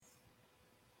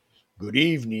Good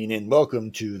evening and welcome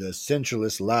to the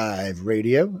Centralist Live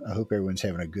Radio. I hope everyone's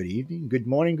having a good evening, good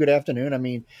morning, good afternoon.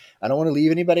 I don't want to leave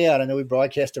anybody out. I know we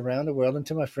broadcast around the world, and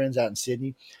to my friends out in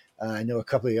Sydney, I know a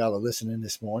couple of y'all are listening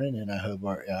this morning, and I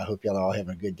hope y'all are all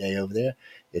having a good day over there.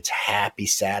 It's happy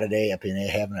Saturday up in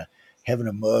there having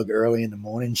a mug early in the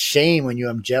morning. Shame on you.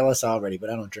 I'm jealous already, but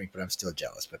I don't drink, but I'm still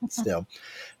jealous. But still,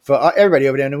 for everybody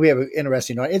over there, and we have an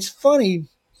interesting audience. It's funny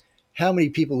how many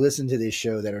people listen to this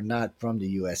show that are not from the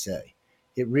USA.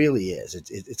 It really is.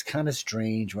 It's kind of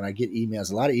strange when I get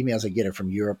emails. A lot of emails I get are from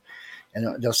Europe,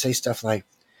 and they'll say stuff like,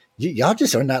 y'all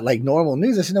just are not like normal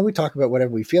news. I said, no, we talk about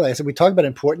whatever we feel like. I said, we talk about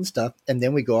important stuff, and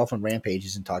then we go off on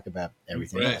rampages and talk about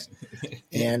everything else.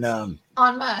 And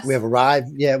we have a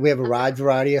wide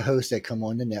variety of hosts that come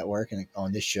on the network and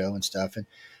on this show and stuff. And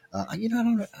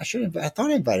I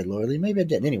thought I invited Laura Lee. Maybe I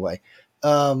didn't. Anyway, we're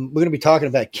going to be talking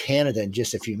about Canada in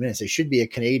just a few minutes. There should be a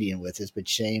Canadian with us, but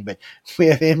shame. But we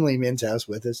have Emily Minthouse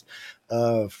with us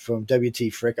from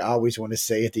WT Frick. I always want to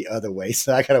say it the other way,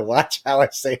 so I got to watch how I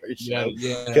say her show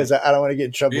because I don't want to get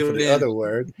in trouble for the other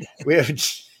word. We have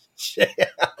Jay,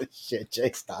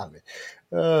 stop it.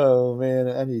 Oh man,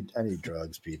 I need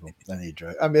drugs, people. I need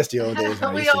drugs. I miss the old days.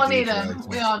 We all need them.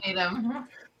 We all need them.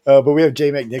 But we have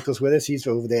Jay McNichols with us. He's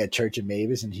over there at Church of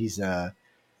Mavis, and he's over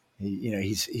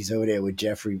there with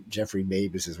Jeffrey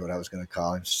Mavis is what I was going to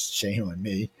call him. Shame on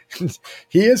me.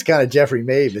 He is kind of Jeffrey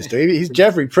Mavis. He's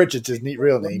Jeffrey Pritchett's his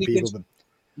real name, people.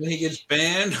 When he gets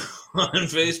banned on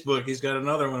Facebook, he's got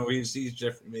another one where he sees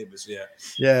Jeffrey Mavis. Yeah.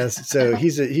 Yes. So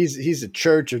he's a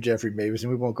church of Jeffrey Mavis, and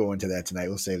we won't go into that tonight.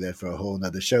 We'll save that for a whole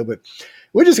nother show. But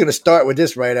we're just going to start with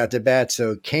this right out the bat.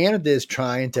 So Canada is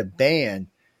trying to ban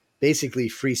basically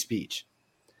free speech.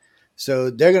 So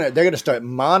they're gonna start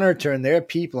monitoring their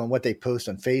people and what they post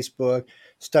on Facebook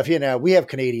stuff. Here now we have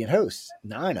Canadian hosts,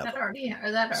 9 of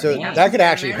them. So that could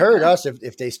actually hurt us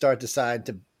if they decide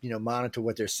to monitor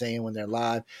what they're saying when they're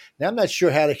live. Now I'm not sure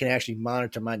how they can actually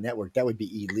monitor my network. That would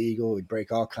be illegal. It would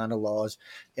break all kind of laws,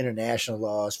 international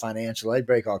laws, financial. They'd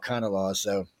break all kind of laws.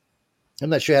 So I'm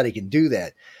not sure how they can do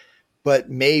that. But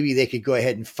maybe they could go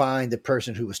ahead and find the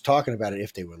person who was talking about it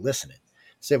if they were listening.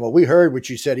 Say, well, we heard what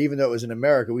you said, even though it was in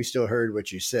America, we still heard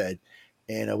what you said,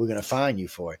 and we're going to fine you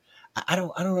for it. I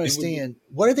don't understand.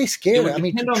 What are they scared of? I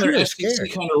mean, depend on their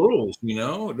FCC kind of rules,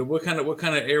 what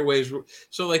kind of airways.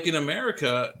 So, like in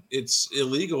America, it's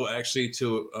illegal actually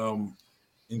to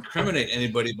incriminate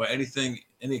anybody by any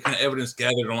kind of evidence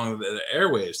gathered along the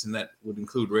airways, and that would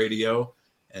include radio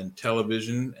and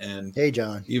television and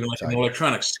even like an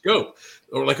electronic scope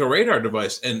or like a radar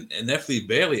device. And F. Lee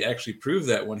Bailey actually proved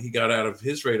that when he got out of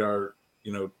his radar,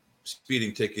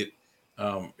 speeding ticket.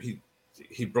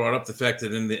 He brought up the fact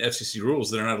that in the FCC rules,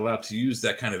 they're not allowed to use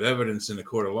that kind of evidence in a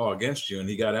court of law against you. And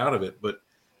he got out of it. But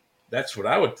that's what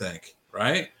I would think,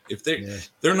 right? If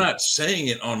they're not saying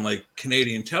it on like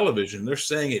Canadian television, they're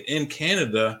saying it in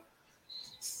Canada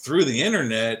through the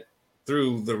internet,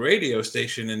 through the radio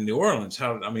station in New Orleans.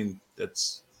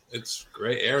 It's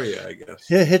gray area, I guess.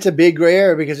 Yeah, it's a big gray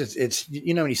area because it's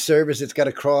any service it's got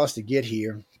to cross to get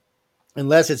here,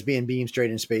 unless it's being beamed straight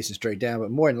in space and straight down.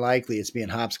 But more than likely, it's being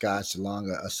hopscotched along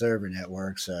a server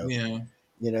network. So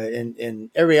and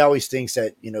everybody always thinks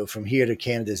that from here to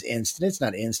Canada is instant. It's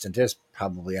not instant. There's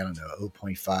probably 0.5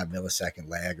 millisecond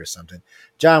lag or something.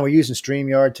 John, we're using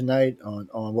StreamYard tonight on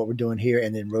what we're doing here,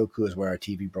 and then Roku is where our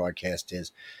TV broadcast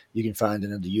is. You can find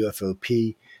it under UFOP.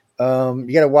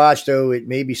 You got to watch though; it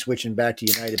may be switching back to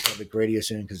United Public Radio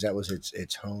soon because that was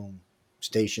its home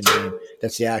station name.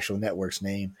 That's the actual network's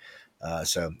name.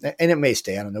 And it may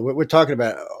stay. I don't know. We're talking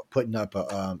about putting up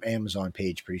a Amazon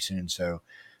page pretty soon. So.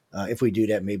 If we do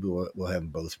that, maybe we'll have them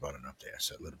both running up there.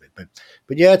 So a little bit,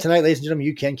 but yeah, tonight, ladies and gentlemen,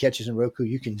 you can catch us in Roku.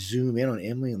 You can zoom in on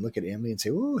Emily and look at Emily and say,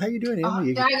 "Oh, how you doing,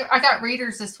 Emily?" I got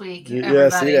readers this week. Yeah,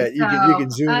 see that. You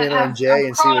can zoom in on Jay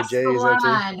and see what Jay is up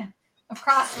to.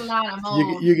 Across the line, I'm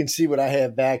old. You can see what I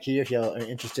have back here if y'all are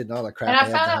interested in all the crap. And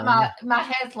I found out my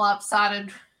head's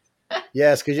lopsided.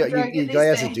 Yes, because your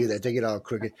glasses do that. They get all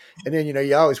crooked. And then,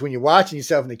 you always, when you're watching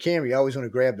yourself in the camera, you always want to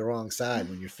grab the wrong side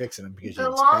when you're fixing them. Because the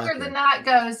longer the night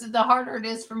goes, the harder it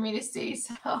is for me to see.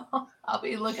 So I'll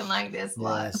be looking like this.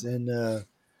 Yes, and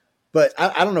but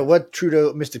I don't know what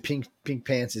Trudeau, Mr. Pink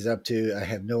Pants, is up to. I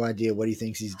have no idea what he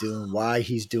thinks he's doing, why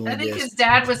he's doing this. I think his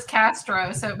dad was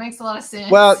Castro, so it makes a lot of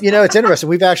sense. Well, it's interesting.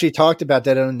 We've actually talked about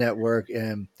that on the network.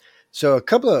 So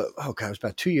it was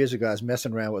about 2 years ago, I was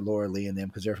messing around with Laura Lee and them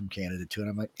because they're from Canada too. And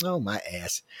I'm like, oh, my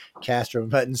ass, Castro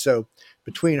button. So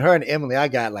between her and Emily, I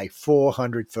got like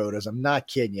 400 photos. I'm not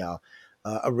kidding y'all.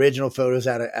 Original photos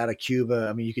out of Cuba.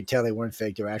 I mean, you could tell they weren't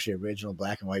fake. They were actually original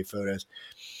black and white photos.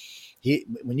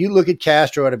 When you look at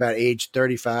Castro at about age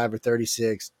 35 or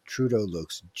 36, Trudeau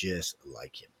looks just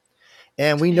like him.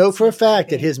 And we know for a fact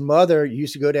that his mother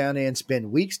used to go down there and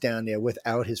spend weeks down there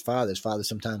without his father. His father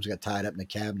sometimes got tied up in the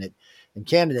cabinet in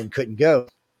Canada and couldn't go.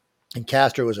 And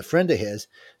Castro was a friend of his,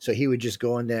 so he would just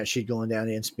go on down. She'd go on down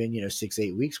there and spend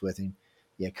 6-8 weeks with him.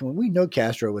 Yeah, come on. We know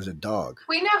Castro was a dog.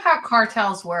 We know how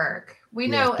cartels work. We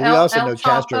know. We also know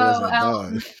Castro was a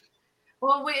dog.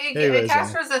 Well,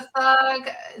 Castro's a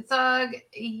thug.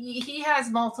 He has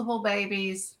multiple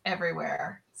babies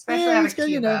everywhere, especially out of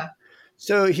Cuba.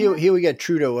 So here we got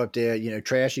Trudeau up there.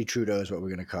 Trashy Trudeau is what we're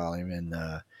going to call him, and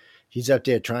he's up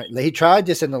there trying. He tried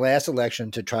this in the last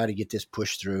election to try to get this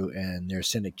pushed through, and their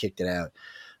Senate kicked it out.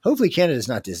 Hopefully, Canada's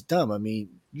not this dumb. I mean,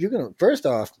 you're going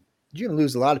to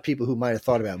lose a lot of people who might have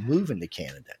thought about moving to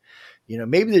Canada.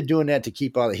 Maybe they're doing that to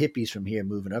keep all the hippies from here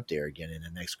moving up there again in the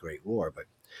next Great War, but.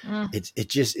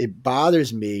 It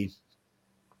bothers me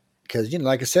because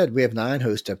like I said, we have 7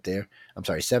 hosts up there,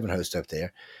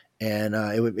 and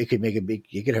it could make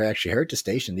it could actually hurt the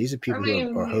station. These are people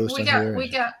who are hosts on here.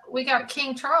 We got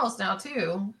King Charles now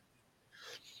too.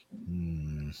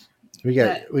 We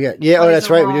got that's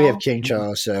right. We do have King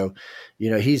Charles, so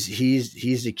he's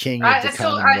the king of the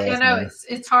Commonwealth.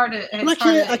 It's hard to.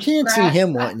 I can't see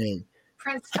him wanting it.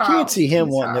 Prince Charles. I can't see him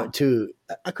wanting to.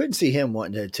 I couldn't see him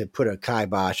wanting to put a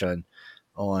kibosh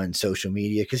on social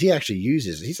media because he actually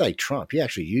uses. He's like Trump. He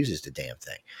actually uses the damn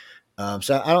thing.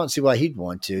 So I don't see why he'd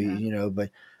want to. But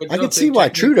I can see why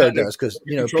Trudeau does because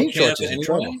Pink Shorts is in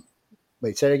trouble.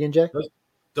 Wait, say that again, Jack.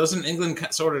 Doesn't England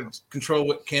sort of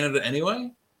control Canada anyway?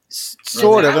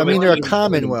 Sort of. I mean, they're a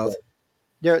Commonwealth.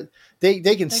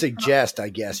 They can suggest, I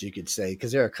guess you could say,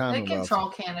 because they're a Commonwealth. They control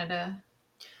Canada.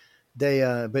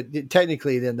 But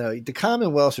technically, then the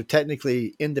Commonwealths are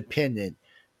technically independent,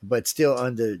 but still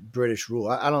under British rule.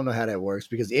 I don't know how that works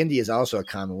because India is also a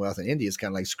Commonwealth, and India is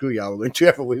kind of like screw y'all, we'll do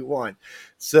whatever we want.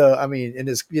 So I mean, and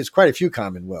there's quite a few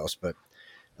Commonwealths, but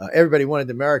everybody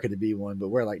wanted America to be one, but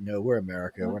we're like, no, we're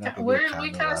America. We're not. We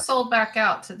kind of sold back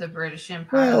out to the British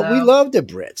Empire. Well, we love the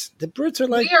Brits. The Brits are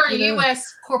like we are a U.S.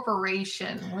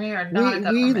 corporation. We are not a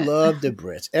government. We love the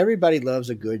Brits. Everybody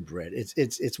loves a good Brit.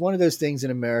 It's one of those things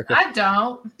in America. I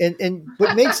don't. And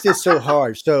what makes this so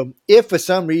hard? So if for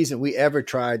some reason we ever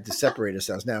tried to separate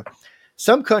ourselves, now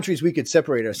some countries we could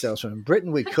separate ourselves from.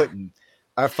 Britain we couldn't.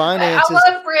 Our finances.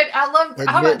 I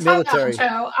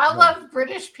love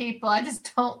British people. I just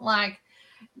don't like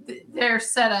their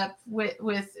setup with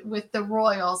the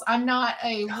royals. I'm not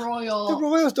a royal. The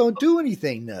royals don't do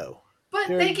anything, though. But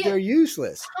they're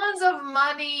useless. Tons of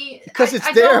money because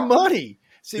it's their money.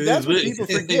 See, that's what people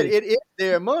forget. It is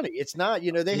their money. It's not.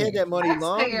 They had that money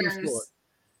long before.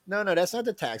 No, that's not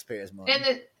the taxpayers' money. And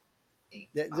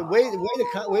the way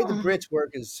the Brits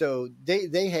work is so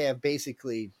they have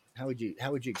basically. How would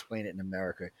you explain it in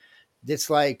America? It's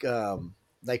like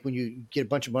when you get a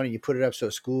bunch of money, you put it up so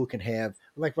a school can have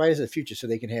like Writers of the Future, so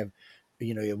they can have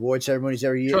award ceremonies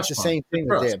every year. It's the same thing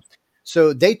with them.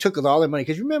 So they took all their money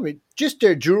because remember, just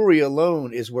their jewelry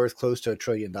alone is worth close to $1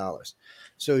 trillion.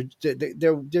 So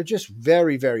they're just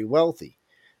very, very wealthy.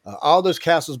 All those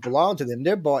castles belong to them.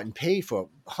 They're bought and paid for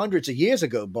hundreds of years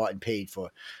ago. Bought and paid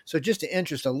for. So just the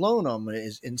interest alone on it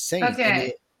is insane.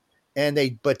 Okay.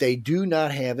 But they do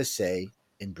not have a say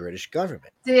in British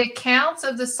government. The accounts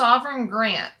of the sovereign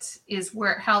grant is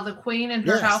how the Queen and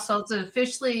her household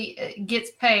officially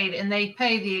gets paid, and they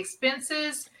pay the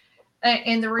expenses.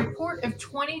 And the report of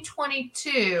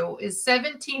 2022 is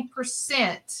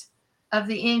 17% of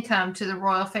the income to the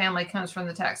royal family comes from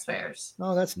the taxpayers.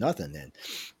 Oh, that's nothing then.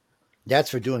 That's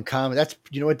for doing common. That's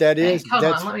what that is.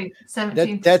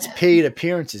 That's paid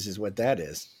appearances is what that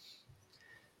is.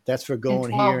 That's for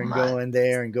going here and going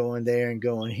there and going there and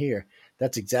going here.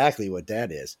 That's exactly what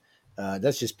that is.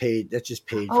 That's just paid.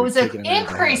 Oh, it was an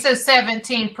increase of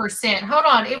 17%. Hold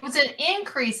on. It was an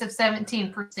increase of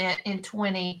 17% in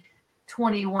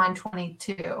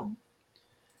 2021-22.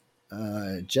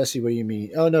 Jesse, what do you mean?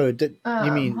 Oh, no.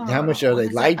 You mean how much are they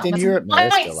liked in Europe? No,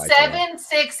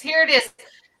 1.76. Here it is.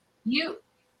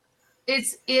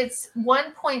 It's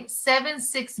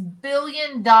 $1.76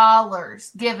 billion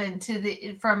given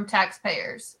from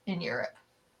taxpayers in Europe.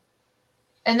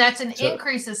 And that's an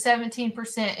increase of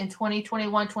 17% in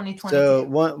 2021, 2022. So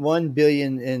 1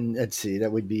 billion in, let's see,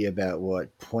 that would be about what,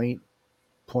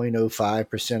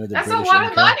 0.05% of the That's British a lot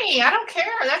income? of money. I don't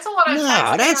care. That's a lot of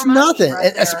No, that's nothing.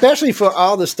 Right, especially for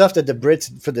all the stuff that the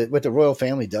Brits what the royal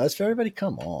family does for everybody.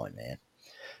 Come on, man.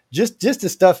 Just the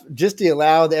stuff, just to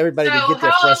allow everybody to get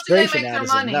their frustration out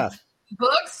is enough.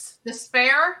 Books, the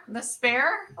spare,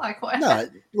 like what? No,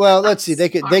 well, let's see. They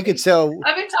could sell.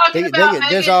 I've been talking about.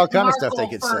 There's all kind of stuff they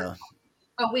could sell.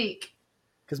 a week.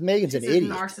 Because Meghan's an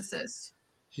idiot. Narcissist.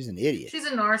 She's an idiot. She's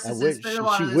a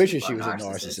narcissist. She wishes she was a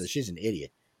narcissist. She's an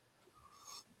idiot.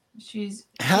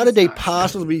 How did they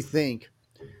possibly think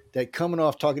that coming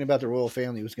off talking about the royal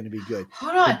family was going to be good?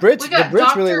 Hold on. The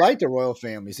Brits really like the royal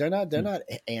families. They're not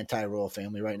anti-royal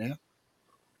family right now.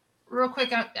 Real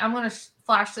quick, I'm going to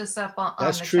flash this up on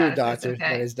That's the true, chat, Doctor.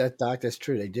 okay. That's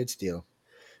true. They did steal.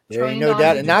 There ain't no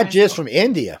doubt. And not just from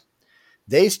India.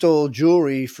 They stole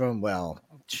jewelry from,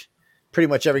 pretty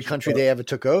much every country they ever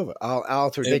took over. All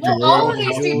of these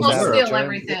people steal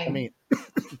everything. I mean,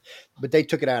 but they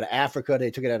took it out of Africa.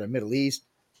 They took it out of the Middle East.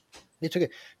 They took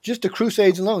it just the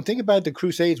Crusades alone. Think about the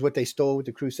Crusades, what they stole with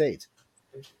the Crusades.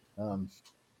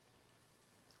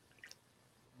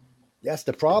 That's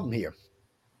the problem here.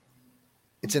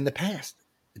 It's in the past.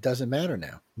 It doesn't matter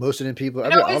now. Most of them people,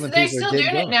 they're still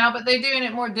doing it now, but they're doing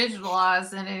it more digitalized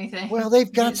than anything. Well,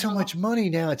 they've got so much money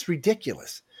now. It's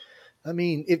ridiculous. I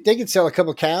mean, if they could sell a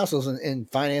couple of castles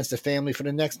and finance the family for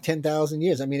the next 10,000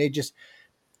 years, I mean,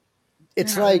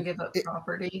 it's like give up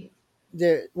property.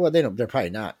 They're probably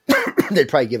not. They'd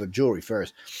probably give up jewelry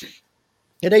first.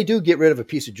 And they do get rid of a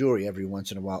piece of jewelry every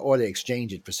once in a while, or they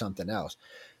exchange it for something else.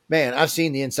 Man, I've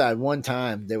seen the inside one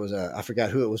time. There was I forgot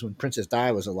who it was when Princess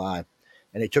Di was alive,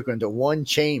 and they took her into one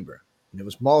chamber, and there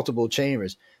was multiple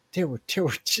chambers. There were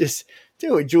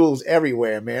jewels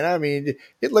everywhere, man. I mean,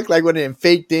 it looked like one of them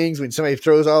fake things when somebody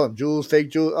throws all them jewels, fake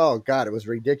jewels. Oh God, it was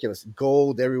ridiculous.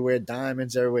 Gold everywhere,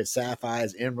 diamonds everywhere,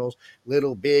 sapphires, emeralds,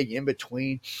 little, big, in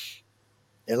between.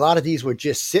 A lot of these were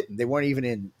just sitting. They weren't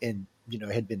even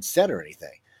had been set or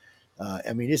anything.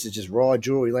 I mean, this is just raw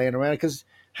jewelry laying around because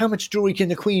how much jewelry can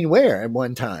the queen wear at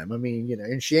one time? I mean,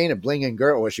 and she ain't a blinging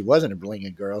girl, or she wasn't a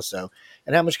blinging girl. So,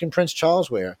 and how much can Prince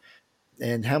Charles wear?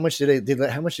 And how much do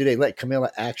they let Camilla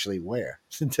actually wear?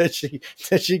 Does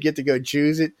she get to go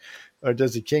choose it, or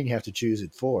does the king have to choose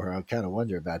it for her? I kind of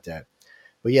wonder about that.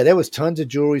 But yeah, there was tons of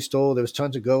jewelry stole. There was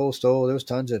tons of gold stole. There was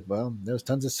tons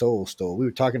of soul stole. We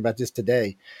were talking about this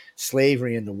today,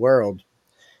 slavery in the world.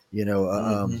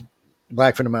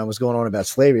 Black friend of mine was going on about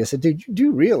slavery. I said, dude, you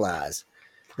do realize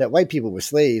that white people were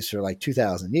slaves for like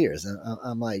 2,000 years. And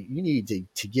I'm like, you need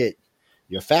to get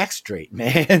your facts straight,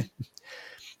 man.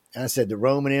 I said the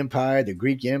Roman Empire, the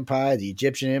Greek Empire, the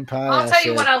Egyptian Empire. I'll tell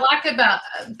you what I like about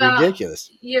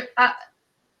ridiculous.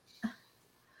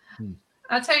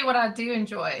 I'll tell you what I do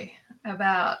enjoy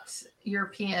about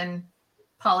European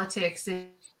politics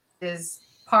is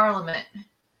Parliament.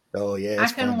 Oh yeah, I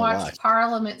can watch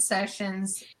Parliament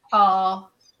sessions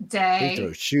all day. They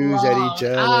throw shoes at each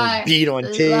other, beat on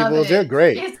tables. They're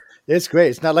great. It's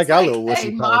great. It's not like our little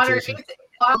wussy politicians.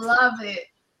 I love it.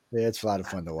 Yeah, it's a lot of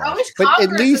fun to watch. But at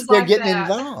least they're getting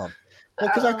involved.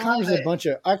 Because our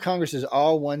Congress is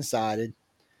all one-sided.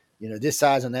 This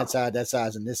side's on that side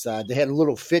on this side. They had a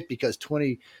little fit because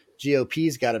 20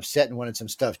 GOPs got upset and wanted some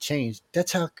stuff changed.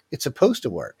 That's how it's supposed to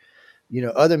work.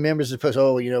 Other members are supposed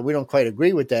to, we don't quite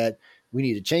agree with that. We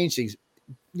need to change things.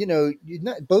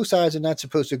 Both sides are not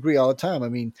supposed to agree all the time. I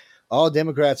mean, all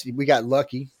Democrats, we got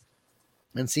lucky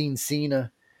and seen Cena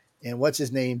and what's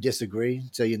his name disagree.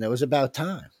 So, it's about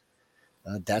time.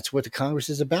 That's what the Congress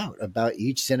is about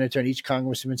each senator and each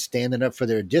congressman standing up for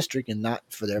their district and not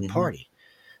for their party.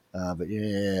 But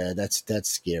yeah, that's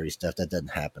scary stuff. That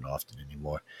doesn't happen often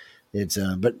anymore. It's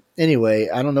but anyway,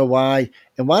 I don't know why.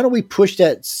 And why don't we push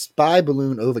that spy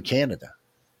balloon over Canada?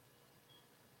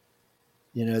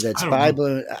 That spy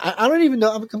balloon. I don't even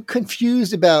know. I'm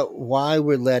confused about why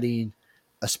we're letting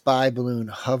a spy balloon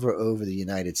hover over the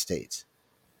United States.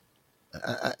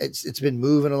 It's been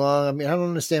moving along. I mean, I don't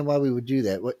understand why we would do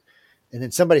that. And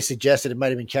then somebody suggested it might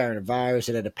have been carrying a virus.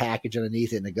 It had a package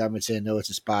underneath it, and the government saying, no, it's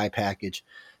a spy package.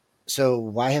 So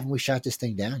why haven't we shot this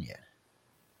thing down yet?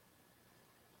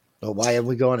 Or why haven't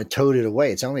we gone and towed it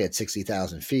away? It's only at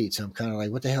 60,000 feet. So I'm kind of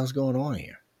like, what the hell's going on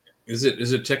here? Is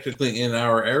it technically in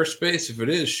our airspace? If it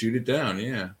is, shoot it down.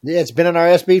 Yeah. Yeah, it's been in our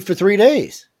airspace for 3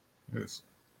 days. Yes.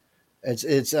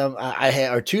 It's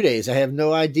 2 days. I have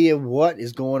no idea what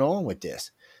is going on with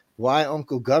this. Why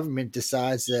Uncle Government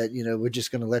decides that, we're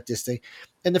just going to let this thing.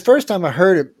 And the first time I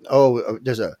heard it,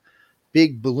 there's a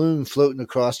big balloon floating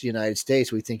across the United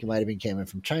States. We think it might have been coming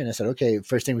from China. I said, okay,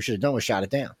 first thing we should have done was shot it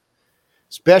down,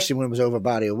 especially when it was over a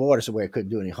body of water, so where it couldn't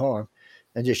do any harm,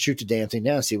 and just shoot the damn thing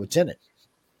down and see what's in it.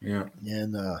 Yeah.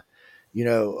 And,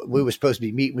 we were supposed to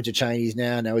be meeting with the Chinese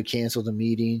now we canceled the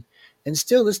meeting. And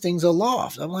still, this thing's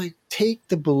aloft. I'm like, take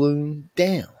the balloon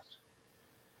down,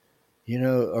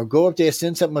 or go up there,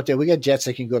 send something up there. We got jets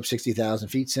that can go up 60,000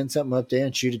 feet. Send something up there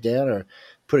and shoot it down, or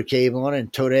put a cable on it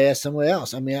and tow the ass somewhere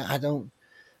else. I mean, I don't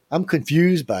I'm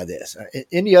confused by this.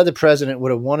 Any other president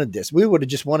would have wanted this. We would have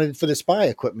just wanted it for the spy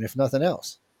equipment, if nothing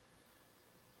else.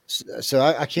 So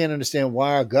I can't understand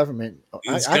why our government.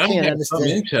 I can't understand some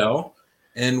intel,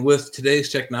 and with today's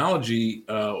technology,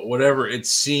 whatever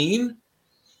it's seen,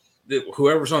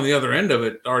 whoever's on the other end of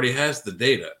it already has the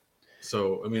data.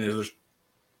 So I mean, there's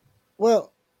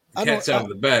cat's out of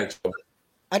the bag. So.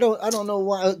 I don't know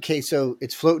why. Okay, so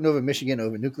it's floating over Michigan,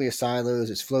 over nuclear silos.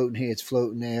 It's floating here. It's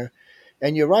floating there.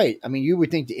 And you're right. I mean, you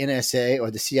would think the NSA or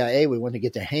the CIA would want to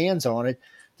get their hands on it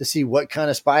to see what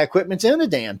kind of spy equipment's in the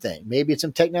damn thing. Maybe it's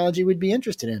some technology we'd be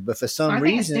interested in. But for some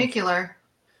reason, it's nuclear.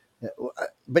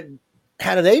 But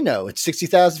how do they know? It's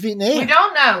 60,000 feet in the air. We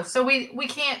don't know, so we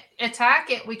can't attack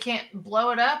it. We can't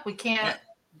blow it up. We can't.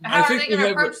 How are they going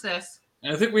to approach this?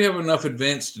 I think we have enough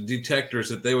advanced detectors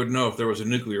that they would know if there was a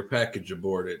nuclear package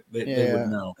aboard it. They would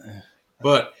know.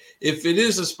 But if it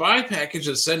is a spy package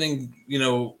that's sending,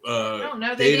 data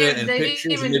and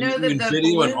pictures and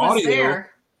video and audio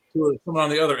to someone on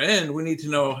the other end, we need to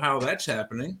know how that's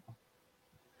happening.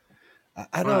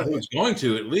 I don't know who it's going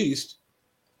to, at least.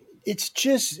 It's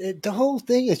just the whole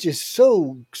thing is just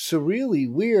so surreally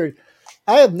weird.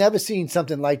 I have never seen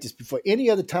something like this before.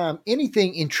 Any other time,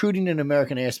 anything intruding in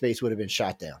American airspace would have been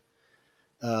shot down.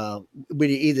 We'd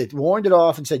either warned it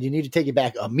off and said, you need to take it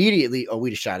back immediately, or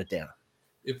we'd have shot it down.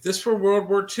 If this were World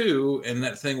War II and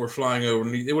that thing were flying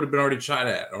over, it would have been already shot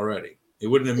at already. It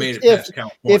wouldn't have made it past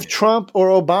California. If Trump or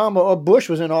Obama or Bush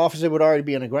was in office, it would already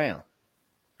be on the ground.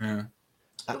 Yeah.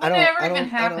 It would never even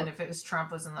happen if it was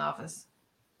Trump was in the office.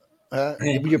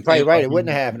 You're probably right. It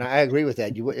wouldn't have happened. I agree with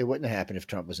that. It wouldn't have happened if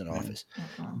Trump was in office.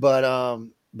 Mm-hmm.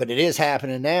 But it is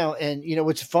happening now. And you know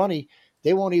what's funny?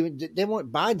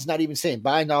 Biden's not even saying.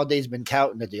 Biden all day's been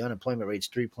touting that the unemployment rate's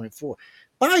 3.4.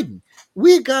 Biden,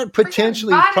 we got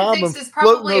potentially problems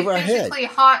floating over our head.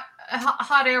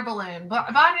 Hot air balloon, but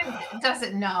Biden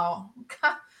doesn't know.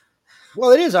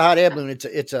 Well, it is a hot air balloon.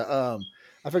 It's a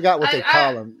I forgot what they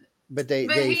call them, but they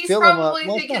fill them up.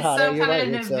 Well, it's not hot air. You're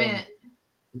right.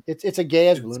 It's a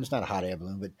gas balloon. It's not a hot air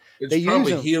balloon, but it's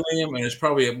probably helium, and it's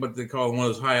probably what they call one of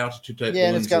those high altitude type. Yeah,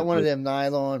 and it's got one of them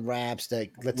nylon wraps that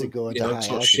lets it go into high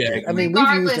altitude. Shag. I mean,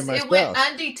 we've used them ourselves. It went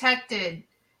undetected.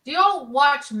 Do y'all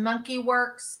watch Monkey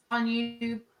Works on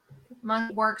YouTube?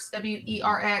 Monkey Works,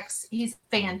 WERX. He's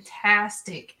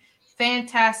fantastic.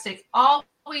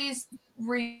 Always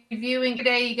reviewing.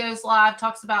 Today he goes live,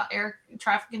 talks about air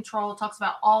traffic control, talks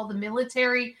about all the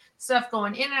military stuff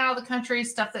going in and out of the country,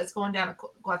 stuff that's going down to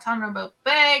Guantanamo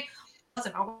Bay.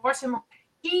 Listen, I watch him.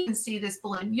 He can see this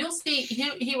balloon. You'll see.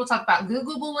 He will talk about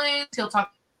Google balloons. He'll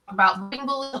talk about Bing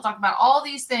balloons. He'll talk about all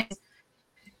these things.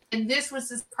 And this was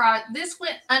this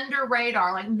went under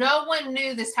radar. Like no one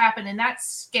knew this happened, and that's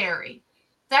scary.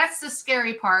 That's the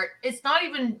scary part. It's not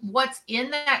even what's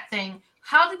in that thing.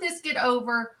 How did this get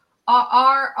over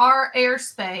our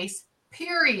airspace?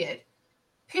 Period.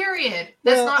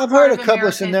 That's I've heard a couple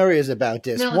of scenarios about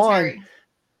this. Military.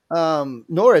 One,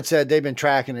 NORAD said they've been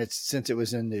tracking it since it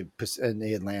was in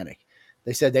the Atlantic.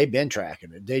 They said they've been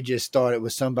tracking it. They just thought it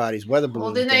was somebody's weather balloon.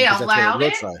 Well, then they allowed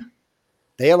it.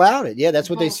 They allowed it. Yeah, that's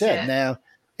what they said. Now,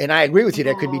 and I agree with you.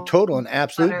 That could be total and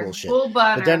absolute bullshit.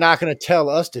 But they're not going to tell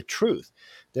us the truth.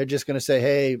 They're just going to say,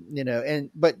 hey,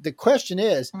 but the question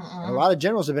is, and a lot of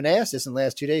generals have been asked this in the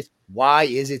last 2 days, why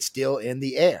is it still in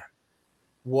the air?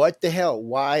 What the hell?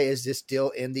 Why is this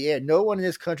still in the air? No one in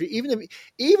this country, even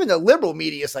the liberal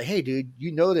media is like, hey, dude,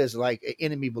 there's like an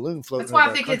enemy balloon floating over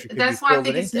our country. That's why I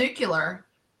think it's nuclear.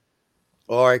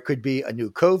 Or it could be a new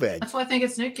COVID. That's why I think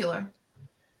it's nuclear.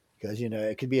 Because,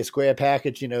 it could be a square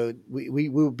package.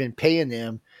 We've been paying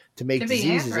them to make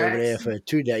diseases over there for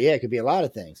 2 days. Yeah, it could be a lot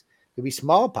of things. It could be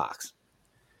smallpox.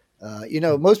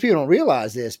 Most people don't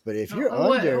realize this, but if you're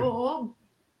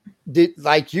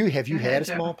have you had a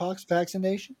smallpox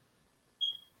vaccination?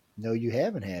 No, you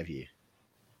haven't, have you?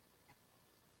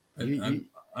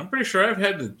 I'm pretty sure I've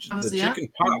had the chicken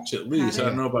pox at least. I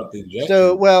don't know about the injection.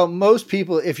 So, most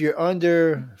people, if you're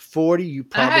under 40, you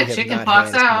probably have chicken not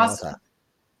pox had smallpox.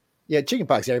 Yeah, chicken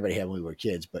pox everybody had when we were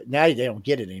kids, but now they don't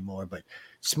get it anymore. But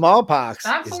smallpox.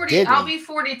 I'm 40. I'll be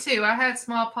 42. I had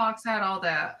smallpox. I had all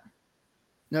that.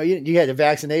 No, you had a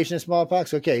vaccination of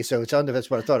smallpox? Okay, so it's under, that's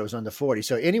what I thought, it was under 40.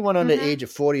 So anyone under the age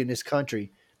of 40 in this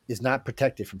country is not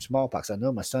protected from smallpox. I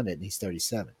know my son did, and he's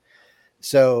 37.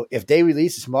 So if they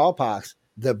release the smallpox,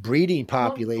 the breeding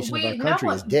population of our country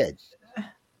is dead.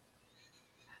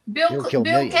 Bill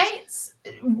Gates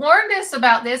warned us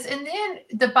about this, and then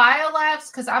the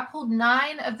biolabs, because I pulled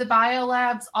 9 of the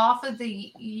biolabs off of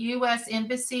the U.S.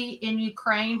 Embassy in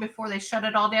Ukraine before they shut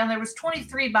it all down. There was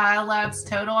 23 biolabs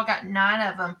total. I got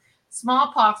 9 of them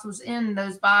smallpox was in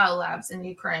those biolabs in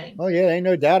Ukraine. Oh yeah, ain't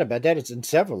no doubt about that. It's in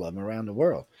several of them around the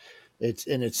world. It's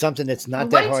something that's not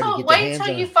that hard to get the hands on.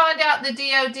 Wait till you find out the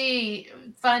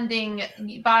DoD funding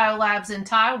biolabs in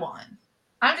Taiwan.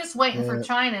 I'm just waiting for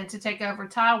China to take over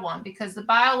Taiwan because the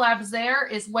biolabs there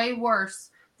is way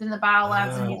worse than the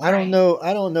biolabs in Ukraine.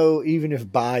 I don't know even if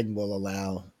Biden will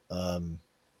allow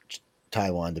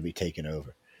Taiwan to be taken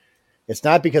over. It's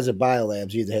not because of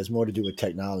biolabs either. It has more to do with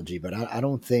technology, but I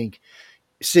don't think.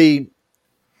 See,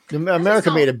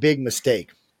 America made a big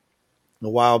mistake a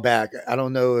while back. I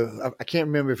don't know. I can't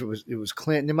remember if it was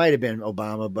Clinton. It might have been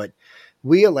Obama, but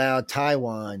we allowed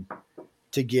Taiwan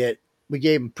to we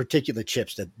gave them particular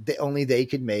chips that only they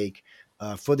could make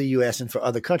for the U.S. and for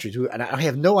other countries. And I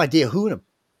have no idea who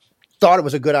thought it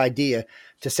was a good idea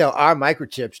to sell our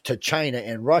microchips to China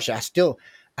and Russia. I still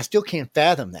can't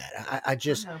fathom that. I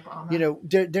just,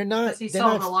 they're not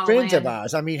friends of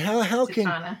ours. I mean,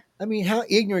 how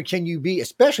ignorant can you be,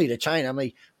 especially to China? I'm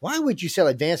like, why would you sell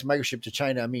advanced microchip to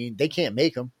China? I mean, they can't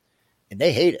make them and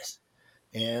they hate us.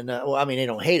 And they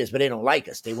don't hate us, but they don't like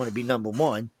us. They want to be number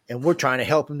one and we're trying to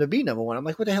help them to be number one. I'm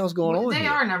like, what the hell's going on They here?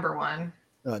 are number one.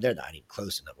 No, they're not even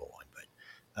close to number one,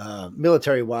 but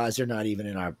military wise, they're not even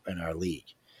in our league.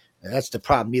 And that's the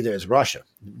problem. Neither is Russia.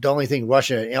 The only thing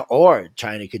Russia or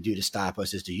China could do to stop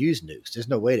us is to use nukes. There's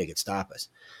no way they could stop us.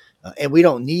 And we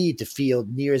don't need to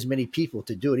field near as many people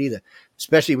to do it either,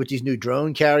 especially with these new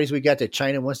drone carriers we got that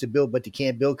China wants to build, but they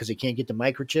can't build because they can't get the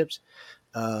microchips.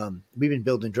 We've been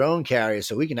building drone carriers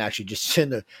so we can actually just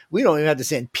we don't even have to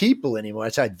send people anymore.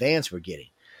 That's how advanced we're getting.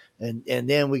 And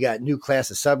then we got new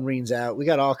class of submarines out. We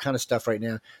got all kind of stuff right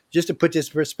now just to put this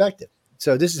in perspective.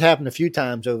 So this has happened a few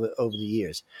times over the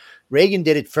years. Reagan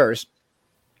did it first.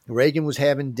 Reagan was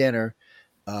having dinner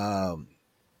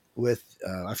with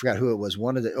I forgot who it was,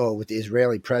 with the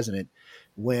Israeli president,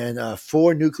 when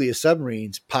 4 nuclear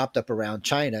submarines popped up around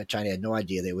China. China had no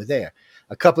idea they were there.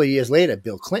 A couple of years later,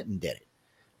 Bill Clinton did it.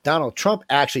 Donald Trump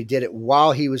actually did it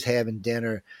while he was having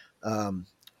dinner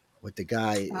with the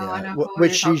guy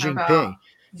with Xi Jinping.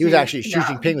 He was actually Xi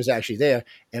Jinping was actually there,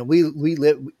 and we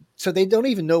live. So they don't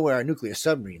even know where our nuclear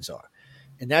submarines are,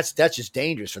 and that's just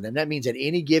dangerous for them. That means at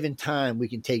any given time we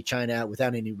can take China out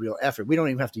without any real effort. We don't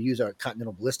even have to use our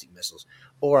continental ballistic missiles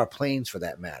or our planes for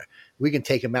that matter. We can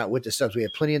take them out with the subs. We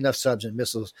have plenty enough subs and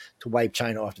missiles to wipe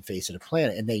China off the face of the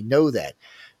planet, and they know that.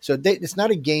 So it's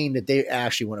not a game that they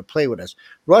actually want to play with us.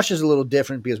 Russia's a little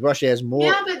different because Russia has more.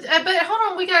 Yeah, but hold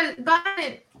on, we got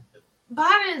Biden.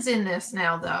 Biden's in this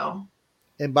now, though.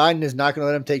 And Biden is not going to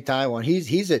let him take Taiwan. He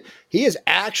is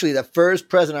actually the first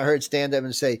president I heard stand up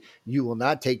and say, "You will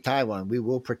not take Taiwan. We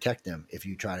will protect them if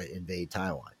you try to invade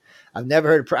Taiwan."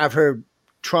 I've heard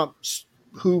Trump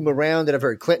whom around it. I've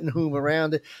heard Clinton whom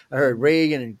around it. I heard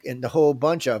Reagan and the whole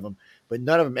bunch of them, but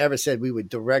none of them ever said we would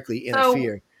directly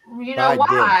interfere. So, you know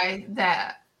why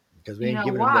that? Because we ain't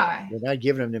giving them. We're not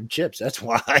giving them chips. That's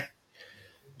why.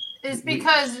 It's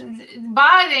because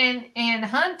Biden and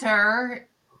Hunter.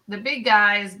 The big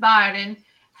guy is Biden,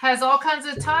 has all kinds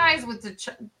of ties with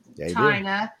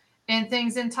China and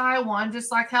things in Taiwan, just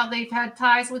like how they've had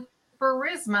ties with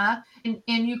Burisma in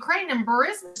Ukraine. And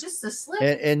Burisma is just a slip.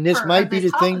 And this might be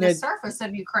the thing the surface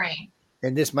of Ukraine.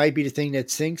 And this might be the thing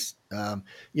that sinks.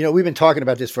 We've been talking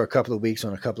about this for a couple of weeks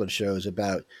on a couple of shows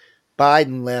about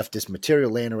Biden left this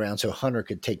material laying around so Hunter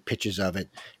could take pictures of it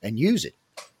and use it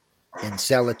and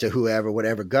sell it to whoever,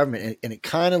 whatever government. And it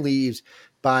kind of leaves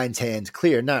Biden's hands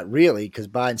clear. Not really, because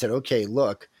Biden said, okay,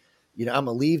 look, I'm going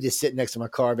to leave this sitting next to my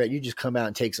Corvette. You just come out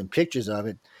and take some pictures of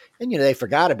it. And, they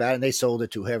forgot about it and they sold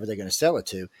it to whoever they're going to sell it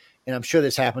to. And I'm sure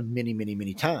this happened many, many,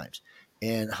 many times.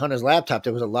 And Hunter's laptop,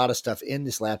 there was a lot of stuff in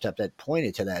this laptop that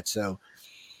pointed to that. So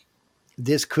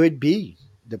this could be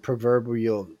the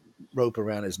proverbial rope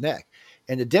around his neck.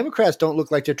 And the Democrats don't look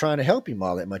like they're trying to help him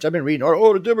all that much. I've been reading,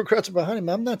 the Democrats are behind him.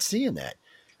 I'm not seeing that.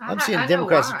 I'm seeing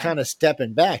Democrats are kind of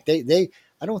stepping back.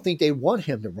 I don't think they want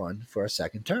him to run for a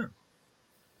second term.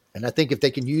 And I think if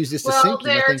they can use this to sink him,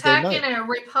 I think they might. They're attacking a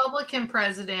Republican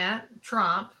president,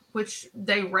 Trump, which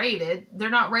they raided. They're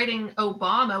not raiding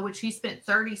Obama, which he spent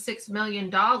 $36 million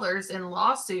in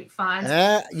lawsuit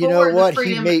fines. You know what?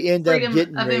 He may end up getting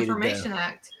Freedom of raided. Information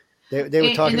Act. They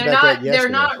were talking about that yesterday. They're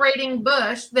not raiding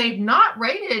Bush. They've not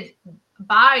raided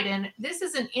Biden. This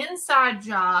is an inside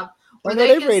job. Oh, no,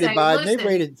 they've raided Biden. They've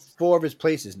raided 4 of his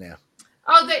places now.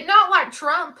 Oh, not like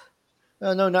Trump.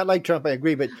 No, not like Trump. I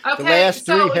agree, but the last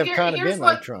 3 have kind of been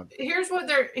like Trump. Here's what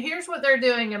they're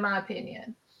doing, in my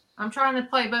opinion. I'm trying to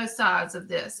play both sides of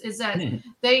this. Is that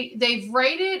they've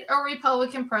raided a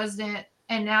Republican president,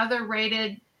 and now they're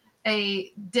raided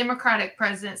a Democratic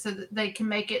president so that they can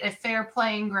make it a fair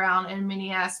playing ground in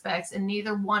many aspects, and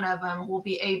neither one of them will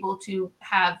be able to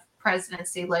have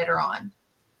presidency later on.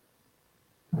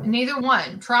 Neither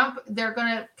one. Trump, they're going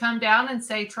to come down and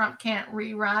say Trump can't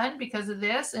rerun because of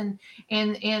this, and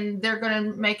they're going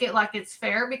to make it like it's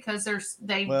fair because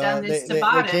they've done this to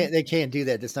Biden. They can't do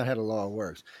that. That's not how the law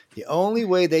works. The only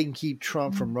way they can keep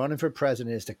Trump from running for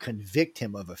president is to convict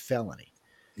him of a felony.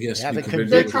 Yes,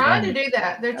 they're trying to do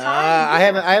that. They're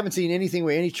trying. I haven't seen anything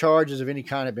where any charges of any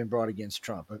kind have been brought against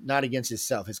Trump. Not against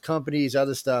himself, his companies,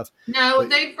 other stuff. No,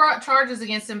 they've brought charges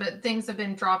against him, but things have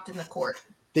been dropped in the court.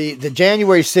 The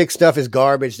January 6th stuff is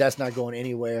garbage. That's not going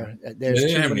anywhere. There's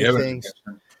too many things.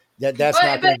 That's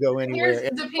not going to go anywhere.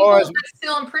 The people that are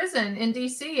still in prison in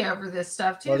D.C. over this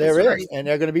stuff too. Well, there is, and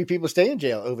there are going to be people stay in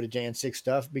jail over the Jan 6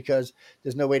 stuff because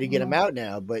there's no way to get them out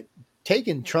now. But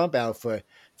taking Trump out for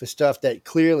stuff that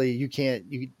clearly you can't.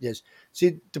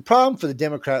 See, the problem for the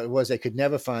Democrat was they could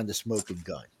never find the smoking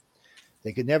gun.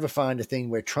 They could never find a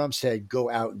thing where Trump said, "Go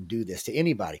out and do this" to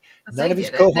anybody. None of his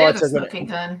cohorts are going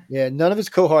to. Yeah, none of his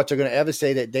cohorts are going to ever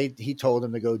say that he told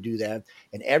them to go do that.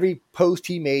 And every post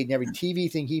he made and every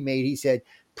TV thing he made, he said,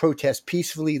 "Protest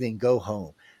peacefully, then go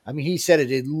home." I mean, he said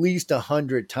it at least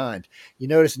 100 times. You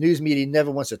notice the news media never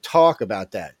wants to talk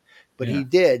about that, but he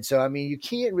did. So I mean, you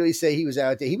can't really say he was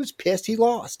out there. He was pissed. He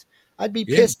lost. I'd be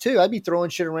pissed too. I'd be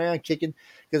throwing shit around, kicking,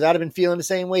 because I'd have been feeling the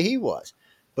same way he was.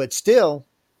 But still.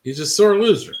 He's a sore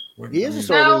loser. He is a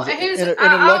sore loser. In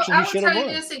an election he should have won. I will tell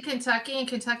you this, in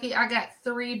Kentucky, I got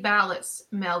 3 ballots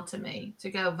mailed to me to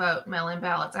go vote, mail-in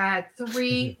ballots. I had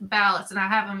 3 ballots, and I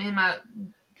have them in my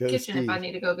kitchen if I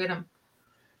need to go get them.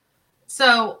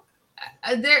 So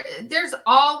there's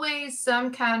always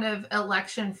some kind of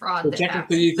election fraud. Well,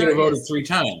 technically, you could have voted 3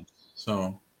 times.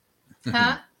 So,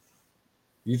 huh?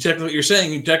 You're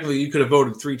saying you could have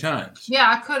voted 3 times. Yeah,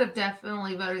 I could have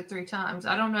definitely voted 3 times.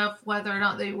 I don't know whether or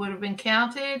not they would have been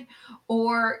counted,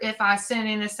 or if I sent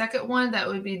in a second one that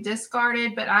would be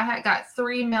discarded. But I had got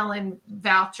 3 mail-in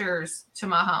vouchers to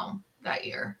my home that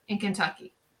year in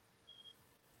Kentucky.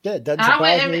 Yeah, it doesn't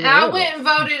surprise me. I went and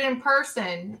voted in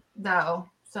person though.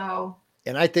 So.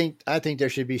 And I think there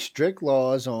should be strict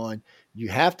laws on you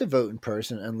have to vote in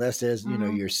person unless there's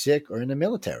you're sick or in the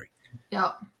military.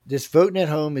 Yep. This voting at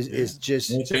home is just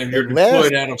you're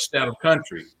deployed out of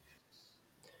country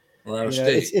or out of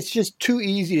state. It's just too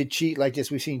easy to cheat like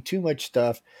this. We've seen too much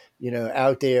stuff,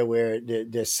 out there where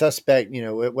the suspect,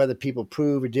 whether people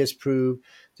prove or disprove,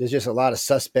 there's just a lot of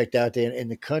suspect out there,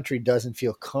 and the country doesn't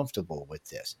feel comfortable with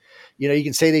this. You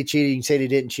can say they cheated, you can say they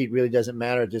didn't cheat. Really doesn't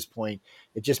matter at this point.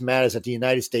 It just matters that the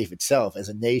United States itself, as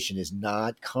a nation, is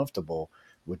not comfortable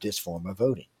with this form of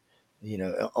voting.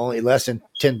 Only less than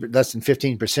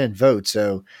 15% vote.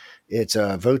 So it's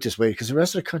vote this way because the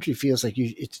rest of the country feels like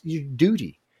it's your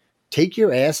duty. Take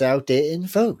your ass out there and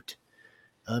vote.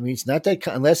 I mean, it's not that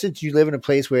unless you live in a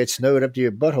place where it's snowed up to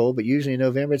your butthole, but usually in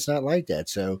November it's not like that.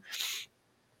 So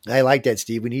I like that,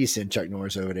 Steve. We need to send Chuck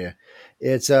Norris over there.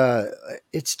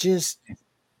 It's just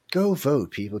go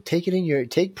vote, people.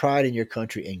 Take pride in your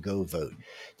country and go vote.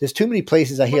 There's too many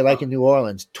places I hear, like in New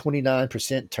Orleans,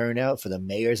 29% turnout for the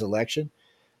mayor's election.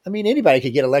 I mean, anybody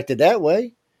could get elected that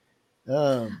way.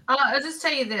 I'll just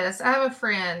tell you this. I have a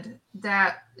friend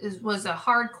that was a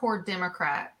hardcore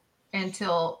Democrat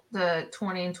until the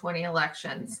 2020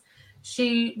 elections.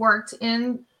 She worked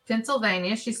in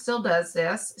Pennsylvania. She still does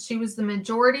this. She was the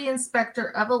majority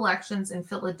inspector of elections in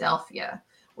Philadelphia,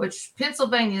 which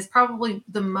Pennsylvania is probably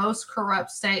the most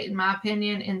corrupt state, in my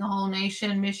opinion, in the whole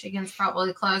nation. Michigan's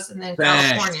probably close, and then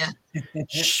California.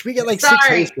 We got like 6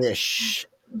 days there.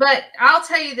 But I'll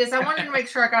tell you this. I wanted to make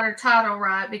sure I got her title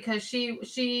right because she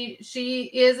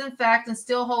is, in fact, and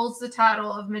still holds the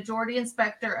title of Majority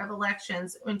Inspector of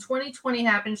Elections. When 2020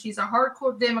 happened, she's a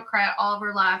hardcore Democrat all of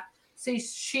her life. So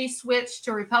she switched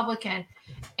to Republican,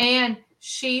 and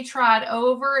she tried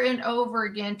over and over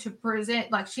again to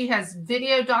present, like she has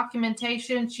video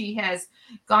documentation. She has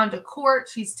gone to court.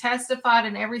 She's testified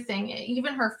and everything.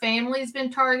 Even her family's been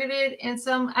targeted in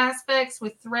some aspects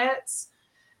with threats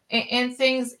and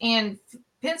things. And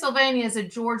Pennsylvania is a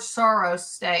George Soros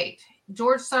state.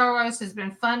 George Soros has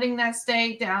been funding that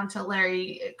state down to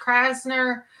Larry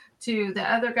Krasner, to the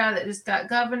other guy that just got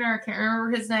governor. I can't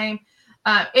remember his name.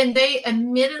 And they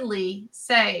admittedly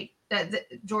say that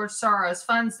George Soros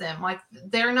funds them. Like,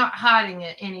 they're not hiding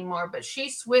it anymore. But she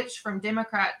switched from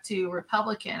Democrat to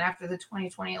Republican after the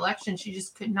 2020 election. She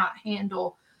just could not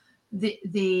handle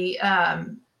the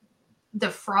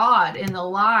fraud and the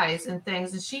lies and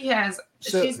things. And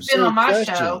she's been on my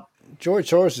show. George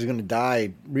Soros is going to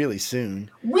die really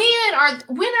soon. When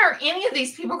are any of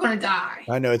these people going to die?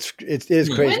 I know it is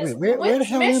crazy. Where the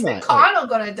hell am I? Mitch McConnell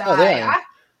going to die?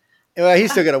 Well,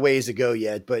 he's still got a ways to go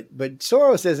yet, but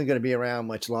Soros isn't going to be around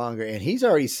much longer, and he's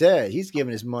already said he's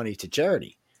giving his money to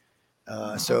charity.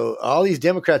 So all these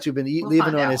Democrats who've been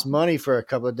leaving on his money for a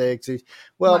couple of days,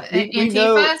 well, we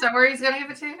know, is that where he's going to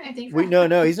give it to? Antifa?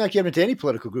 No, he's not giving it to any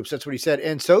political groups. That's what he said.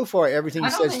 And so far, everything he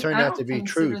says turned out to be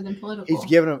true. He's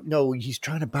giving them he's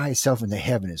trying to buy himself into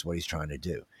heaven, is what he's trying to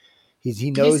do.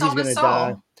 He knows he's going to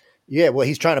die. Yeah, well,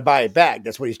 he's trying to buy it back.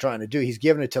 That's what he's trying to do. He's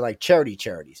giving it to like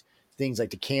charities. Things like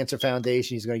the Cancer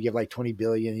Foundation. He's going to give like $20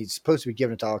 billion. He's supposed to be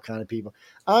giving it to all kinds of people.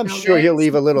 I'm sure he'll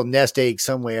leave a little nest egg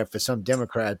somewhere for some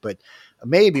Democrat, but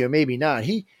maybe or maybe not.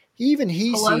 He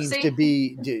seems to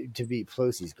be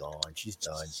Pelosi's gone. She's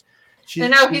done.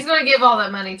 He's going to give all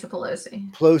that money to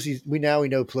Pelosi. We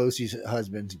know Pelosi's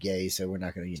husband's gay, so we're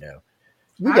not going to,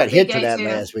 We got hit for that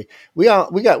last week. We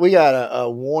got a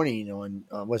warning on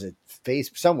was it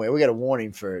Facebook somewhere? We got a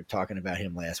warning for talking about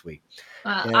him last week.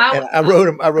 And I wrote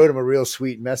him a real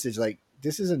sweet message like,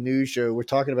 this is a news show. We're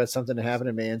talking about something that happened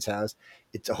in a man's house.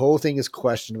 The whole thing is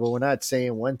questionable. We're not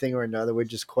saying one thing or another. We're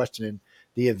just questioning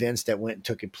the events that went and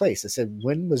took place. I said,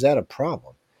 when was that a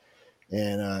problem?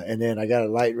 And then I got a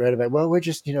light read about, well, we're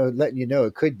just letting you know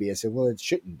it could be. I said, well, it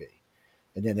shouldn't be.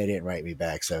 And then they didn't write me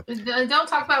back. So don't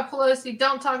talk about Pelosi.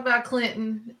 Don't talk about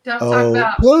Clinton. Don't talk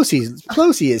about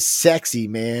Pelosi is sexy,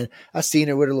 man. I seen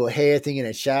her with a little hair thing in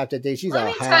a shop that day. She's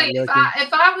all hot. Let me tell you,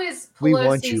 if I was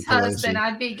Pelosi's husband,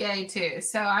 I'd be gay too.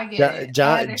 So I get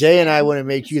it. Jay and I want to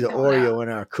make you the Oreo in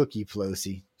our cookie,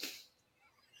 Pelosi.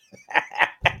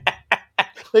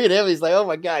 Look at him. He's like, oh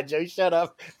my God, Joe, shut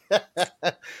up.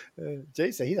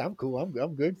 Jay said, I'm cool.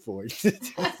 I'm good for it.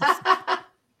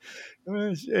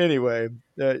 Anyway,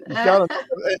 what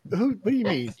do you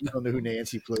mean you don't know who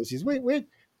Nancy Pelosi is? Where's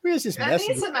this messenger? I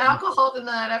need some alcohol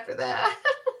tonight after that.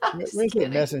 Where's the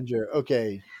messenger?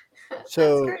 Okay,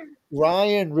 so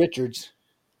Ryan Richards,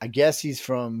 I guess he's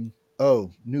from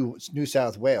New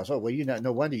South Wales. Oh well,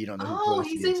 no wonder you don't know who Pelosi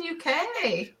he's is. in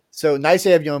UK. So nice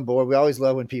to have you on board. We always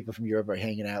love when people from Europe are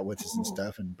hanging out with us and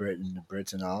stuff, and Britain, the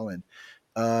Brits and all. And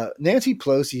Nancy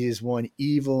Pelosi is one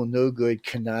evil, no good,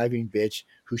 conniving bitch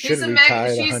who should have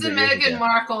retired. She's the Meghan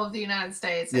Markle of the United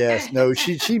States. Okay? Yes, no,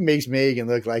 she makes Meghan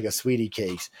look like a sweetie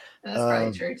cakes. That's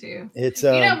probably true too. It's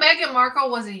Meghan Markle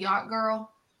was a yacht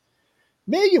girl.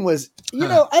 Meghan was,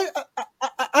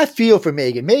 I feel for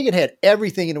Meghan. Meghan had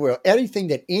everything in the world, everything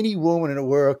that any woman in the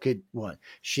world could want.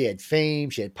 She had fame,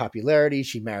 she had popularity,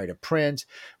 she married a prince.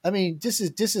 I mean, this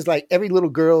is like every little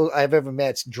girl I've ever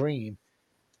met's dream.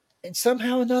 And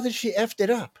somehow or another, she effed it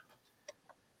up.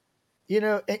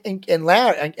 And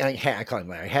Larry, I call him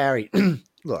Larry. Harry,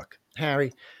 look,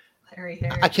 Harry.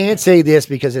 I can't say this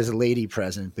because there's a lady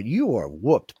present, but you are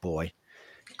whooped, boy.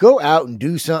 Go out and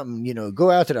do something, go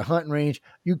out to the hunting range.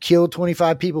 You killed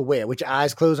 25 people where? With your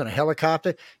eyes closed on a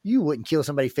helicopter? You wouldn't kill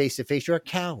somebody face to face. You're a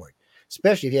coward,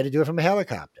 especially if you had to do it from a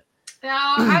helicopter. No,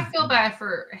 I feel bad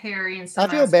for Harry and some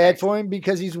I feel bad for him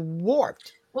because he's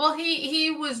warped. Well, he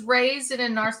was raised in a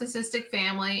narcissistic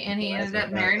family, and he ended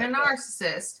up marrying a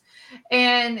narcissist.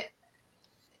 And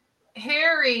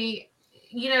Harry,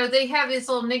 they have this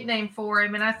little nickname for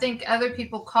him, and I think other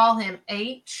people call him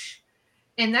H.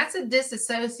 And that's a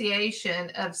disassociation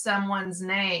of someone's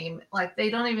name. Like, they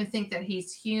don't even think that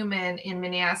he's human in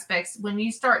many aspects. When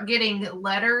you start getting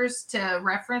letters to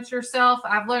reference yourself,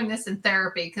 I've learned this in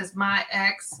therapy because my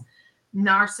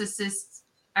ex-narcissist,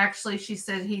 actually, she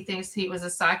said he thinks he was a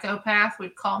psychopath,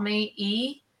 would call me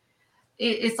E.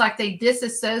 It's like they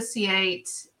disassociate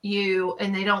you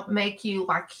and they don't make you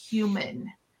like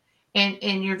human. And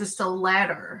you're just a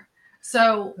letter.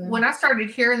 So when I started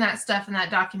hearing that stuff in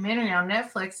that documentary on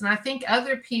Netflix, and I think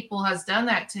other people has done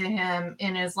that to him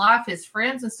in his life, his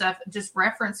friends and stuff, just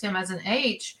reference him as an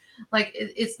H. Like,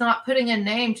 it's not putting a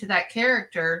name to that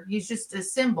character. He's just a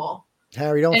symbol.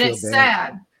 Harry, don't feel bad. And it's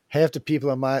sad. Half the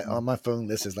people on my phone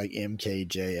list is like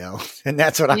MKJL, and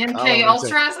that's what I call MK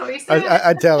Ultra. Is what he said.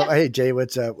 I tell them, hey Jay,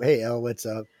 what's up? Hey L, what's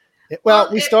up?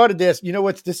 Well, we started this. You know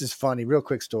what? This is funny. Real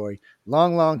quick story.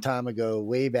 Long time ago,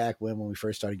 way back when we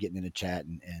first started getting into chat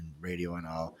and radio and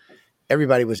all,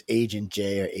 everybody was Agent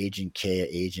J or Agent K or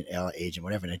Agent L, Agent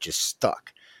whatever, and it just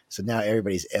stuck. So now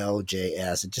everybody's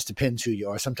LJS. It just depends who you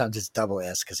are. Sometimes it's double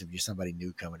S because if you're somebody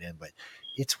new coming in, but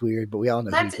it's weird. But we all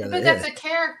know who each other is. But that's a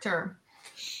character.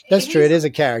 That's true. It is a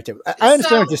character. I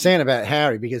understand what you're saying about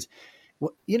Harry because,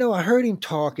 I heard him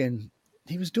talking.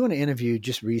 He was doing an interview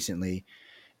just recently.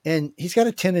 And he's got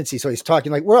a tendency, so he's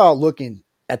talking like we're all looking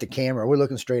at the camera, or we're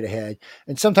looking straight ahead.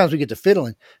 And sometimes we get to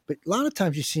fiddling, but a lot of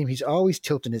times you see him, he's always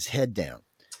tilting his head down.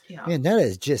 Yeah. Man, that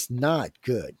is just not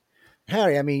good.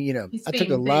 Harry, I mean, I took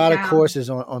a lot of courses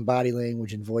on body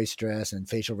language and voice stress and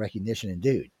facial recognition. And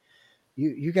dude,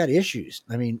 you got issues.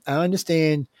 I mean, I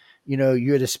understand,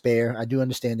 you're despair. I do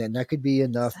understand that. And that could be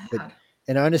enough,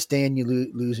 and I understand you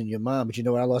losing your mom, but you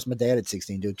know what? I lost my dad at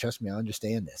 16, dude. Trust me, I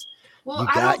understand this. Well,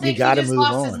 I don't think he just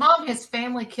lost his mom. His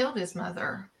family killed his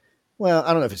mother. Well,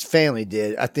 I don't know if his family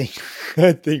did. I think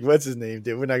what's his name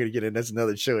did. We're not going to get in. That's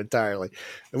another show entirely.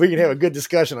 And we can have a good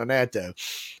discussion on that,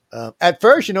 though. At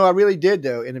first, I really did,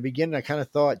 though. In the beginning, I kind of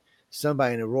thought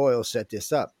somebody in the royal set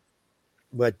this up.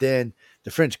 But then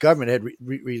the French government had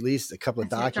released a couple of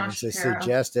documents that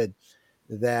suggested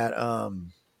that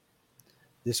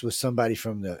this was somebody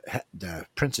from the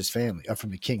prince's family, or from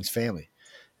the king's family.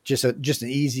 Just an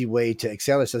easy way to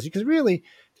excel themselves, because really,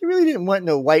 they really didn't want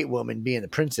no white woman being the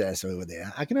princess over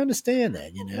there. I can understand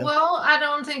that, Well, I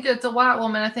don't think it's a white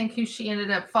woman. I think who she ended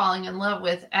up falling in love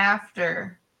with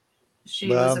after she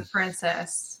was a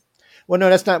princess. Well, no,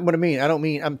 that's not what I mean.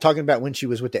 I'm talking about when she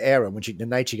was with the Arab, the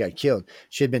night she got killed.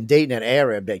 She had been dating that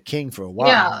Arab, that king, for a while.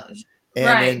 Yeah, and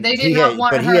right. They did not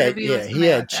want her to be with him. He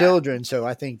had children, so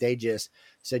I think they just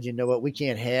said, you know what, we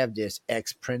can't have this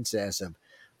ex-princess of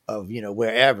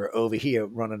wherever over here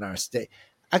running our state.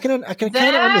 I can kind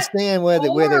of understand where they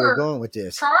were going with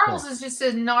this. Charles is just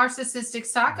a narcissistic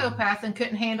psychopath and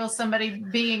couldn't handle somebody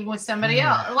being with somebody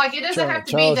else. Like, it doesn't have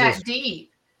to be that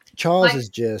deep. Charles is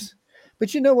just,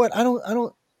 but you know what?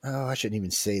 I shouldn't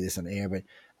even say this on air, but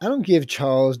I don't give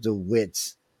Charles the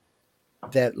wits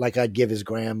that like I'd give his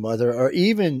grandmother, or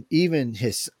even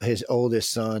his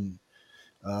oldest son.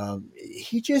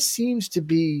 He just seems to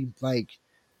be like,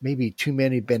 maybe too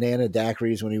many banana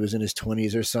daiquiris when he was in his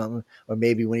 20s or something, or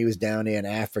maybe when he was down there in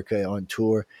Africa on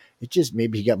tour. It just,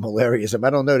 maybe he got malaria. I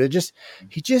don't know.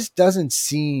 He just doesn't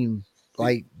seem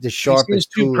like the sharpest.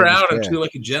 He's too proud and too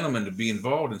like a gentleman to be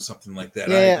involved in something like that.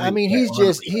 Yeah, I mean, he's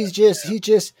just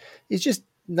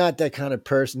not that kind of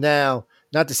person. Now,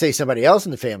 not to say somebody else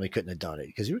in the family couldn't have done it,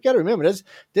 because you've got to remember,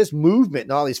 there's movement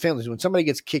in all these families. When somebody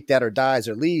gets kicked out or dies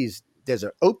or leaves, there's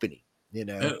an opening,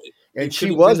 And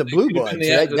she was a blue blood.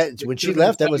 When she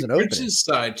left, that was an opening. Prince's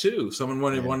side too. Someone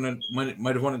might have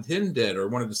wanted him dead, or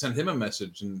wanted to send him a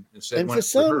message, and for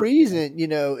some reason,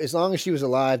 as long as she was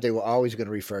alive, they were always going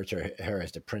to refer to her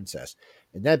as the princess,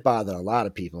 and that bothered a lot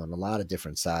of people on a lot of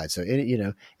different sides. So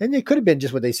and it could have been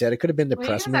just what they said. It could have been the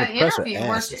press. You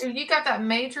got that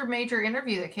major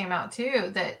interview that came out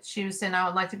too, that she was saying, "I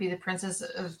would like to be the princess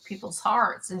of people's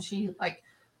hearts," and she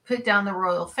put down the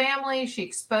royal family. She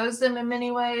exposed them in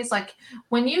many ways. Like,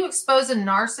 when you expose a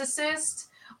narcissist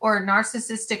or a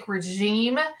narcissistic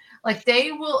regime, like,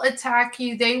 they will attack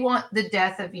you. They want the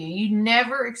death of you. You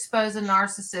never expose a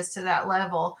narcissist to that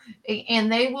level,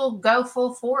 and they will go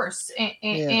full force. They'll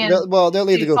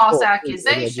either go false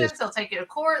accusations. They'll take you to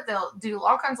court. They'll do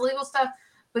all kinds of legal stuff.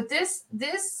 But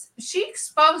she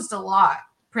exposed a lot,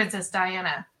 Princess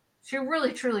Diana. She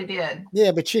really, truly did.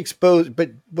 Yeah, but she exposed. But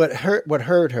what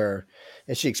hurt her,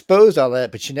 and she exposed all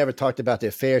that. But she never talked about the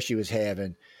affair she was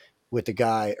having with the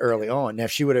guy early on. Now,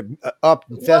 if she would have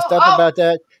fessed up about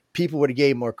that, people would have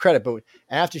gave more credit. But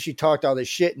after she talked all this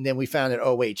shit, and then we found out,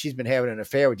 oh wait, she's been having an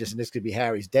affair with this, and this could be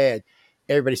Harry's dad.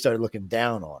 Everybody started looking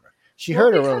down on her. She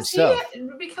hurt her own self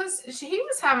because he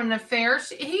was having an affair.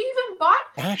 He even bought.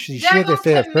 Actually, she had the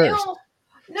affair first.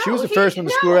 No, she was the first one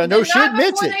to screw around. No, she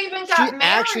admits it. She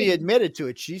actually admitted to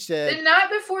it. She said the night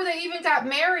before they even got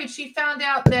married, she found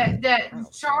out that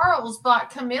Charles bought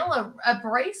Camilla a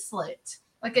bracelet,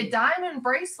 like a diamond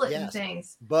bracelet and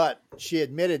things. But she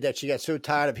admitted that she got so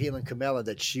tired of healing Camilla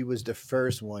that she was the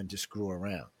first one to screw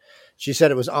around. She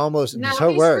said it was almost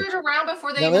her words. Screwed around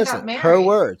before they even got married. Her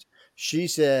words. She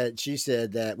said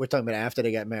that we're talking about after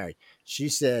they got married. She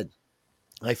said,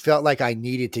 I felt like I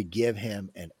needed to give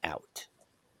him an out.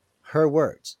 Her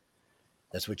words.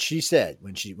 That's what she said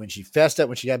when she fessed up,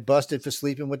 when she got busted for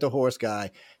sleeping with the horse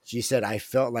guy. She said, I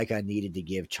felt like I needed to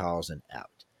give Charles an out.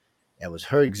 That was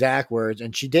her exact words.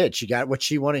 And she did. She got what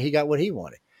she wanted. He got what he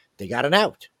wanted. They got an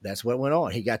out. That's what went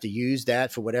on. He got to use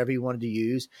that for whatever he wanted to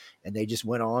use. And they just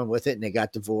went on with it, and they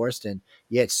got divorced. And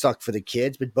yeah, it sucked for the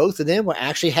kids, but both of them were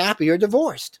actually happier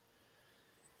divorced.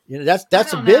 That's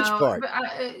the bitch part. But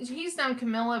he's known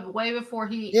Camilla way before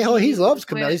he. Yeah, he loves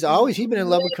Camilla. He's been in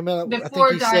love with Camilla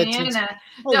before Diana.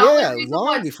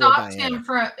 Long before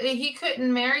Diana. He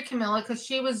couldn't marry Camilla because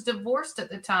she was divorced at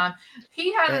the time.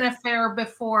 He had an affair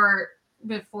before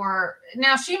before.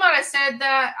 Now she might have said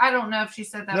that. I don't know if she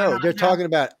said that. No, or not. they're talking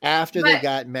about after they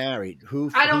got married.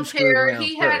 I don't care.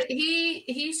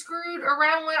 He Screwed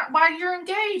around while you're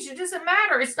engaged. It doesn't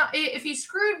matter. It's not if he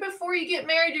screwed before you get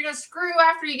married, you're gonna screw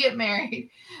after you get married.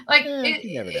 Like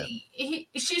she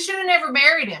should have never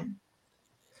married him.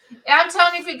 I'm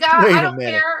telling you, if it got, I don't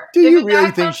care. Do you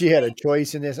really think she had a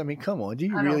choice in this? I mean, come on. Do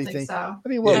you really think so? I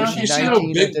mean, what was she,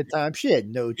 19 at the time? She had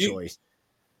no choice.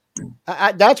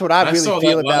 That's what I really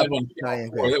feel about Diane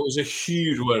Gray. That was a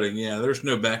huge wedding. Yeah, there's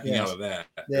no backing out of that.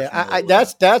 Yeah,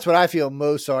 that's what I feel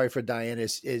most sorry for. Diane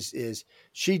is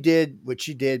she did what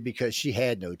she did because she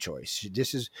had no choice. She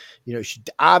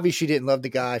obviously didn't love the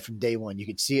guy from day one. You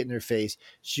could see it in her face.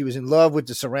 She was in love with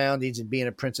the surroundings and being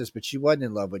a princess, but she wasn't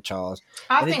in love with Charles.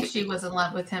 I think she was in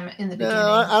love with him in the beginning. No,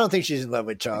 I don't think she's in love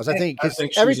with Charles. I think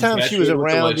every time she was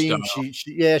around him,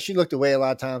 she looked away a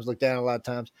lot of times, looked down a lot of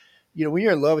times. When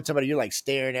you're in love with somebody, you're like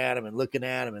staring at them and looking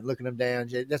them down.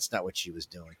 That's not what she was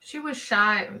doing. She was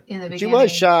shy in the beginning. She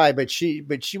was shy, but she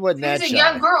wasn't that shy. She was a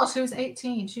young girl. She was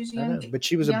 18. She was young. But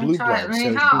she was a blue blood. I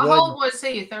mean, how old was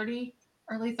he? 30?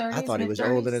 Early 30s? I thought he was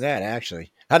older than that,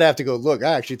 actually. I'd have to go look.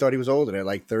 I actually thought he was older than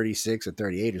like 36 or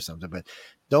 38 or something. But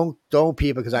don't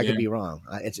people, because I could be wrong.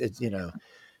 It's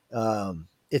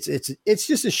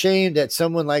just a shame that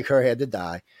someone like her had to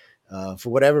die. For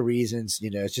whatever reasons,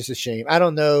 it's just a shame. I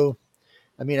don't know.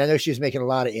 I mean, I know she was making a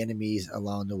lot of enemies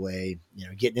along the way,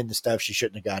 getting into stuff she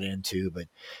shouldn't have got into, but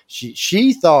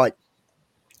she thought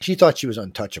she was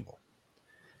untouchable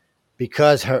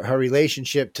because her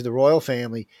relationship to the royal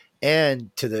family and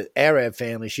to the Arab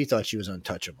family, she thought she was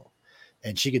untouchable.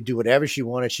 And she could do whatever she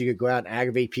wanted. She could go out and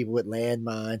aggravate people with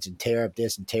landmines and tear up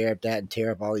this and tear up that and tear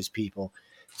up all these people.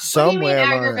 What do you mean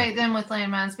aggravate them with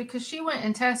landmines? Because she went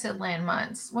and tested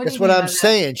landmines. That's what I'm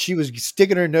saying. She was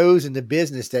sticking her nose in the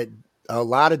business that a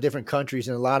lot of different countries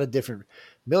and a lot of different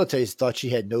militaries thought she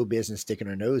had no business sticking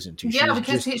her nose into. Yeah,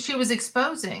 because she was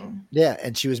exposing. Yeah,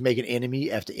 and she was making enemy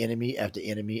after enemy after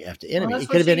enemy after enemy. It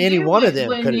could have been any one of them.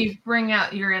 When you bring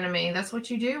out your enemy, that's what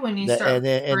you do when you start. And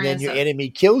then your enemy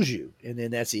kills you, and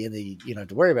then that's the end. You don't have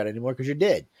to worry about it anymore because you're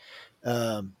dead.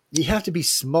 You have to be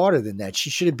smarter than that. She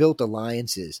should have built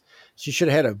alliances. She should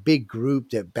have had a big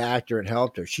group that backed her and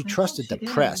helped her. She trusted the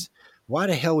press. Why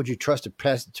the hell would you trust the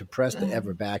press to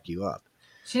ever back you up?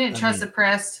 She didn't trust the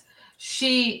press.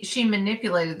 She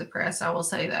manipulated the press. I will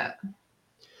say that.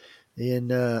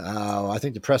 And I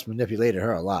think the press manipulated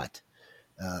her a lot.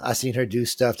 I've seen her do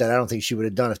stuff that I don't think she would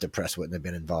have done if the press wouldn't have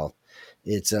been involved.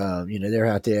 It's they're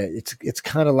out there. It's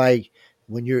kind of like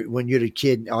when you're the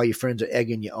kid and all your friends are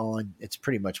egging you on. It's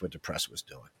pretty much what the press was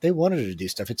doing. They wanted her to do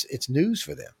stuff. It's news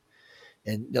for them.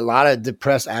 And a lot of the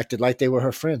press acted like they were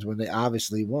her friends when they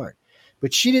obviously weren't.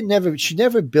 But she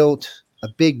never built a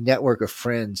big network of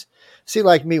friends. See,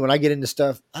 like me, when I get into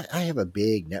stuff, I have a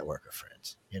big network of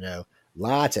friends,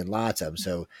 lots and lots of them.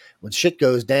 So when shit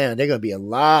goes down, there are going to be a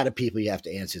lot of people you have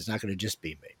to answer. It's not going to just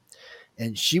be me.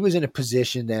 And she was in a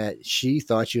position that she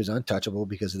thought she was untouchable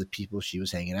because of the people she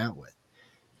was hanging out with.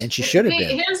 And she should have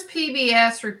been. Here's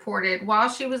PBS reported while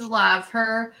she was alive,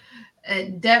 her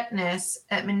adeptness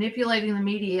at manipulating the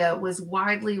media was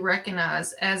widely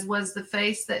recognized, as was the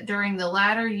face that during the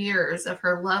latter years of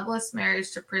her loveless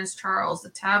marriage to Prince Charles, the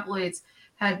tabloids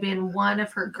had been one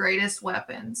of her greatest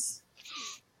weapons.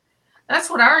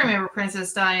 That's what I remember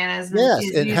Princess Diana as.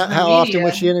 Yes, and how often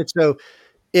was she in it? So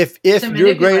if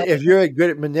you're good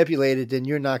at manipulating, then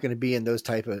you're not going to be in those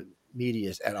type of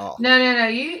medias at all. No.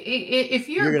 If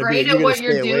you're great at what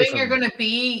you're doing, you're going to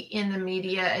be in the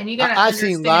media, and you got to. I've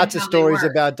seen lots of stories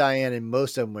about Diana, and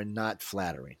most of them were not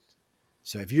flattering.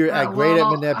 So if you're great at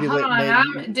manipulating,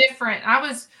 I'm different.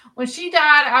 When she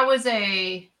died, I was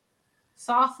a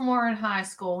sophomore in high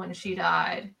school when she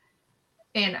died.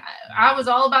 And I was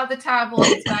all about the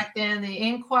tabloids back then, the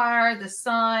Inquirer, the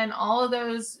Sun, all of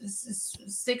those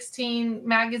 16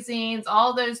 magazines,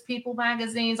 all those People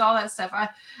magazines, all that stuff.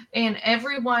 And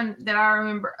everyone that I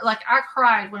remember, like I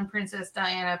cried when Princess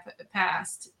Diana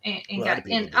passed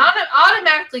and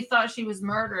automatically thought she was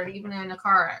murdered, even in a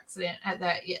car accident at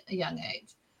that young age.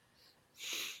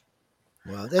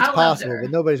 Well, that's possible,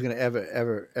 but nobody's going to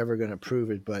ever going to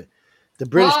prove it. But the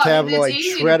British tabloid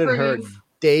shredded her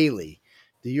daily.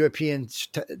 The Europeans,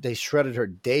 they shredded her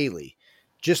daily,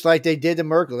 just like they did to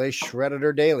Merkel. They shredded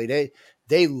her daily.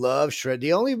 They love shred.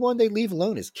 The only one they leave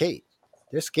alone is Kate.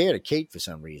 They're scared of Kate for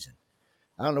some reason.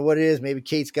 I don't know what it is. Maybe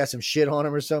Kate's got some shit on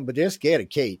him or something, but they're scared of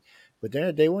Kate. But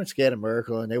they weren't scared of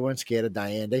Merkel, and they weren't scared of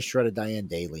Diane. They shredded Diane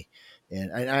daily.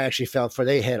 And I actually felt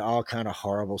they had all kind of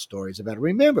horrible stories about it.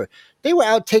 Remember, they were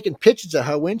out taking pictures of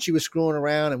her when she was screwing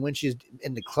around and when she was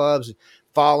in the clubs.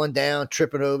 falling down,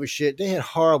 tripping over shit. They had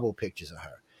horrible pictures of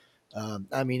her.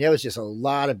 I mean, there was just a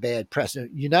lot of bad press. The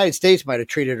United States might have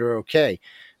treated her okay,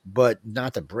 but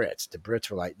not the Brits. The Brits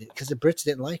were like, because the Brits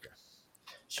didn't like her.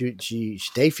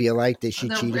 They feel like that she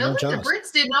cheated on Charles. The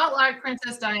Brits did not like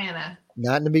Princess Diana.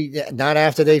 Not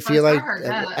after they feel like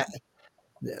a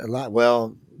lot.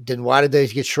 Well, then why did they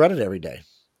get shredded every day?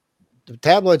 The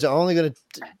tabloids are only going to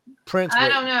print. I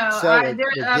don't know.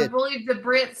 I believe the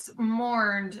Brits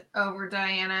mourned over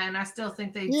Diana, and I still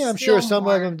think they. Yeah, I'm sure some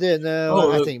of them did.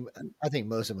 No, I think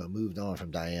most of them moved on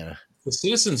from Diana. The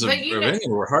citizens of England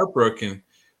were heartbroken.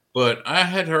 But I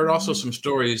had heard also some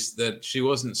stories that she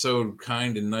wasn't so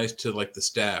kind and nice to like the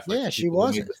staff. Like she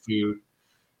wasn't. Made the food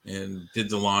and did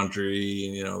the laundry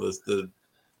and the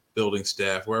building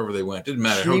staff wherever they went. Didn't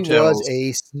matter. She was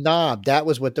a snob. That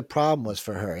was what the problem was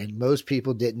for her, and most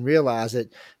people didn't realize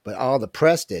it. But all the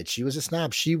press did. She was a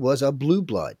snob. She was a blue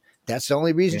blood. That's the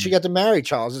only reason she got to marry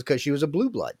Charles is because she was a blue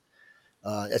blood.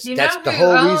 That's the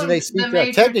whole reason they speak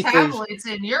about technically. Tabloids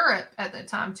in Europe at the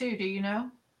time too. Do you know?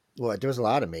 Well, there was a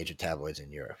lot of major tabloids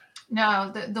in Europe. No,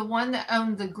 the one that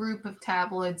owned the group of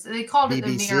tabloids, they called it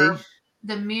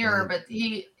the Mirror, but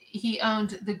he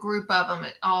owned the group of them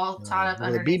all tied up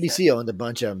under. The BBC owned a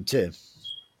bunch of them too.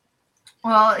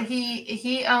 Well,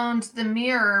 he owned the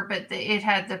Mirror, but it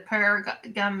had the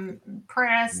Paragon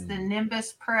Press, the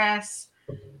Nimbus Press,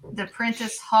 the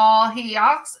Prentice Hall. He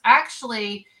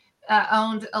actually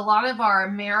owned a lot of our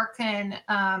American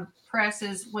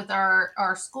presses with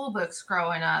our school books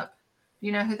growing up.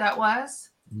 You know who that was?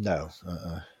 No.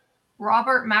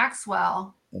 Robert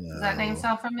Maxwell. Does that name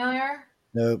sound familiar?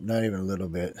 Nope, not even a little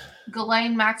bit.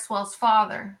 Ghislaine Maxwell's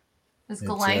father. Does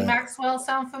Ghislaine Maxwell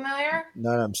sound familiar?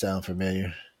 None of them sound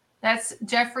familiar. That's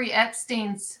Jeffrey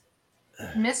Epstein's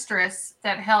mistress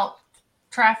that helped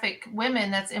traffic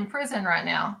women that's in prison right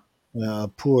now.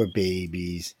 Oh, poor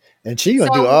babies. And she's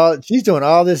doing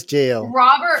all this jail.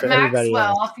 Robert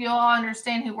Maxwell, if you all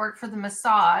understand, who worked for the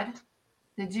Mossad,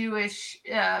 the Jewish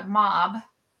mob,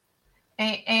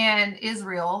 and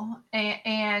Israel.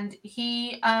 And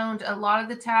he owned a lot of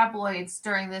the tabloids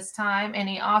during this time. And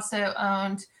he also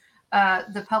owned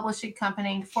the publishing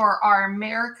company for our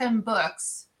American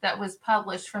books that was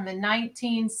published from the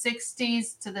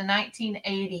 1960s to the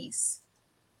 1980s.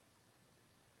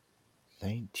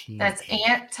 That's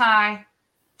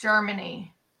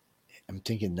anti-Germany. I'm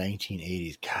thinking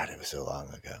 1980s. God, it was so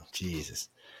long ago. Jesus.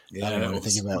 Yeah, I don't want to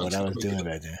think about what I was doing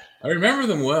right there. I remember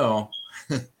them well.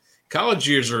 College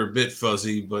years are a bit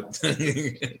fuzzy, but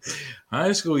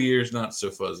high school years not so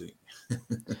fuzzy.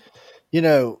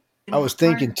 I was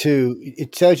thinking too,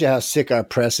 it tells you how sick our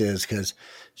press is because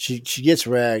she gets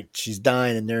ragged, she's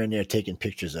dying, and they're in there taking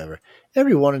pictures of her.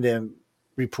 Every one of them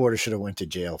reporters should have went to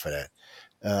jail for that.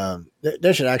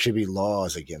 There should actually be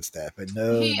laws against that, but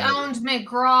no. He owned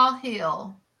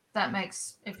McGraw-Hill. That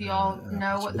makes, if you all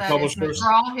know what that is,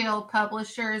 McGraw-Hill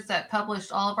Publishers that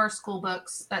published all of our school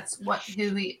books. That's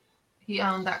who he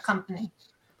owned, that company.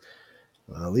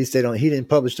 Well, at least he didn't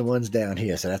publish the ones down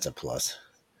here, so that's a plus.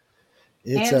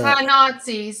 It's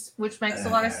anti-Nazis, which makes a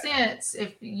lot of sense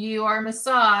if you are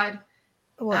Mossad.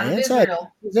 Well,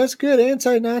 that's good.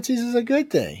 Anti-Nazis is a good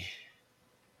thing.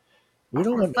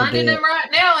 We're funding them right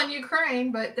now in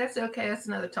Ukraine, but that's okay. That's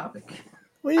another topic.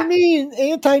 What do you mean?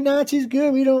 Anti-Nazi's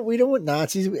good. We don't want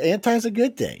Nazis. Anti's a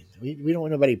good thing. We don't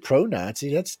want nobody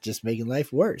pro-Nazi. That's just making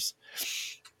life worse.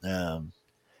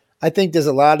 I think there's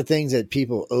a lot of things that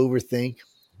people overthink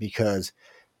because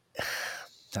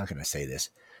how can I say this?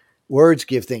 Words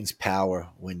give things power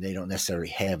when they don't necessarily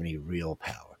have any real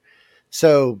power.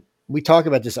 So we talk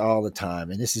about this all the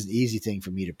time, and this is an easy thing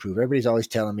for me to prove. Everybody's always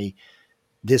telling me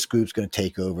this group's going to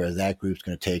take over, that group's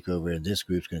going to take over, and this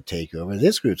group's going to take over,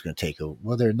 this group's going to take over.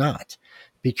 Well, they're not,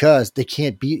 because they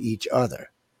can't beat each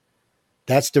other.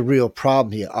 That's the real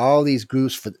problem here. All these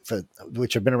groups for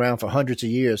which have been around for hundreds of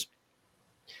years,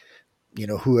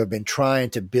 who have been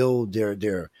trying to build their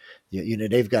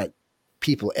they've got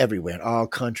people everywhere in all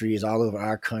countries, all over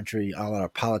our country, all our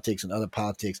politics and other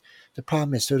politics. The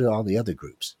problem is so do all the other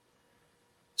groups.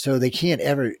 So they can't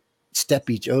ever step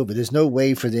each over. There's no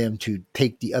way for them to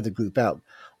take the other group out.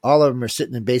 All of them are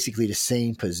sitting in basically the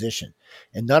same position,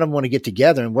 and none of them want to get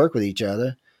together and work with each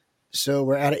other. So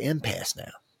we're at an impasse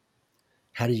now.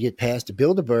 How do you get past the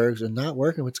Bilderbergs are not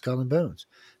working with Skull and Bones?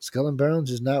 Skull and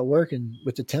Bones is not working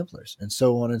with the Templars, and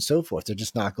so on and so forth. They're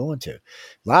just not going to. A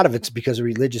lot of it's because of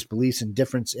religious beliefs and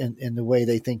difference in the way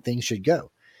they think things should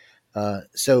go.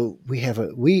 So they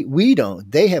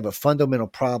have a fundamental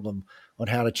problem on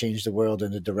how to change the world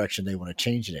in the direction they want to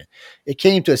change it in. It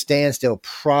came to a standstill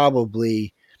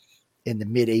probably in the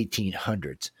mid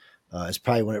 1800s, It's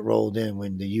probably when it rolled in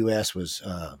when the U.S. was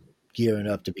gearing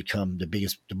up to become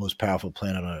the most powerful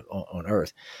planet on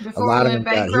Earth. Before we went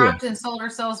bankrupt and sold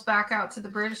ourselves back out to the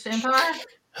British Empire.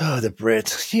 Oh, the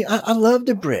Brits. Yeah, I love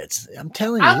the Brits. I'm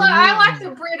telling you. I like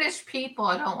the British people.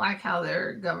 I don't like how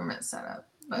their government's set up.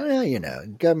 But well,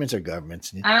 governments are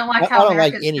governments. I don't like how I don't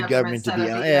like any government to be.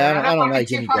 Yeah, I don't like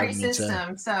any government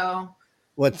system. So.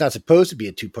 Well, it's not supposed to be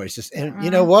a two-party system. And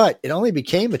you know what? It only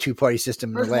became a two-party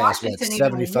system in the last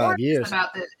 75 years.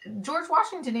 George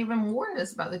Washington even warned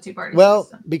us about the two-party system. Well,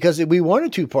 because we weren't a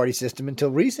two-party system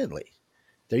until recently.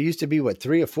 There used to be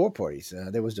 3 or 4 parties.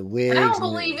 There was the Whigs. I don't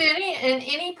believe in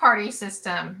any party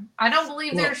system. I don't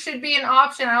believe there should be an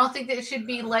option. I don't think that it should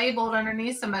be labeled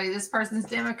underneath somebody. This person's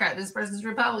Democrat. This person's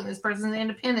Republican. This person's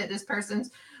independent. This person's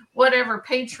whatever,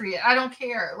 patriot. I don't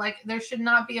care. Like, there should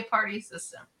not be a party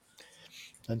system.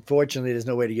 Unfortunately, there's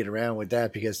no way to get around with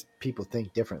that because people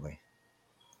think differently.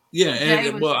 Yeah,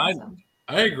 and well,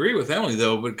 I agree with Emily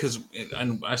though, because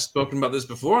I've spoken about this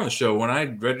before on the show. When I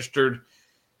registered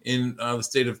in the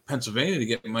state of Pennsylvania to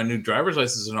get my new driver's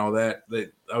license and all that,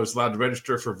 I was allowed to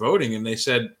register for voting, and they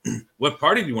said, "What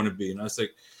party do you want to be?" And I was like,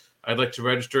 "I'd like to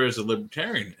register as a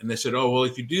libertarian." And they said, "Oh, well,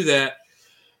 if you do that,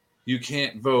 you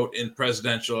can't vote in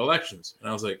presidential elections." And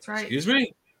I was like, "Excuse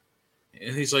me?"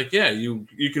 And he's like, "Yeah, you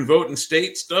can vote in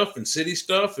state stuff and city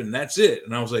stuff, and that's it."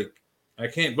 And I was like, "I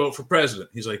can't vote for president."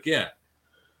 He's like, "Yeah."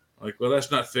 I'm like, well, that's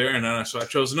not fair. And so I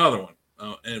chose another one,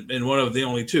 and one of the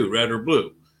only 2, red or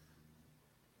blue.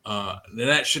 Then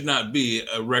that should not be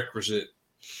a requisite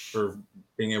for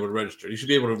being able to register. You should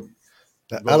be able to.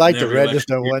 I like to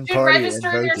register one party and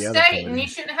vote your the other party. And you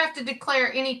shouldn't have to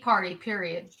declare any party.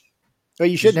 Period. Well,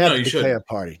 you shouldn't have to declare a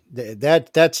party.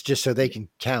 That's just so they can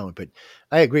count. But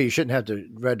I agree, you shouldn't have to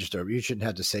register. You shouldn't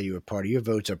have to say you're a party. Your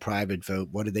vote's a private vote.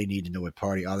 What do they need to know what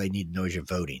party? All they need to know is you're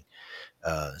voting.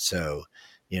 So,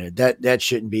 that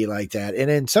shouldn't be like that. And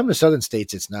in some of the southern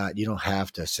states, it's not. You don't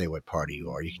have to say what party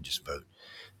you are. You can just vote.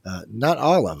 Not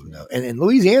all of them, though. And in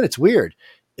Louisiana, it's weird.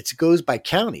 It goes by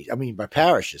counties. I mean, by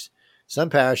parishes. Some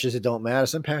parishes, it don't matter.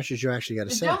 Some parishes, you actually got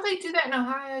to say. Don't they do that in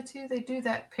Ohio, too? They do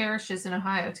that parishes in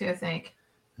Ohio, too, I think.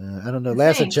 I don't know.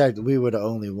 Last I checked, we were the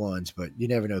only ones, but you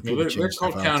never know. They're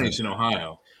called counties in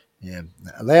Ohio. Yeah.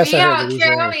 I heard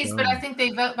counties, but I think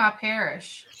they vote by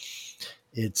parish.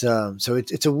 It's so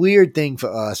it's a weird thing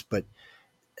for us, but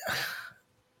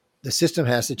the system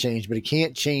has to change, but it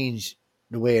can't change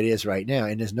the way it is right now.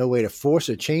 And there's no way to force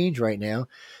a change right now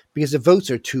because the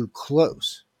votes are too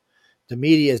close. The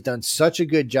media has done such a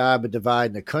good job of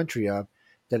dividing the country up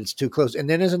that it's too close. And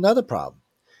then there's another problem.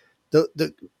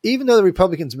 Even though the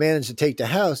Republicans managed to take the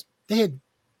House, they had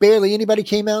barely anybody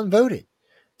came out and voted.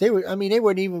 They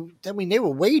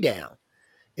were way down.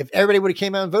 If everybody would have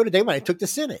came out and voted, they might have took the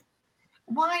Senate.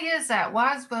 Why is that?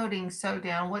 Why is voting so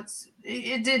down?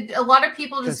 Did a lot of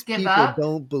people just give up?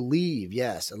 People don't believe.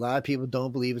 Yes, a lot of people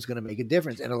don't believe it's going to make a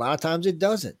difference, and a lot of times it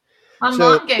doesn't.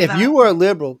 If you were a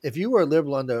liberal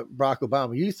under Barack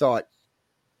Obama, you thought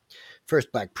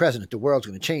first black president, the world's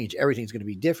going to change, everything's going to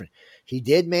be different. He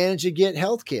did manage to get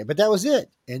health care, but that was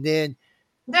it. And then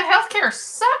the health care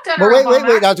sucked under Obama.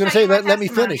 Wait. I was going to say, let me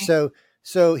finish.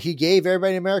 So he gave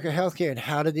everybody in America health care. And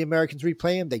how did the Americans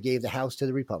replay him? They gave the House to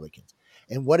the Republicans.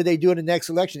 And what did they do in the next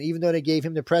election? Even though they gave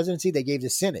him the presidency, they gave the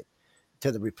Senate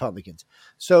to the Republicans.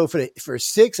 So for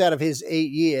 6 out of his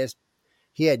 8 years,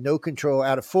 he had no control.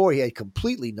 Out of 4, he had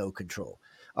completely no control.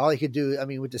 All he could do,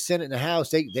 with the Senate and the House,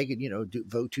 they could,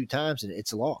 vote 2 times and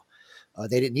it's law.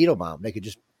 They didn't need Obama. They could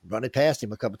just run it past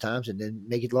him a couple times and then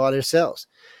make it law themselves.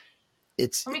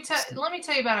 Let me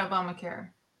tell you about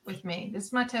Obamacare with me. This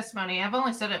is my testimony. I've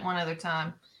only said it one other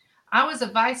time. I was a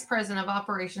vice president of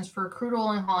operations for a crude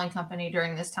oil and hauling company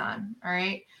during this time. All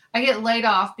right. I get laid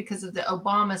off because of the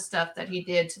Obama stuff that he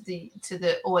did to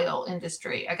the oil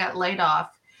industry. I got laid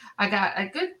off. I got a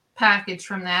good package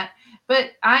from that,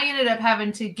 but I ended up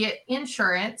having to get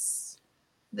insurance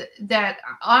that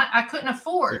I couldn't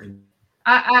afford.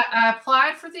 I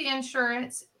applied for the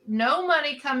insurance, no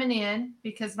money coming in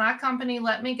because my company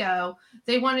let me go.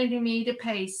 They wanted me to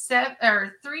pay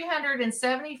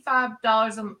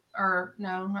 $375 or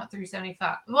no, not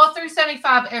 $375. Well,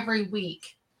 $375 every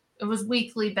week. It was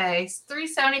weekly based.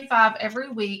 $375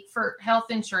 every week for health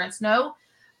insurance. No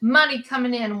money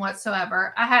coming in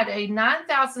whatsoever. I had a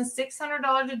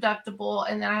 $9,600 deductible,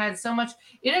 and then I had so much.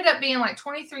 It ended up being like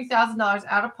 $23,000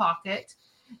 out of pocket.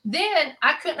 Then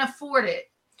I couldn't afford it.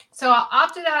 So I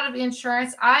opted out of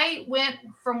insurance. I went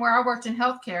from where I worked in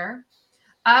healthcare.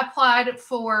 I applied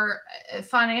for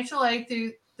financial aid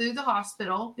through through the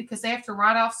hospital because they have to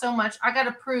write off so much. I got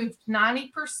approved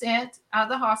 90% out of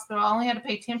the hospital. I only had to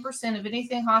pay 10% of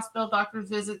anything hospital doctor's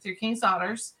visit through King's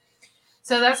Daughters.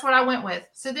 So that's what I went with.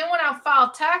 So then when I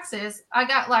filed taxes, I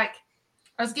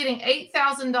was getting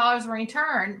 $8,000 in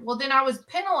return. Well, then I was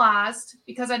penalized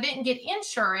because I didn't get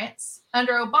insurance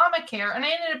under Obamacare. And I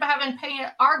ended up having to pay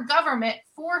our government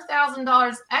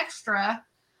 $4,000 extra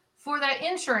for that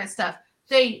insurance stuff.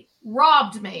 They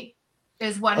robbed me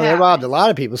is what happened. They robbed a lot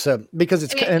of people. So because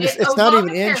it's not even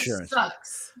insurance.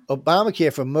 Sucks.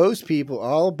 Obamacare for most people,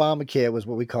 all Obamacare was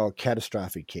what we call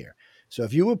catastrophic care. So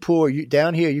if you were poor,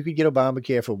 down here, you could get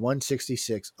Obamacare for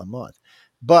 $166 a month.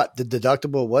 But the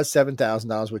deductible was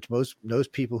 $7,000, which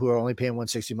most people who are only paying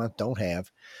 $160 a month don't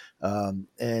have.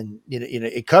 And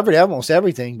it covered almost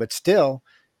everything, but still,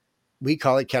 we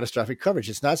call it catastrophic coverage.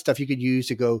 It's not stuff you could use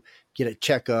to go get a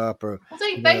checkup or. Well,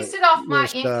 they based it off my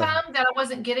income that I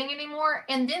wasn't getting anymore,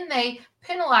 and then they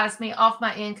penalized me off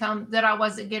my income that I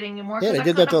wasn't getting anymore. Yeah, they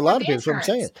did that to a lot of people. That's what I'm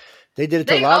saying. They did it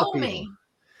to a lot of people. Me.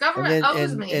 Government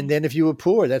owes me. And then if you were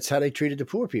poor, that's how they treated the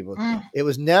poor people. It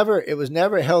was never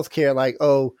healthcare like,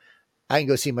 oh, I can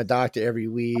go see my doctor every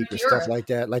week or stuff like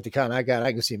that. Like the kind I got,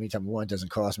 I can see him anytime I want. It doesn't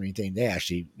cost me anything. They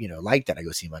actually, like that. I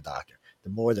go see my doctor. The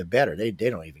more, the better. They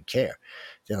don't even care.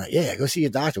 They're like, yeah, go see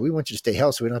your doctor. We want you to stay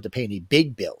healthy so we don't have to pay any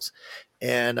big bills.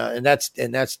 And that's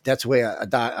the way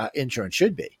a insurance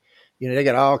should be. They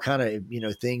got all kind of,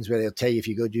 things where they'll tell you if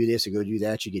you go do this or go do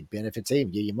that, you get benefits. They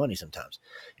even give you money sometimes.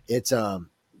 It's,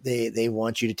 they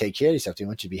want you to take care of yourself. They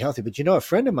want you to be healthy. But a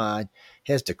friend of mine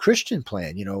has the Christian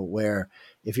plan, where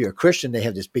if you're a Christian, they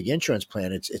have this big insurance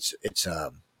plan. It's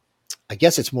I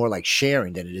guess it's more like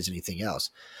sharing than it is anything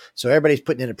else. So everybody's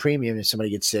putting in a premium. If somebody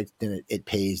gets sick, then it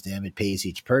pays them. It pays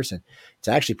each person. It's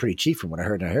actually pretty cheap from what I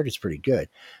heard. And I heard it's pretty good.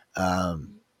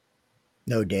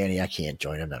 No, Danny, I can't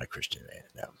join. I'm not a Christian man.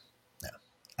 No.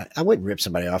 I wouldn't rip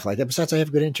somebody off like that. Besides, I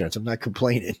have good insurance. I'm not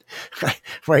complaining.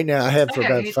 Right now, I have for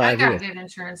about 5 years. I got good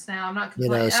insurance now. I'm not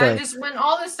complaining. When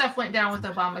all this stuff went down with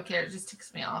Obamacare, it just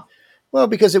ticks me off. Well,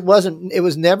 because it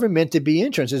was never meant to be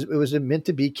insurance. It was meant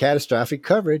to be catastrophic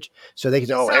coverage. So they could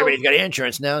say, everybody's got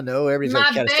insurance now. No, everybody's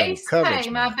got catastrophic coverage.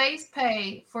 My base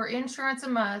pay for insurance a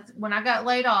month when I got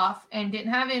laid off and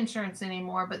didn't have insurance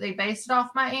anymore, but they based it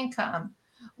off my income,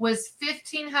 was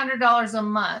 $1,500 a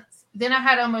month. Then I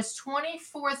had almost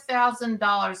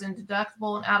 $24,000 in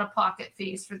deductible and out-of-pocket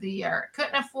fees for the year.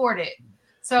 Couldn't afford it.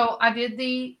 So I did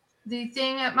the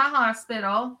thing at my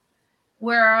hospital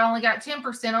where I only got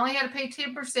 10%. I only had to pay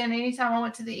 10% anytime I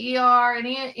went to the ER.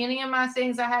 Any of my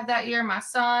things I had that year, my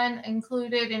son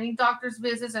included, any doctor's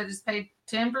visits, I just paid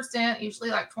 10%, usually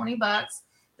like $20.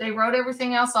 They wrote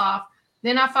everything else off.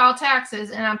 Then I file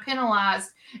taxes and I'm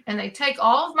penalized. And they take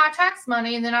all of my tax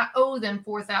money and then I owe them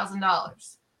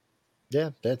 $4,000.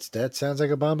 Yeah, that sounds like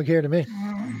Obamacare to me.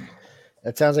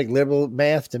 That sounds like liberal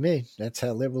math to me. That's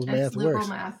how liberal math works.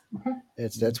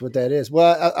 That's what that is.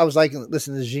 Well, I was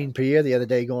listening to Jean Pierre the other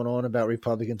day going on about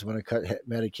Republicans want to cut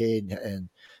Medicaid and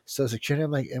Social Security.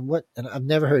 I'm like, and what? And I've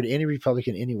never heard any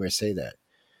Republican anywhere say that.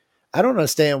 I don't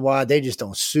understand why they just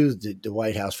don't sue the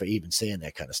White House for even saying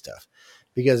that kind of stuff,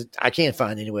 because I can't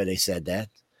find anywhere they said that.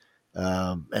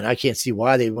 And I can't see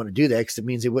why they want to do that, because it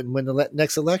means they wouldn't win the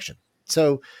next election.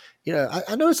 So,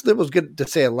 I know it's liberals good to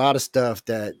say a lot of stuff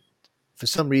that for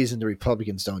some reason the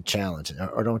Republicans don't challenge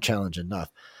or don't challenge enough.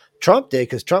 Trump did,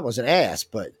 because Trump was an ass,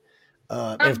 but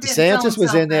if DeSantis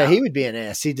was in there, he would be an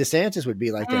ass. See, DeSantis would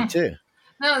be like that too.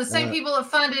 No, the same people that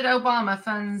funded Obama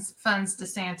funds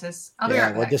DeSantis. I'll be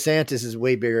right back. DeSantis is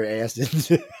way bigger ass than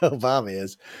Obama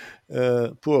is.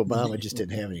 Poor Obama just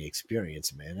didn't have any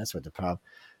experience, man. That's what the problem.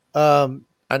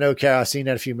 I know, Carol, I seen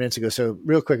that a few minutes ago. So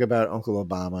real quick about Uncle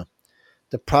Obama.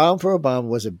 The problem for Obama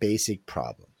was a basic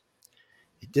problem.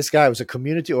 This guy was a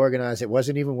community organizer. It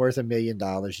wasn't even worth $1 million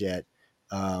yet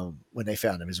when they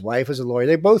found him. His wife was a lawyer.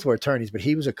 They both were attorneys, but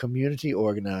he was a community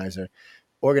organizer,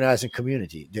 organizing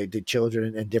community, the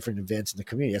children and different events in the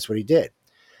community. That's what he did.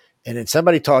 And then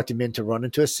somebody talked him into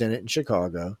running to a Senate in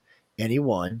Chicago, and he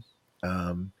won.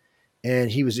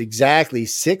 And he was exactly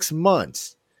 6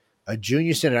 months a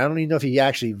junior senator. I don't even know if he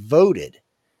actually voted,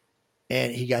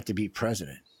 and he got to be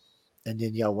president. And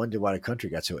then y'all wonder why the country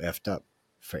got so effed up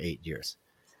for 8 years.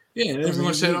 Yeah, and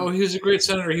everyone said, "Oh, he was a great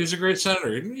senator. He was a great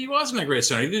senator." He wasn't a great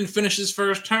senator. He didn't finish his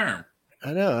first term.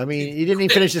 I know. I mean, he didn't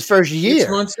even finish his first year. 6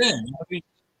 months in,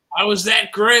 I was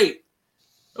that great.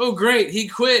 Oh, great! He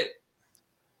quit.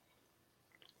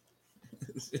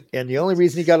 And the only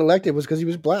reason he got elected was because he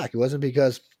was black. It wasn't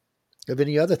because of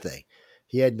any other thing.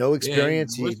 He had no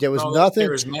experience. There was nothing.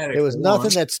 There was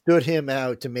nothing that stood him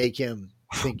out to make him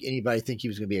think he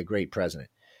was going to be a great president.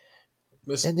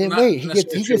 And then he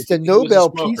gets the Nobel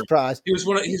Peace Prize. He's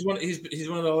one of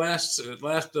the last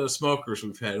smokers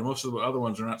we've had. And most of the other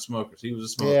ones are not smokers. He was a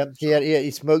smoker. Yeah,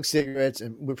 he smoked cigarettes,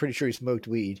 and we're pretty sure he smoked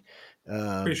weed.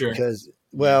 Pretty sure. Because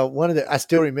I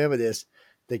still remember this.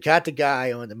 They got the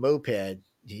guy on the moped.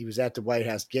 He was at the White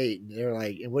House gate, and they're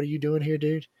like, "And what are you doing here,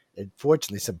 dude?" And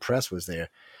fortunately, some press was there.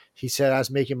 He said, "I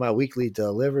was making my weekly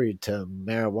delivery to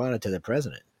marijuana to the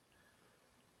president."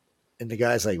 And the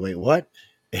guy's like, "Wait, what?"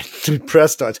 And the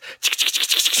press starts.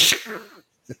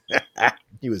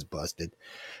 He was busted.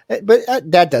 But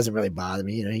that doesn't really bother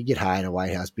me. He get high in the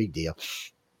White House, big deal.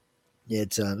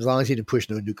 It's as long as he didn't push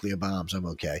no nuclear bombs, I'm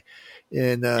okay.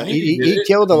 And he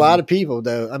killed a lot of people,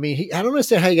 though. I mean, I don't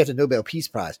understand how he got the Nobel Peace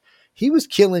Prize. He was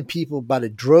killing people by the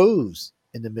droves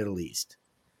in the Middle East.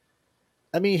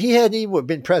 I mean, he hadn't even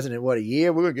been president, a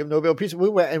year? We were giving Nobel Peace. We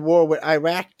were in war with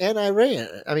Iraq and Iran.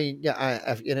 I mean,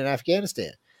 in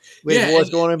Afghanistan. We had wars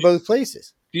going in both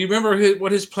places. Do you remember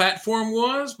what his platform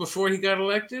was before he got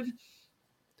elected?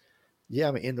 Yeah,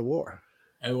 I mean, end the war.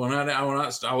 I will end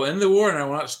the war, and I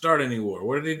will not start any war.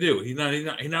 What did he do? He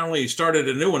not only started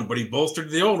a new one, but he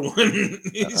bolstered the old one.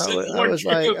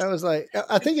 I was like,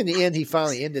 I think in the end he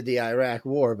finally ended the Iraq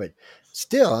war, but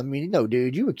still, I mean,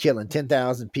 dude, you were killing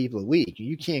 10,000 people a week.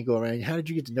 You can't go around. How did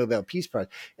you get the Nobel Peace Prize?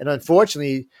 And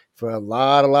unfortunately, for a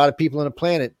lot of people on the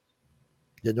planet,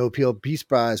 the Nobel Peace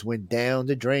Prize went down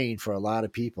the drain for a lot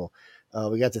of people.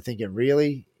 We got to thinking,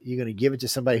 really, you're going to give it to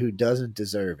somebody who doesn't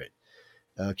deserve it?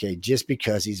 Okay, just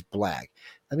because he's black.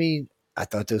 I mean, I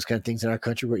thought those kind of things in our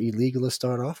country were illegal to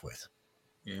start off with.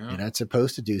 Yeah. You're not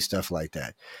supposed to do stuff like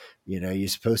that. You're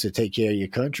supposed to take care of your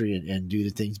country and do the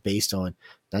things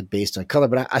not based on color.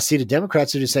 But I see the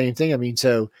Democrats do the same thing. I mean,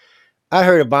 so I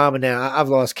heard Obama now. I've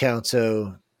lost count.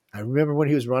 So I remember when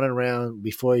he was running around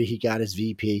before he got his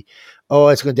VP. Oh,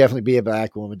 it's going to definitely be a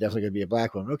black woman. Definitely going to be a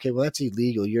black woman. Okay, well, that's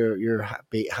illegal. You're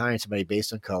hiring somebody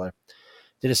based on color.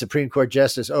 Then a Supreme Court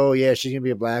justice, oh, yeah, she's going to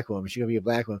be a black woman. She's going to be a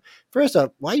black woman. First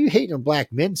off, why are you hating on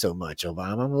black men so much,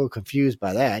 Obama? I'm a little confused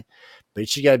by that. But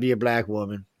she got to be a black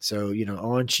woman. So,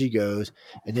 on she goes.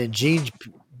 And then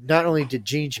not only did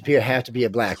Jean Shapiro have to be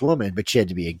a black woman, but she had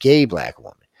to be a gay black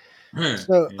woman.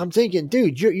 So I'm thinking,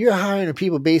 dude, you're hiring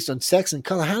people based on sex and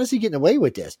color. How is he getting away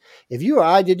with this? If you or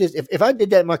I did this, if I did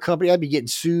that in my company, I'd be getting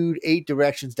sued 8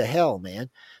 directions to hell,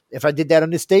 man. If I did that on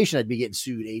this station, I'd be getting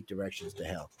sued 8 directions to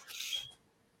hell.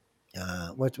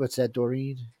 What's that,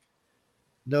 Doreen?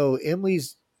 No,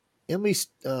 Emily's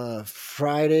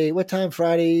Friday. What time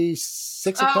Friday?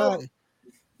 6 o'clock?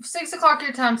 6 o'clock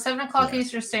your time, 7 o'clock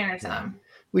Eastern Standard Time.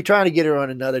 We're trying to get her on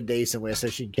another day somewhere so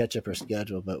she can catch up her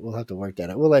schedule, but we'll have to work that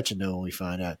out. We'll let you know when we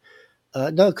find out.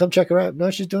 No, come check her out.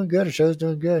 No, she's doing good. Her show's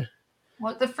doing good.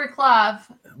 What the frick live?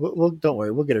 We'll don't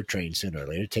worry. We'll get her trained sooner or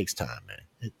later. It takes time,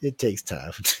 man. It takes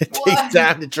time. It takes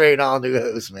time to train all new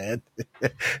hosts, man.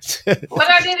 What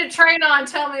I need to train on?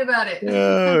 Tell me about it.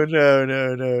 No.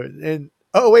 And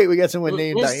wait, we got someone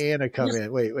named Diana come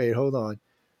in. Wait, hold on.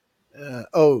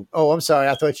 I'm sorry.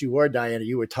 I thought you were Diana.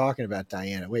 You were talking about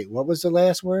Diana. Wait, what was the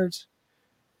last words?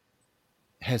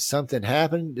 Has something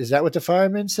happened? Is that what the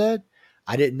fireman said?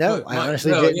 I didn't know. I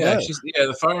honestly didn't know.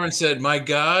 The fireman said, "My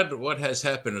God, what has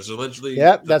happened?" Is allegedly.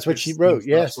 Yep, that's what she wrote.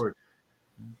 Yes.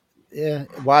 Yeah.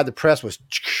 Why the press was.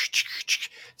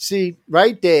 See,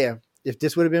 right there, if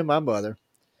this would have been my mother,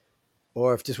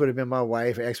 or if this would have been my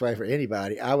wife or ex-wife or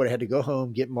anybody, I would have had to go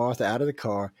home, get Martha out of the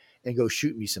car, and go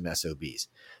shoot me some SOBs.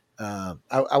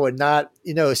 I would not,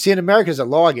 see, in America, there's a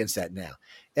law against that now.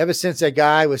 Ever since that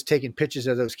guy was taking pictures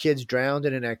of those kids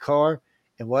drowning in that car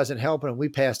and wasn't helping them, we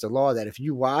passed a law that if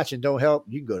you watch and don't help,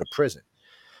 you can go to prison.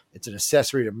 It's an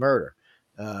accessory to murder.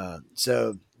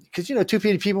 Because, too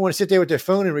many people want to sit there with their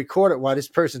phone and record it while this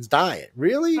person's dying.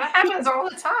 Really? That happens all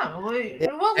the time. Well,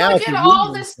 look at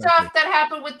all the stuff that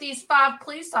happened with these 5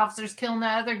 police officers killing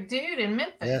that other dude in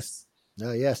Memphis.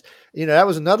 Yes. That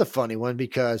was another funny one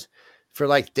because for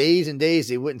like days and days,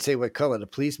 they wouldn't say what color the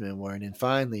policemen were. And then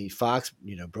finally Fox,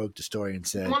 broke the story and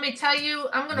said, let me tell you,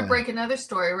 I'm going to break another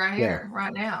story right here,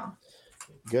 right now.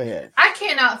 Go ahead. I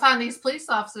cannot find these police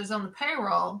officers on the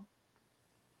payroll.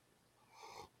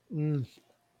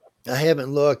 I haven't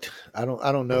looked. I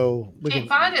don't know. We can't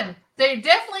find them. They're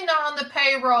definitely not on the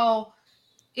payroll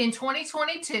in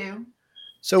 2022.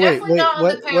 So wait,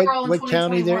 what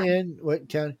county they're in? What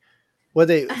county? Were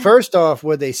they first off?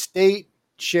 Were they state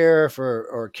sheriff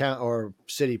or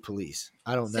city police?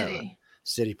 I don't know.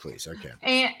 City police. Okay.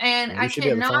 And I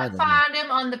cannot find them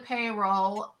on the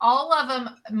payroll. All of them,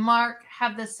 Mark,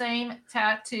 have the same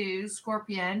tattoo,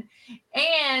 scorpion,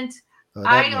 and.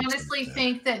 I honestly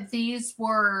think that these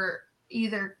were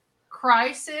either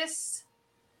crisis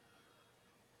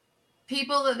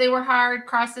people that they were hired,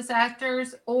 crisis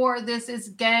actors, or this is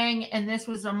gang and this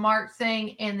was a marked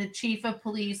thing and the chief of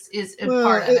police is a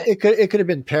part of it. It could have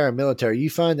been paramilitary. You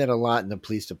find that a lot in the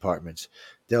police departments.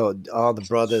 All the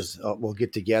brothers will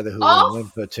get together who all one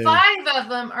platoon. 5 of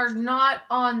them are not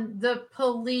on the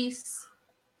police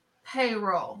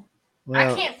payroll. Well,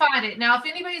 I can't find it. Now, if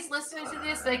anybody's listening to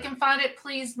this, they can find it.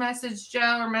 Please message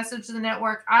Joe or message the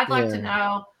network. I'd like to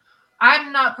know.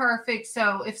 I'm not perfect,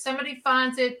 so if somebody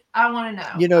finds it, I want to know.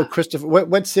 You know, Christopher,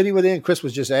 what city were they in? Chris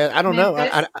was just asked. I don't know.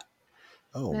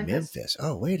 Memphis.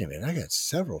 Oh, wait a minute. I got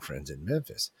several friends in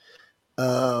Memphis.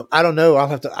 I don't know.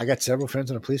 I got several friends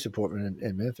in the police department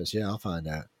in Memphis. Yeah, I'll find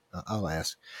out. I'll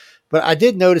ask. But I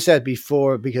did notice that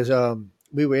before because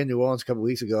we were in New Orleans a couple of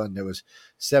weeks ago, and there was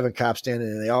 7 cops standing,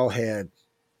 and they all had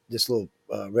this little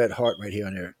red heart right here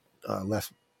on their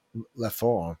left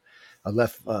forearm,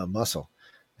 left muscle.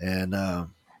 And I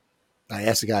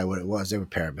asked the guy what it was. They were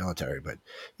paramilitary, but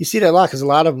you see that a lot because a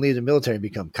lot of them leave the military and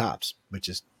become cops, which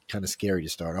is kind of scary to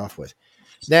start off with.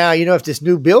 Now, you know, if this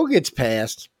new bill gets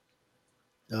passed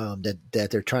that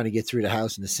they're trying to get through the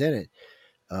House and the Senate,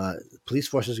 police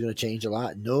forces are going to change a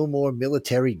lot. No more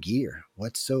military gear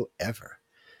whatsoever.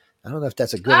 I don't know if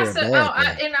that's a good or a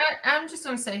bad thing. I'm just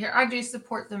going to say here, I do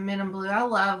support the Men in Blue. I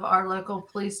love our local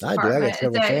police department. I do. I got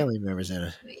several family members in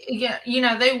it. Yeah, you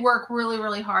know, they work really,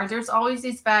 really hard. There's always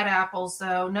these bad apples,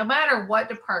 though. No matter what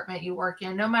department you work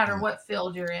in, no matter what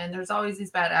field you're in, there's always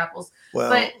these bad apples. Well,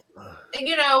 but,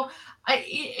 you know,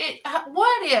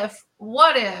 what if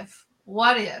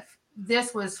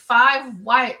this was 5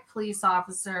 white police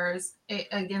officers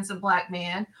against a black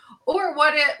man? Or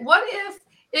what if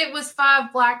it was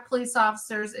 5 black police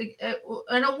officers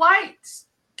and a white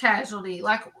casualty?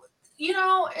 Like, you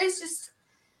know, it's just.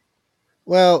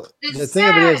 Well, the thing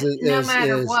of it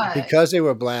is because they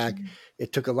were black,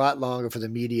 it took a lot longer for the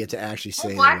media to actually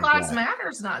say Black Lives Matter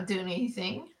is not doing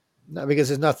anything. No, because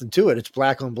there's nothing to it. It's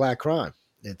black on black crime.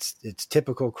 It's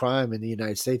typical crime in the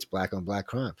United States, black on black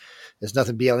crime. There's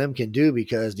nothing BLM can do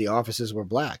because the officers were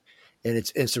black. And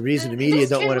it's the reason the media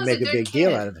don't want to make a big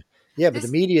deal out of it. Yeah, but the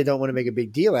media don't want to make a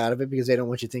big deal out of it because they don't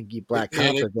want you to think black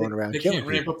cops are going around killing people. They can't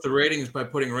ramp up the ratings by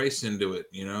putting race into it,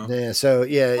 you know? Yeah, so,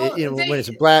 when it's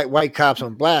white cops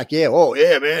on black, man,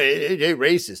 they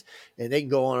racist. And they can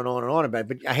go on and on and on about it.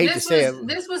 But I hate to say it.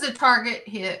 This was a target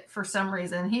hit for some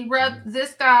reason.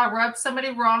 This guy rubbed somebody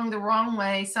the wrong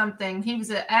way, something. He was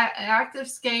an active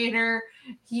skater.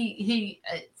 He,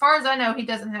 as far as I know, he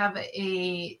doesn't have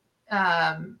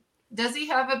does he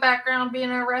have a background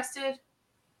being arrested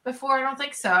before? I don't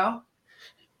think so.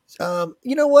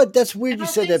 You know what? That's weird you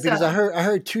said that because I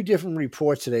heard 2 different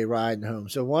reports today riding home.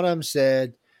 So one of them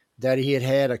said that he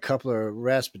had a couple of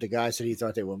arrests, but the guy said he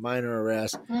thought they were minor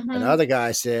arrests. Mm-hmm. And the other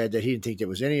guy said that he didn't think there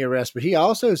was any arrest, but he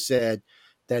also said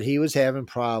that he was having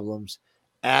problems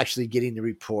actually getting the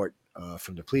report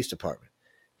from the police department.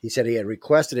 He said he had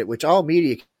requested it, which all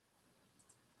media.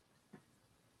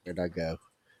 Where'd I go?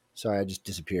 Sorry, I just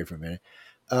disappeared for a minute.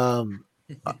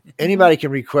 Anybody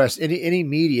can request any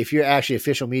media if you're actually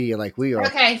official media like we are.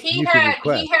 Okay, he had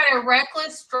a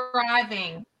reckless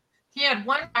driving. He had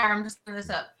one prior. I'm just looking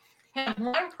this up. He had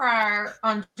one prior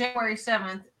on January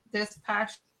 7th. This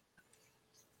past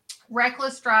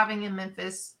reckless driving in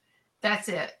Memphis. That's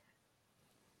it.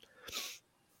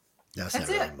 That's not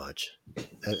really much.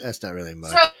 That's not really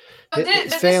much. So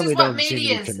his family don't seem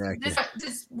to be connected. This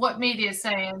is what media is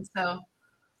saying. So.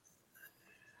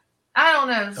 I don't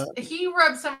know. He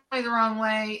rubbed somebody the wrong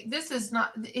way. This is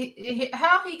not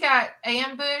how he got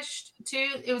ambushed too.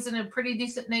 It was in a pretty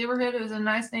decent neighborhood. It was a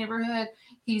nice neighborhood.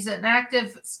 He's an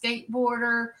active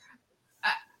skateboarder.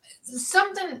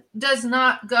 Something does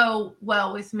not go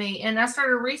well with me. And I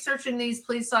started researching these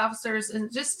police officers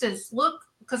and just to look,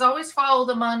 because I always follow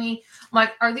the money. I'm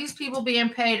like, are these people being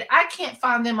paid? I can't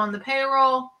find them on the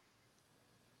payroll.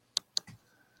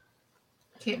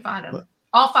 Can't find them.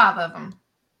 All 5 of them.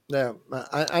 Now,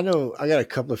 I know I got a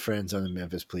couple of friends on the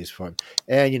Memphis Police Department,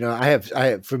 and I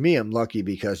have. For me, I'm lucky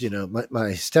because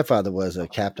my stepfather was a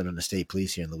captain on the state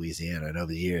police here in Louisiana, and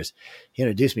over the years, he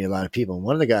introduced me to a lot of people. And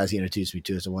one of the guys he introduced me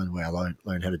to is the one where I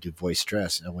learned how to do voice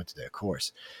stress, and I went to their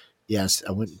course. Yes,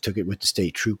 I went and took it with the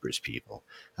state troopers people.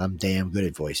 I'm damn good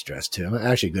at voice stress too. I'm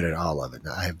actually good at all of it.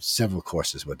 Now, I have several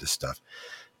courses with this stuff,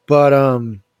 but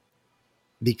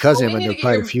because I know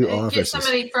quite a few officers. Get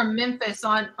somebody from Memphis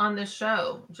on the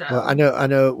show, Joe. Well, I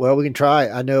know. Well, we can try.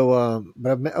 I know,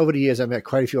 but over the years, I've met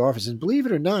quite a few officers. And believe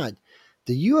it or not,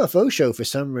 the UFO show, for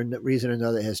some reason or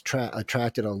another, has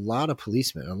attracted a lot of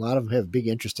policemen. A lot of them have big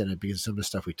interest in it because of some of the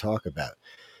stuff we talk about.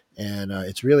 And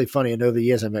it's really funny. And over the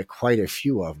years, I met quite a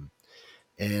few of them.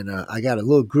 And I got a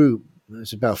little group.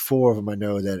 there's about 4 of them I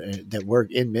know that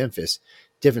work in Memphis.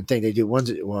 Different thing they do. One's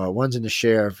in the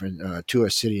sheriff and 2 are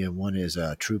city, and 1 is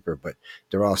a trooper. But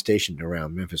they're all stationed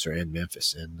around Memphis or in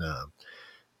Memphis, and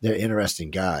they're interesting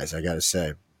guys. I got to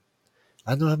say,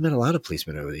 I know I've met a lot of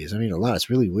policemen over these. I mean, a lot. It's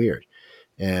really weird.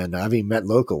 And I've even met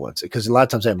local ones because a lot of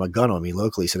times I have my gun on me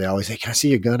locally, so they always say, "Can I see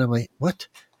your gun?" I'm like, "What?"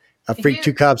 I freaked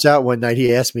 2 cops out one night.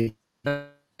 He asked me, "Can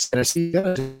I see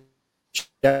your gun?"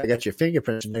 I got your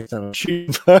fingerprints next time I'm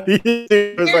shooting.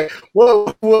 It was like,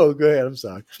 whoa, go ahead. I'm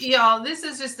sorry. Y'all, this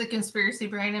is just the conspiracy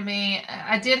brain in me.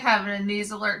 I did have a news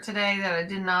alert today that I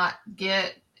did not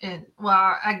get. And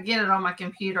well, I get it on my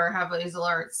computer. I have these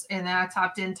alerts, and then I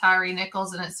typed in Tyree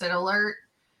Nichols, and it said alert.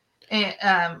 And,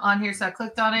 on here, so I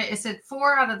clicked on it. It said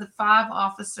 4 out of the 5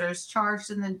 officers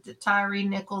charged in the Tyree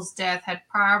Nichols death had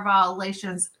prior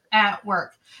violations at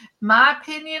work. My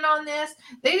opinion on this,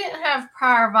 they didn't have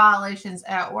prior violations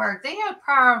at work. They had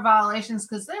prior violations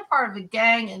because they're part of a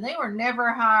gang and they were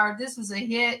never hired. This was a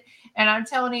hit. And I'm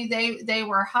telling you, they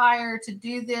were hired to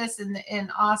do this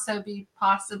and also be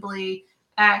possibly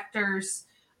actors.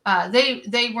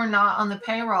 They were not on the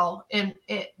payroll.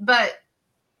 But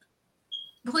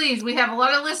please, we have a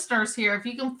lot of listeners here. If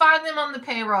you can find them on the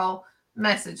payroll,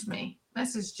 message me.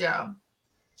 Message Joe.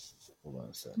 Hold on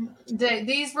a second.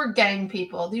 These were gang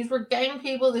people.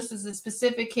 This is a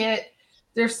specific hit.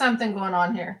 There's something going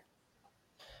on here.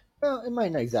 Well, it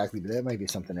might not exactly be. That might be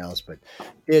something else. But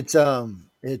it's when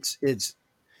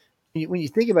you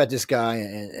think about this guy,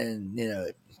 and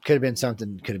it could have been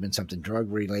something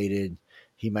drug related.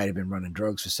 He might have been running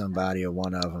drugs for somebody or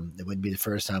one of them. It wouldn't be the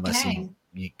first time I see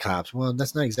cops. Well,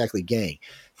 that's not exactly gang.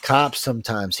 Cops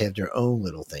sometimes have their own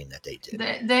little thing that they do.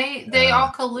 They all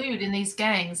collude in these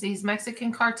gangs, these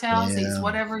Mexican cartels, these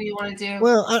whatever you want to do.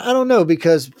 Well, I don't know,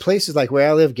 because places like where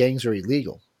I live, gangs are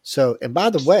illegal. So, and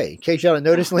by the way, in case y'all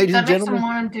noticed, ladies and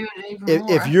gentlemen,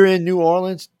 if you're in New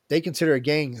Orleans, they consider a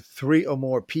gang 3 or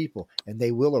more people, and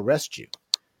they will arrest you.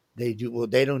 They do. Well,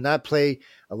 they do not play.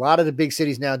 A lot of the big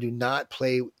cities now do not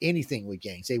play anything with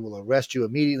gangs. They will arrest you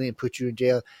immediately and put you in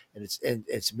jail. And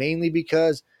it's mainly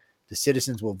because the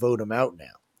citizens will vote them out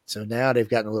now. So now they've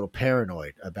gotten a little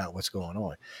paranoid about what's going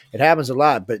on. It happens a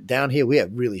lot, but down here we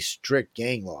have really strict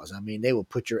gang laws. I mean, they will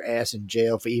put your ass in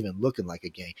jail for even looking like a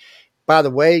gang. By the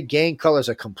way, gang colors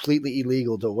are completely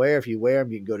illegal to wear. If you wear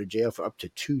them, you can go to jail for up to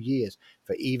 2 years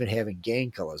for even having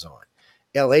gang colors on.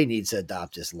 LA needs to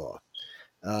adopt this law.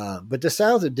 But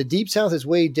the Deep South is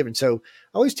way different. So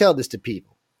I always tell this to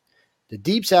people. The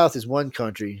Deep South is one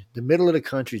country. The middle of the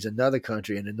country is another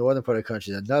country. And the northern part of the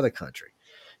country is another country.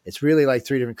 It's really like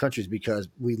 3 different countries because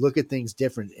we look at things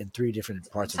different in 3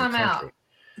 different parts of the country.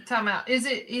 Time out. Is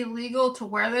it illegal to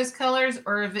wear those colors,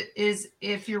 or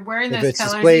if you're wearing those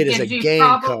colors, displayed as a gang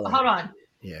color? Hold on.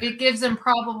 Yeah. It gives them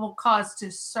probable cause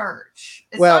to search.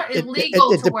 It's not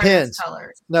illegal it to depends. Wear those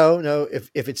colors. No.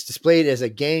 If it's displayed as a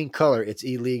gang color, it's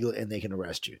illegal and they can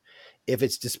arrest you. If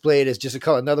it's displayed as just a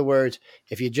color, in other words,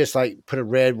 if you just like put a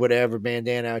red whatever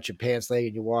bandana out your pants leg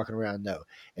and you're walking around, no.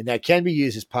 And that can be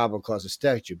used as probable cause to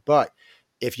arrest you. But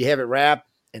if you have it wrapped,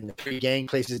 and the 3 gang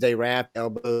places they wrap,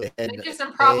 elbow, head, it gives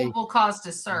them probable cause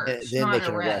to search. Then they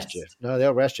can arrest you. No,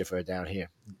 they'll arrest you for it down here.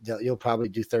 You'll probably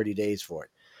do 30 days for it.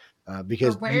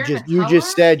 Because you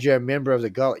just said you're a member of the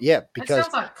Gullah. Yeah, because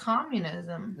that sounds like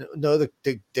communism. No, the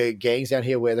gangs down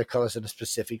here wear their colors in a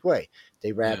specific way.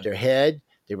 They wrap their head,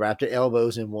 they wrap their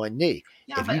elbows in one knee.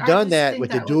 Yeah, if you've done that with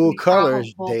the dual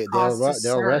colors,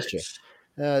 they'll arrest you.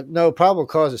 No, probable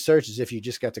cause of search is if you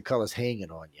just got the colors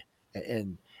hanging on you,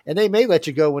 and they may let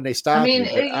you go when they stop. I mean,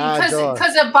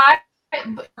 because of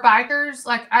bikers,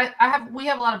 like we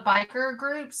have a lot of biker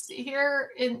groups here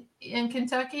in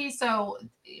Kentucky. So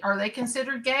are they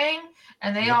considered gang?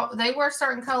 And they wear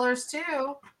certain colors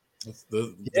too.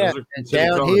 And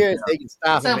down here they can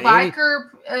stop. So biker.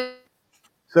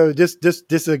 So this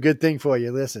is a good thing for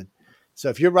you. Listen, so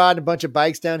if you're riding a bunch of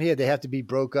bikes down here, they have to be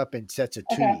broke up in sets of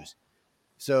 2s.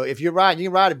 So if you're riding, you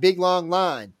can ride a big long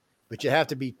line. But you have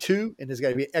to be 2, and there's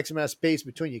got to be X amount of space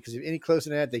between you. Because if any closer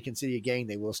than that, they consider you a gang.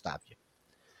 They will stop you.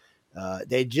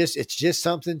 It's just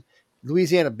something.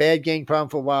 Louisiana, bad gang problem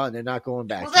for a while, and they're not going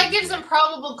back. Well, that gives them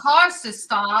probable cause to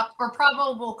stop or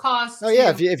probable cause. Oh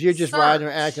yeah, if you're just riding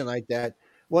or acting like that.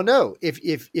 Well, no, if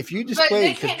you display, but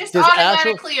they can't just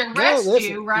automatically arrest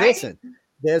you, right? Listen,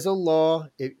 there's a law.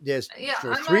 There's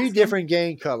 3 different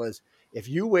gang colors. If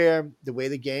you wear them the way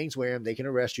the gangs wear them, they can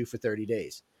arrest you for 30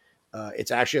 days.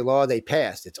 It's actually a law they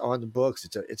passed. It's on the books.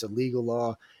 It's a legal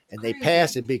law, and they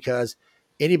passed it because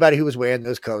anybody who was wearing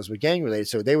those colors were gang related.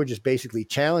 So they would just basically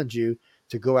challenge you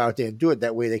to go out there and do it.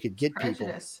 That way they could get people.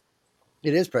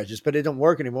 It is prejudice, but it don't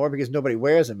work anymore because nobody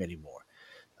wears them anymore.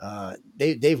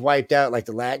 They've wiped out like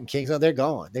the Latin Kings. Oh, they're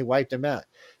gone. They wiped them out.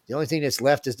 The only thing that's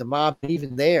left is the mob.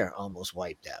 Even they're almost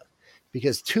wiped out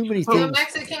because too many things. The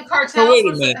Mexican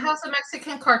cartels. How's the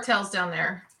Mexican cartels down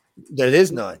there? There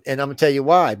is none. And I'm going to tell you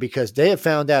why. Because they have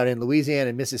found out in Louisiana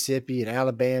and Mississippi and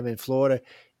Alabama and Florida,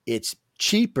 it's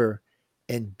cheaper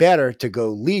and better to go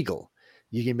legal.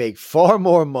 You can make far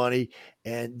more money.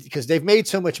 And because they've made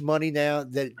so much money now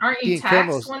that aren't you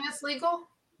taxed when it's legal?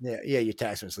 Yeah, you're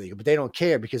taxed when it's legal, but they don't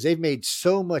care because they've made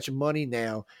so much money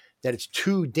now that it's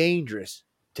too dangerous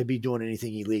to be doing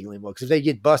anything illegal anymore. Because if they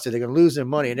get busted, they're going to lose their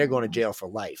money and they're going to jail for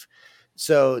life.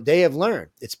 So they have learned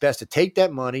it's best to take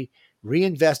that money,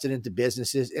 reinvest it into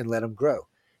businesses, and let them grow.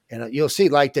 And you'll see,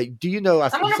 like that. Do you know? I'm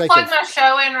going to plug my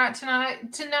show in right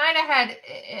tonight. Tonight I had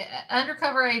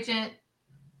undercover agent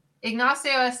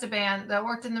Ignacio Esteban that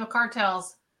worked in the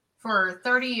cartels for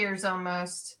 30 years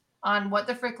almost on What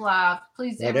the Frick Live.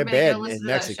 Please, everybody go listen to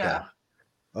that show.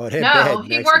 Oh, they're bad. No,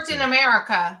 he worked in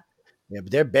America. Yeah,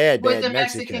 but they're bad with the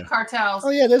Mexican cartels.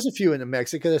 Oh yeah, there's a few in the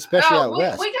Mexico, especially out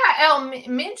west. We got El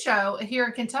Mincho here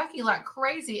in Kentucky like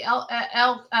crazy.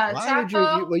 Chapo.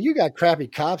 You got crappy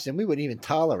cops, and we wouldn't even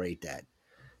tolerate that.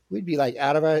 We'd be like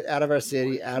out of our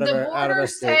city, out of our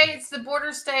state. The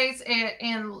border states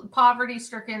and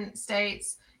poverty-stricken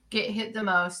states get hit the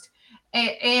most.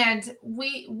 And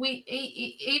we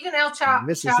even El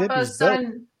Chapo's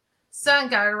son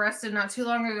got arrested not too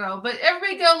long ago. But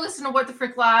everybody go listen to What the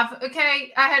Frick Live.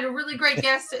 Okay, I had a really great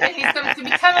guest, and he's going to be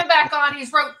coming back on.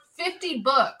 He's wrote 50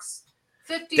 books.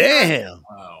 50 Damn. books.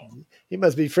 Wow. He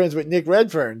must be friends with Nick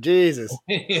Redfern. Jesus.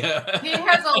 Yeah. He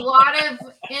has a lot of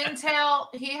intel.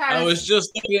 I was just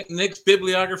looking at Nick's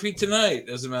bibliography tonight,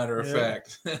 as a matter of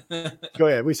fact. Go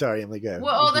ahead. We sorry, Emily. Go ahead.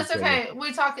 Well, that's okay.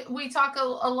 We talk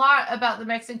a lot about the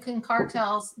Mexican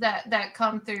cartels that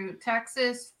come through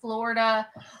Texas, Florida.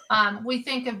 We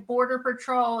think of Border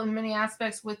Patrol in many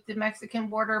aspects with the Mexican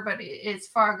border, but it's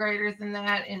far greater than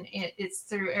that, and it's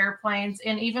through airplanes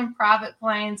and even private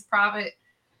planes,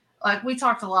 like we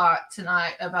talked a lot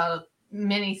tonight about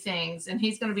many things, and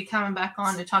he's going to be coming back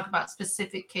on to talk about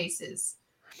specific cases.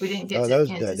 We didn't get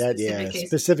specific cases.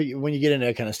 Specific, when you get into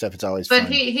that kind of stuff, it's always fun.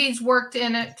 But he's worked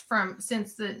in it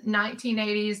since the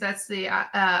 1980s. That's the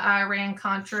Iran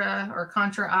Contra or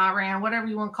Contra Iran, whatever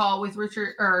you want to call it,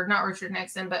 with not Richard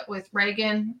Nixon, but with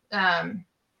Reagan.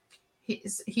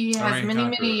 He has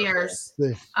many years.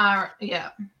 He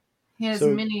has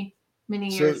many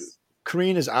years.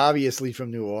 Karine is obviously from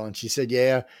New Orleans. She said,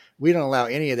 yeah, we don't allow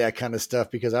any of that kind of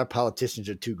stuff because our politicians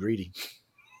are too greedy.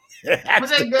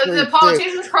 The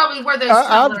politicians probably were those.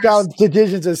 Our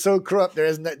politicians are so corrupt.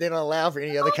 They don't allow for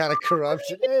any other kind of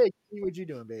corruption. Hey, what you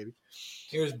doing, baby?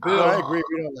 Here's Bill. I agree.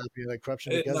 We don't allow any like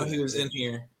corruption. I didn't know he was in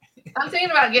here. I'm thinking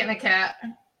about getting a cat.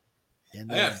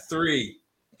 I have 3.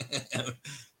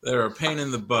 They're a pain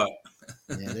in the butt.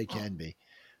 Yeah, they can be.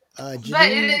 But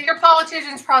your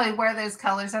politicians probably wear those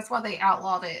colors. That's why they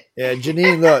outlawed it. Yeah,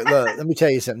 Janine, look, let me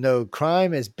tell you something. No,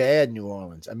 crime is bad in New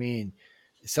Orleans. I mean,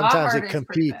 sometimes it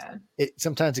competes.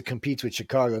 Sometimes it competes with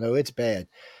Chicago. No, it's bad.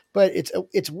 But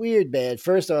it's weird bad.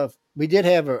 First off, we did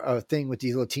have a thing with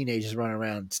these little teenagers running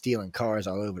around stealing cars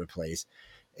all over the place.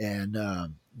 And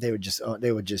they were just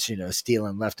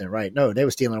stealing left and right. No, they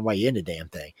were stealing on the way in the damn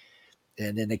thing.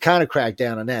 And then they kind of cracked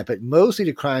down on that, but mostly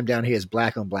the crime down here is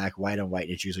black on black, white on white.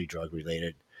 And it's usually drug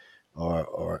related,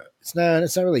 or it's not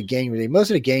really gang related. Most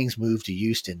of the gangs moved to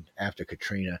Houston after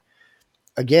Katrina,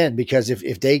 again because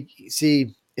if they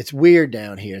see it's weird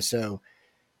down here. So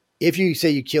if you say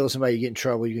you kill somebody, you get in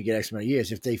trouble, you can get X amount of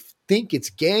years. If they think it's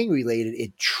gang related,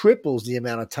 it triples the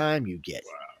amount of time you get.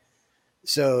 Wow.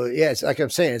 So yeah, it's like I'm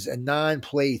saying, it's a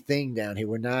non-play thing down here.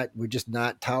 We're just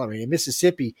not tolerating.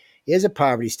 Mississippi is a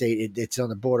poverty state. It's on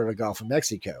the border of the Gulf of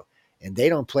Mexico, and they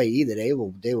don't play either. They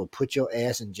will put your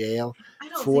ass in jail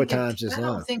 4 times as long.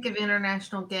 I don't think of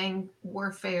international gang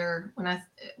warfare when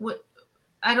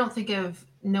I don't think of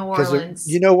New Orleans.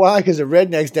 You know why? Because the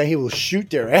rednecks down here will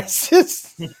shoot their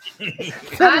asses. Take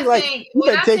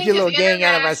your little gang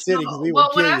out of our city because we will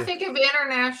kill you. When I think of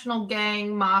international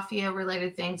gang mafia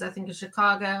related things, I think of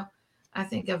Chicago. I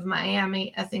think of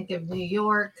Miami. I think of New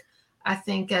York. I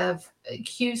think of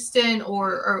Houston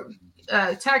or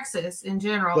Texas in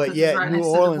general. But yet, right New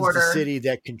Orleans is the city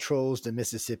that controls the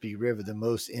Mississippi River, the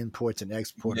most imports and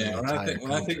exports. Yeah,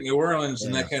 when I think New Orleans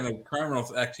and that kind of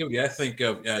criminal activity, I think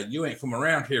of you ain't from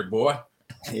around here, boy.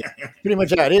 Yeah, pretty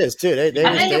much how it is too. I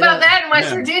think about that in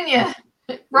West Virginia.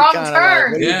 Wrong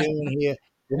turn. What are you doing here?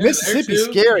 Mississippi's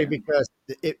scary because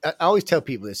I always tell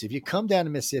people this: if you come down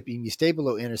to Mississippi and you stay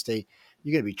below interstate,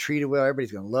 you're going to be treated well.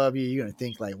 Everybody's going to love you. You're going to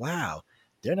think like, wow,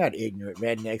 they're not ignorant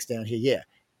rednecks down here. Yeah.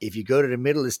 If you go to the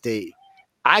middle of the state,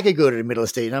 I could go to the middle of the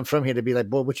state, and I'm from here to be like,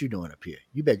 boy, what you doing up here?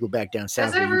 You better go back down south.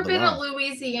 Has there ever been a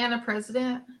Louisiana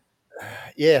president?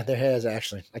 Yeah, there has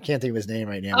actually. I can't think of his name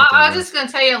right now. I'm just gonna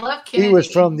tell you, I love Kennedy. He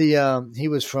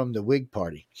was from the Whig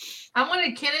Party. I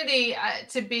wanted Kennedy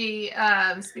to be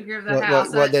Speaker of the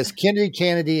House. Well, there's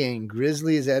Kennedy, and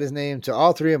Grizzly. Is that his name? So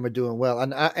all three of them are doing well.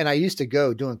 And I used to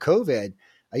go during COVID.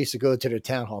 I used to go to their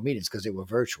town hall meetings because they were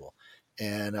virtual.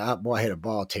 And I had a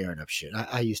ball tearing up shit.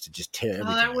 I used to just tear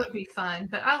everything. Oh, that would be fun.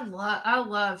 But I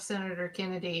love Senator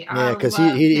Kennedy. Yeah, because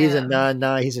he's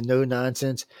a he's a no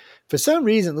nonsense. For some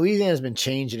reason, Louisiana has been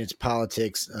changing its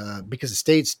politics because the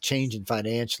state's changing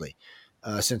financially.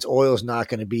 Since oil is not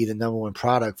going to be the number one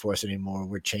product for us anymore,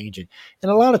 we're changing.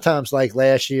 And a lot of times, like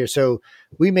last year, so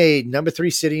we made number 3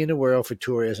 city in the world for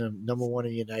tourism, number 1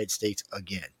 in the United States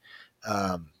again.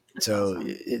 But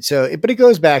it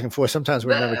goes back and forth. Sometimes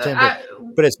we're number 10,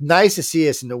 but it's nice to see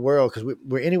us in the world because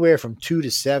we're anywhere from 2 to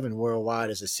 7 worldwide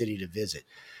as a city to visit.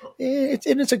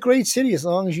 It's a great city as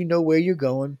long as you know where you're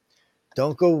going.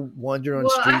 Don't go wander on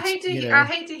streets. I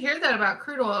hate to hear that about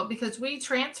crude oil because we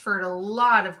transferred a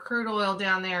lot of crude oil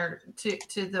down there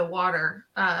to the water.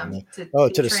 To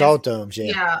the salt domes.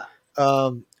 Yeah.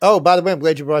 By the way, I'm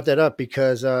glad you brought that up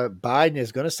because Biden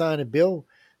is going to sign a bill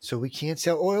so we can't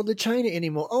sell oil to China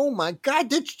anymore. Oh my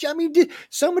God!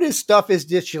 Some of this stuff is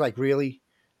just you're like, really?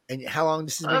 And how long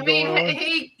this has been going on?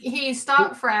 He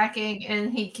stopped fracking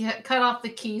and he cut off the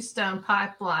Keystone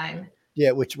pipeline.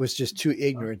 Yeah, which was just 2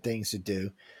 ignorant things to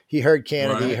do. He heard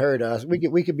Canada, right. He heard us.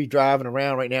 We could be driving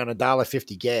around right now on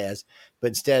 $1.50 gas, but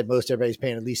instead most everybody's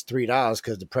paying at least $3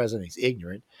 because the president is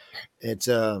ignorant. It's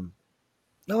no,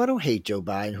 I don't hate Joe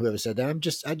Biden. Whoever said that,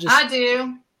 I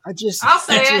do. I'll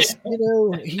say it. You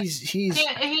know, he's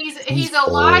a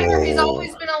liar. He's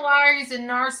always been a liar. He's a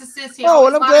narcissist.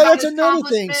 And I'm glad that's another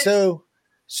thing.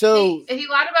 So he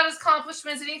lied about his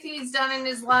accomplishments, anything he's done in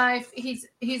his life. He's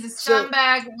a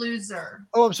scumbag loser.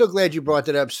 Oh, I'm so glad you brought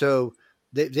that up. So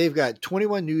they've got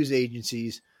 21 news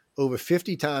agencies over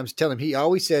 50 times tell him he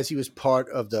always says he was part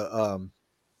of the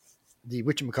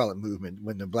whatchamacallit movement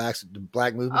when the black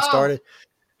movement started.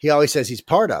 He always says he's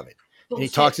part of it. And he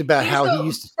talks about how he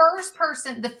used to. First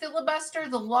person, the filibuster,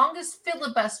 the longest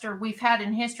filibuster we've had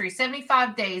in history,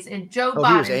 75 days. And Joe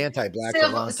Biden. He was anti-black for a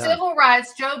long time. Civil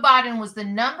rights. Joe Biden was the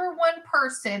number 1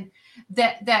 person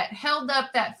that held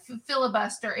up that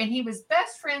filibuster. And he was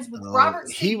best friends with Robert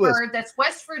C. Byrd. That's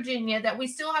West Virginia. That we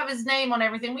still have his name on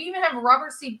everything. We even have a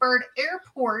Robert C. Byrd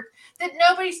Airport that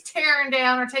nobody's tearing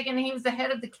down or taking. He was the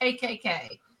head of the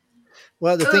KKK.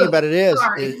 Well, the thing about it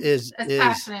is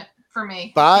passionate. For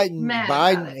me, Biden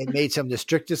had made some of the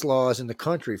strictest laws in the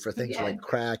country for things like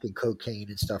crack and cocaine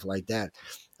and stuff like that.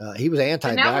 He was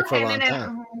anti-black for a long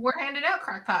time. We're handing out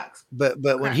crack packs. But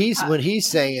when he's up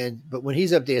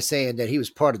there saying that he was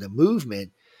part of the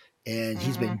movement and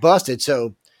he's been busted,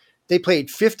 so they played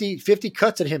 50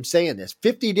 cuts at him saying this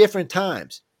 50 different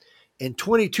times, and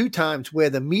 22 times where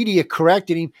the media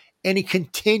corrected him and he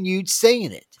continued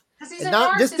saying it. Because he's a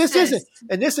narcissist.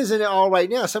 This isn't all right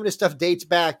now. Some of this stuff dates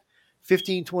back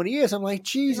 15, 20 years. I'm like,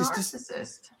 Jesus,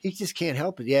 he just can't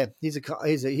help it. Yeah, he's a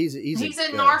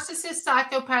narcissist,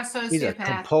 psychopath, sociopath. He's a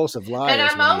compulsive liar. And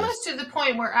I'm almost to the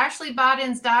point where Ashley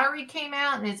Biden's diary came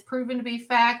out and it's proven to be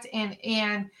fact. And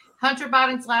Hunter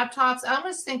Biden's laptops, I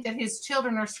almost think that his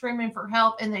children are screaming for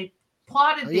help and they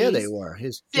plotted these. Yeah, they were.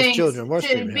 His children were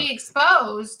screaming to be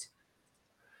exposed.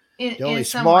 The only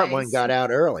smart one got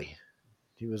out early.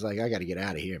 He was like, I got to get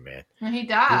out of here, man. And he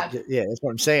died. That's what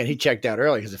I'm saying. He checked out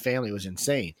early because the family was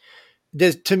insane.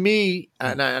 To me,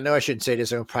 and I know I shouldn't say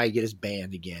this, I'll probably get us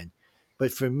banned again.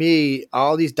 But for me,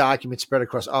 all these documents spread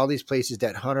across all these places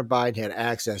that Hunter Biden had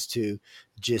access to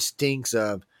just stinks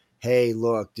of, hey,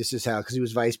 look, this is how, because he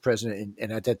was vice president.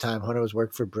 And at that time, Hunter was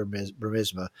working for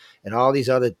Burisma and all these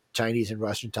other Chinese and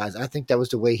Russian ties. I think that was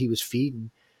the way he was feeding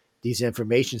these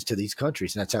informations to these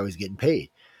countries. And that's how he's getting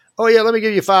paid. Oh, yeah, let me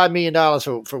give you $5 million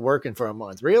for working for a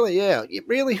month. Really? Yeah.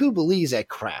 Really? Who believes that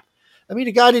crap? I mean,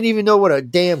 the guy didn't even know what a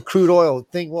damn crude oil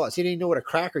thing was. He didn't know what a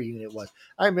cracker unit was.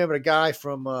 I remember the guy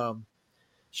from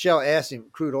Shell asked him,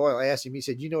 crude oil asked him, he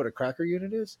said, you know what a cracker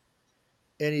unit is?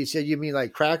 And he said, you mean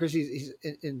like crackers?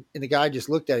 And the guy just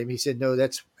looked at him. He said, no,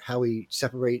 that's how we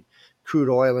separate crude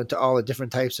oil into all the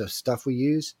different types of stuff we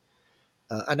use.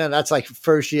 I know that's like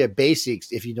first year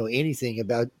basics if you know anything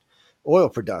about oil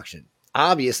production.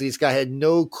 Obviously, this guy had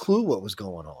no clue what was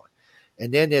going on.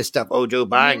 And then there's stuff, Joe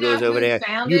Biden goes over there.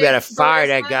 You better fire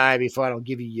that guy before I don't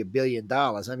give you your $1 billion.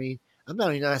 I mean, I'm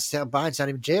not even saying Biden's not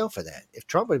in jail for that. If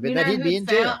Trump would have been that, he'd be in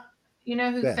jail. You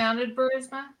know who founded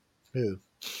Burisma? Who?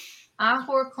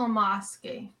 Ihor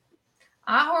Klimoski.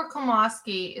 Ihor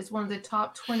Kolmosky is one of the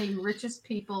top 20 richest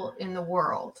people in the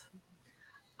world.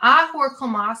 Ihor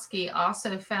Kolmosky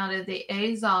also founded the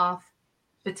Azov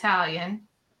Battalion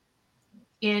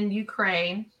in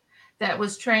Ukraine that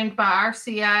was trained by our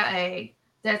CIA.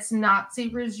 That's Nazi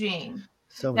regime.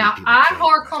 Now,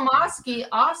 Ihor Kolmosky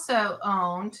also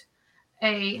owned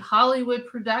a Hollywood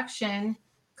production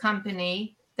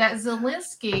company that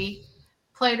Zelensky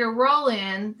played a role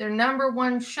in their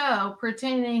 #1 show,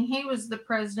 pretending he was the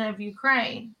president of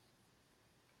Ukraine.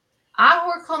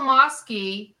 Ihor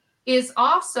Kolmosky is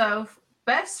also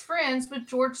best friends with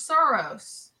George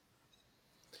Soros.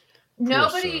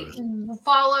 Nobody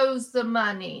follows the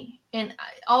money. And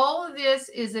all of this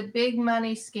is a big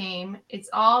money scheme. It's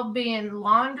all being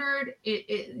laundered.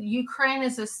 Ukraine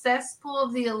is a cesspool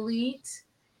of the elite.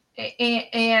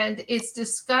 And it's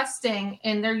disgusting.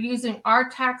 And they're using our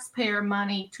taxpayer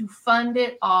money to fund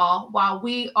it all while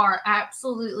we are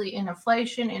absolutely in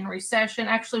inflation, in recession.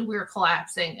 Actually, we're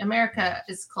collapsing. America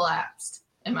is collapsed,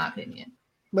 in my opinion.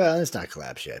 Well, it's not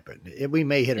collapsed yet, but we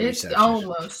may hit a recession. It's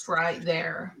almost right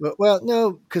there. Well,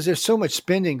 no, because there's so much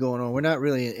spending going on. We're not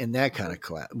really in that kind of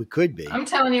collapse. We could be. I'm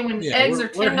telling you, when eggs are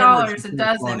 $10 a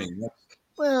dozen.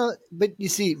 Well, but you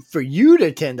see, for you,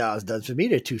 they're $10 a dozen. For me,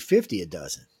 they're $2.50 a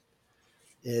dozen.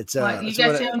 It's what, you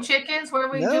got your own chickens? What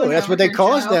are we doing? No, that's what they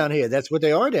cost down here. That's what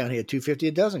they are down here. $2.50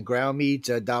 a dozen. Ground meat's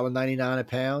 $1.99 a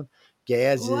pound.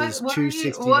 Gas is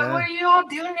 $2.69. What are you all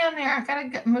doing down there? I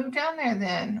gotta move down there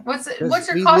then. What's your cost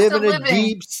of living? We live in a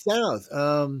deep south.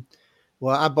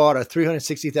 Well, I bought a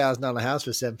 $360,000 house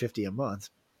for $750 a month.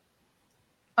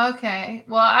 Okay.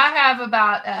 Well, I have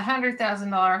about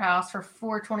 $100,000 house for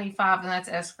 $425, and that's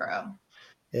escrow.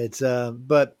 It's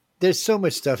but there's so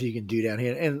much stuff you can do down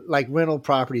here, and like rental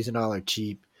properties and all are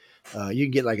cheap. You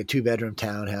can get like a 2-bedroom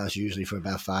townhouse usually for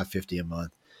about $550 a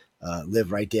month.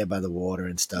 Live right there by the water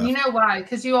and stuff. You know why?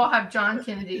 Because you all have John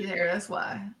Kennedy there. That's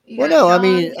why.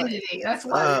 That's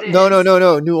why.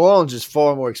 No. New Orleans is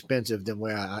far more expensive than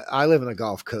where I live on the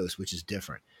Gulf Coast, which is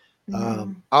different.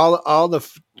 All the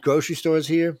grocery stores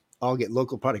here all get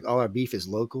local product. All our beef is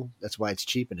local. That's why it's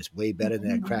cheap and it's way better than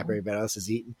that crap everybody else is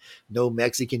eating. No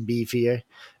Mexican beef here.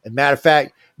 As a matter of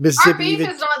fact, Mississippi. Our beef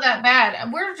is not that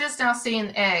bad. We're just now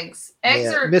seeing eggs.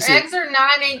 Eggs are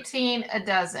 $9.18 a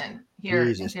dozen here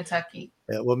in Kentucky.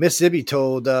 Well, Mississippi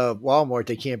told Walmart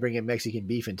they can't bring in Mexican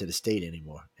beef into the state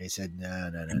anymore. They said, no,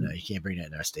 you can't bring that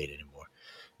in our state anymore.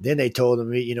 Then they told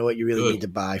them, you know what, you really need to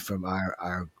buy from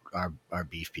our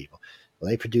beef people. Well,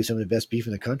 they produce some of the best beef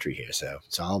in the country here, so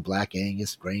it's all black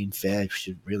Angus, grain fed,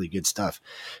 really good stuff.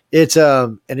 It's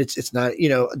and it's not,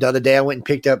 the other day I went and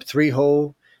picked up 3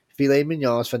 whole filet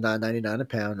mignons for $9.99 a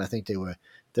pound. I think they were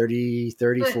 30,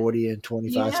 40, and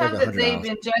 25. You know that they've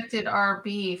injected our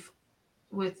beef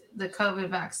with the COVID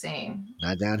vaccine.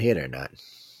 Not down here, they're not.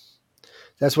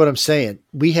 That's what I'm saying.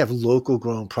 We have local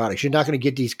grown products. You're not going to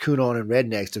get these Kunon and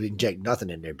rednecks to inject nothing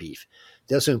in their beef.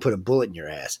 They'll soon put a bullet in your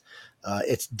ass.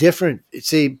 It's different.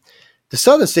 See, the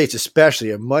southern states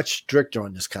especially are much stricter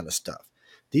on this kind of stuff.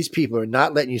 These people are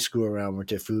not letting you screw around with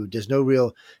their food. There's no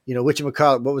real,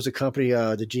 whatchamacallit, what was the company,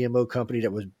 the GMO company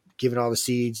that was giving all the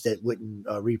seeds that wouldn't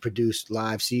reproduce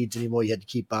live seeds anymore? You had to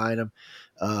keep buying them.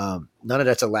 None of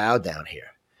that's allowed down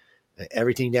here.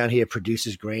 Everything down here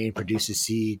produces grain, produces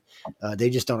seed.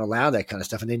 They just don't allow that kind of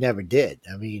stuff, and they never did.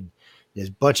 I mean, there's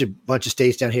a bunch of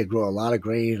states down here grow a lot of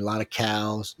grain, a lot of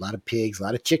cows, a lot of pigs, a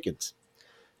lot of chickens.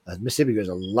 Mississippi grows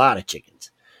a lot of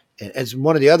chickens. And it's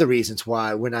one of the other reasons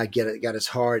why when I got as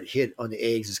hard hit on the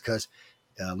eggs is because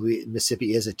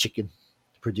Mississippi is a chicken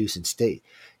producing state.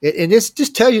 And this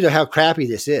just tells you how crappy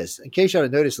this is. In case you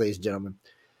haven't noticed, ladies and gentlemen.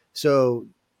 So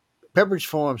Pepperidge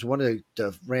Farms, one of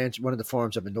the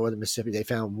farms up in northern Mississippi, they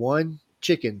found one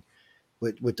chicken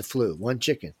with the flu, one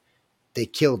chicken. They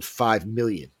killed 5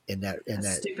 million in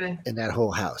that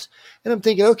whole house. And I'm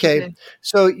thinking, okay,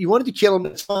 so you wanted to kill them.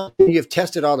 It's fine. You have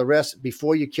tested all the rest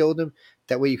before you killed them.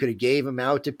 That way you could have gave them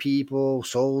out to people,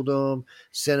 sold them,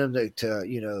 sent them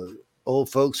to old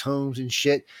folks' homes and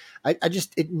shit.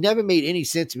 It never made any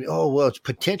sense to me. Oh, well, it's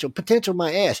potential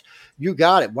my ass. You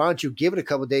got it. Why don't you give it a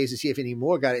couple of days to see if any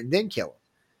more got it and then kill them?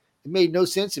 It made no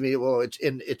sense to me. Well, it's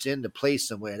in the place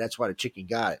somewhere. That's why the chicken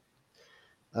got it.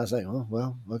 I was like, oh,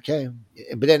 well, okay.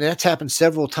 But then that's happened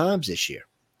several times this year.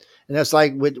 And that's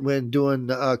like when doing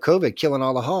COVID, killing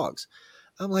all the hogs.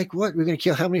 I'm like, what? We're going to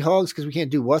kill how many hogs because we can't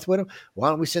do what with them? Why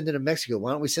don't we send them to Mexico?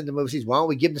 Why don't we send them overseas? Why don't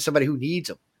we give them to somebody who needs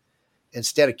them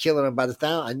instead of killing them by the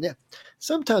thousand?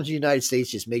 Sometimes the United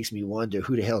States just makes me wonder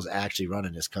who the hell's actually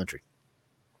running this country.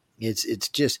 It's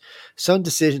just some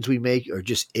decisions we make are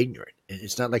just ignorant.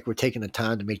 It's not like we're taking the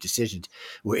time to make decisions.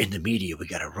 We're in the media. We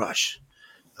got to rush.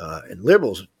 And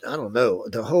liberals, I don't know,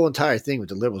 the whole entire thing with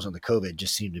the liberals on the COVID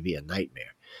just seemed to be a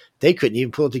nightmare. They couldn't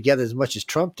even pull it together as much as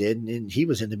Trump did, and he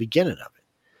was in the beginning of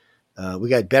it. We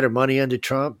got better money under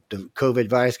Trump. The COVID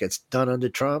virus gets done under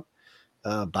Trump.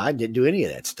 Biden didn't do any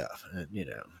of that stuff,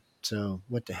 So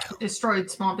what the hell? Destroyed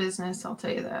small business, I'll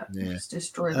tell you that. Yeah. Just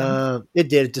destroyed them. It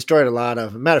did. It destroyed a lot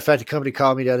of them. Matter of fact, the company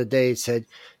called me the other day and said,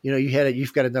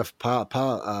 you've got enough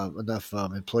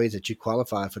employees that you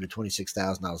qualify for the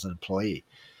 $26,000 an employee.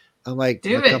 I'm like,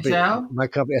 Joe. My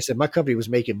company was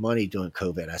making money during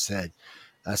COVID. I said,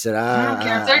 I don't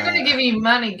care if they're going to give you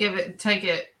money, take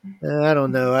it. I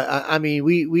don't know. I mean,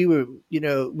 we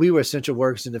were essential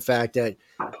workers in the fact that,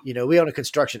 we own a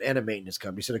construction and a maintenance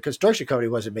company. So the construction company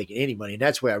wasn't making any money, and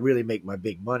that's where I really make my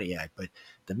big money at. But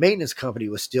the maintenance company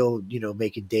was still,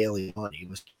 making daily money. It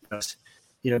was,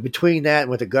 between that and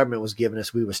what the government was giving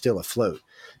us, we were still afloat.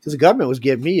 Because the government was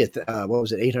giving me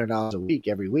 $800 a week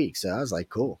every week. So I was like,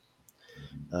 cool.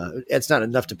 It's not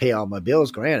enough to pay all my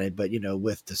bills, granted, but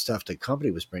with the stuff the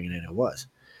company was bringing in, it was.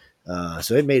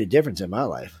 So it made a difference in my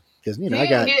life because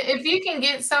if you can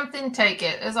get something, take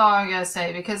it. Is all I gotta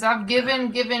say, because I've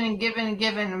given,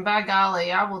 and by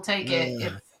golly, I will take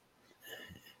it.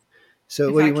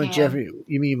 So what do you want, Jeffrey?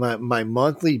 You mean my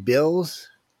monthly bills?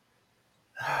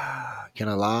 Can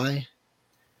I lie?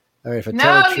 All right, if I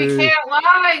tell the truth, you can't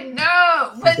lie.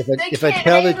 No, but if I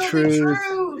tell the truth.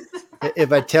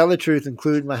 If I tell the truth,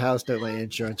 including my house note, my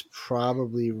insurance,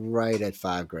 probably right at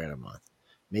 $5,000 a month,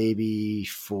 maybe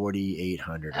 $4,800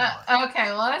 a month.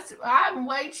 Okay, well I'm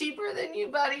way cheaper than you,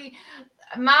 buddy.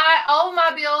 All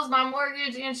my bills, my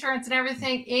mortgage, insurance, and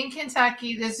everything in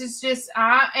Kentucky. This is just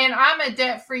I'm a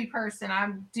debt-free person.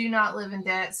 I do not live in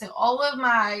debt, so all of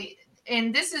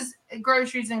and this is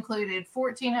groceries included,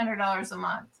 $1,400 a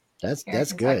month. That's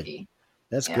good.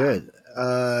 That's good.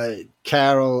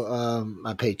 Carol,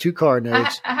 I pay 2 car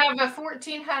notes. I have a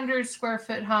 1,400 square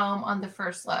foot home on the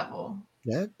first level.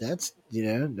 That's I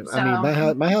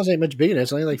mean, my house ain't much bigger.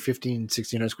 It's only like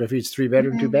 1,600 square feet. It's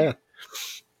 3-bedroom, 2-bath.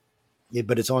 Yeah,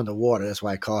 but it's on the water. That's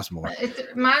why it costs more.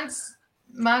 Mine's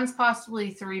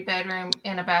possibly 3-bedroom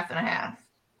and a bath and a half.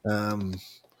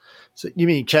 So you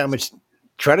mean how much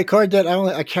credit card debt?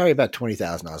 I carry about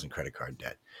 $20,000 in credit card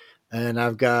debt. And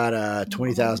I've got a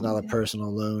 $20,000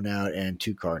 personal loan out and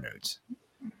 2 car notes.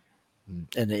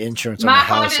 And the insurance on the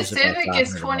house is about $500. My Honda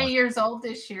Civic is 20 years old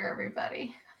this year,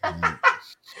 everybody. My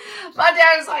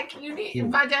dad was like,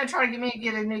 my dad tried to get me to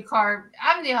get a new car.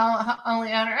 I'm the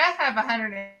only owner. I have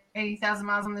 180,000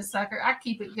 miles on this sucker. I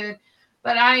keep it good.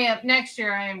 But next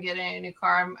year I am getting a new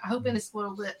car. I'm hoping this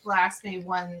will last me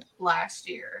one last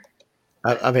year.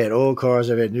 I've had old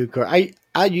cars. I've had new cars.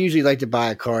 I usually like to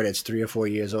buy a car that's 3 or 4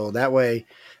 years old. That way,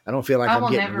 I don't feel like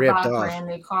I'm getting ripped off. I will never buy a brand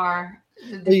new car.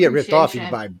 You get ripped off, you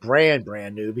can buy brand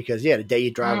new because the day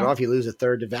you drive it off, you lose a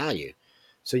third the value.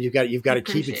 So you've got to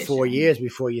keep it 4 years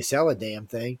before you sell a damn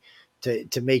thing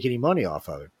to make any money off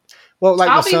of it. Well, like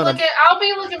I'll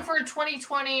be looking for a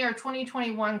 2020 or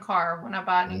 2021 car when I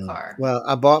buy a new car. Well,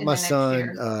 I bought my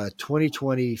son a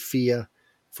 2020 Fiat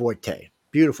Forte.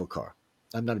 Beautiful car.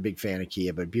 I'm not a big fan of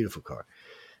Kia, but beautiful car.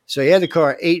 So he had the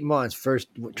car 8 months. First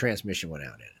transmission went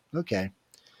out in it. Okay.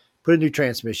 Put a new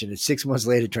transmission in. 6 months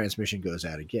later, transmission goes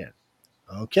out again.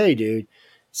 Okay, dude.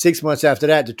 6 months after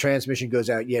that, the transmission goes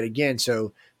out yet again.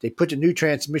 So they put the new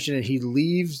transmission in. He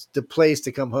leaves the place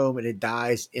to come home, and it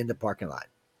dies in the parking lot.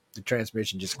 The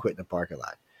transmission just quit in the parking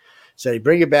lot. So they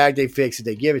bring it back. They fix it.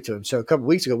 They give it to him. So a couple of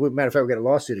weeks ago, matter of fact, we got a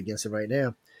lawsuit against him right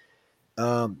now.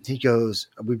 He goes,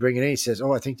 we bring it in. He says,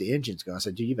 "Oh, I think the engine's gone." I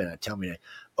said, "Dude, you better not tell me that."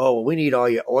 "Oh, well, we need all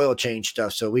your oil change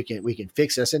stuff so we can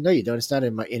fix it." I said, "No, you don't. It's not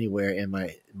anywhere in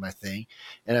my thing."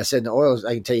 And I said, "The oil,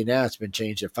 I can tell you now, it's been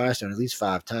changed at Firestone at least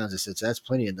 5 times." I said, "So that's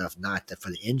plenty enough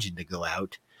for the engine to go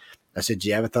out." I said, "Do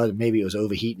you ever thought that maybe it was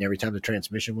overheating every time the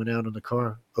transmission went out on the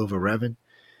car, over revving?"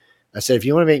 I said, "If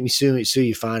you want to make me sue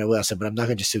you, fine, I will." I said, "But I'm not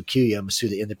going to just sue Kia. I'm going to sue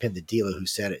the independent dealer who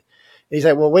said it." And he's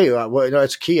like, "Well, wait, no,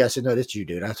 it's Kia." I said, "No, that's you,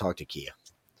 dude. I talked to Kia."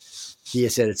 Kia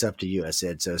said, "It's up to you." I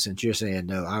said, "So since you're saying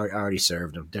no, I already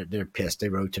served them. They're pissed. They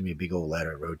wrote to me a big old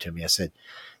letter. Wrote to me. I said,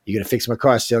 "You're going to fix my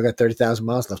car? I still got 30,000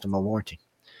 miles left on my warranty."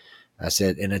 I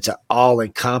said, "And it's an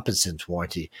all-encompassing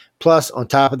warranty. Plus, on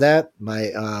top of that,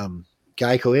 my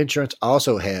Geico insurance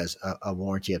also has a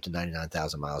warranty up to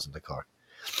 99,000 miles in the car."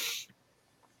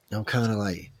 I'm kind of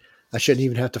like, I shouldn't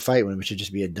even have to fight with him. It should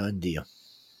just be a done deal.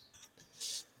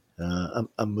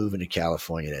 I'm moving to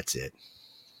California. That's it.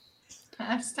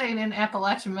 I'm staying in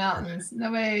Appalachian Mountains.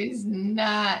 Nobody's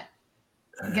not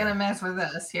gonna mess with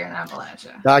us here in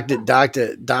Appalachia.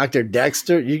 Dr.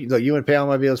 Dexter, you want to pay all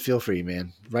my bills? Feel free,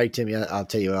 man. Write to me. I'll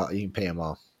tell you all. You can pay them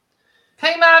all.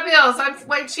 Pay my bills. I'm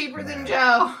way cheaper than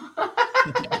Joe.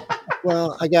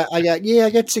 Well, I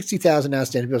got 60,000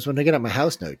 outstanding bills when I get on my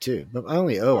house note too. But I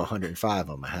only owe 105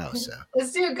 on my house. So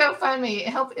let's do a GoFundMe.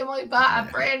 Help Emily buy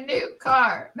a brand new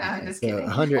car. No, I'm just kidding.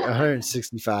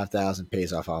 165,000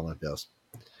 pays off all my bills.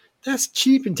 That's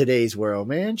cheap in today's world,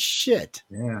 man. Shit.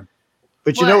 Yeah.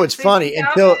 But you know what's funny?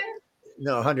 Until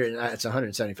no, 100. It's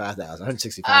 175,000,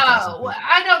 165,000. Oh, well,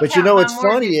 I don't. But you know what's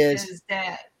funny is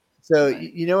debt. so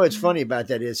you know what's funny about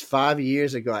that is 5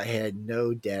 years ago I had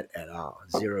no debt at all,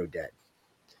 zero debt.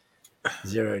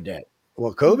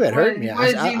 Well, COVID hurt me.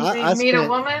 I meet a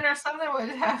woman or something? What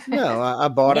happened? No, I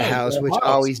bought a house, which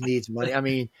always needs money. I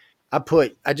mean, I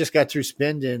just got through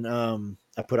spending. I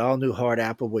put all new hard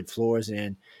applewood floors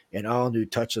in and all new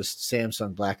touchless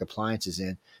Samsung black appliances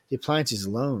in. The appliances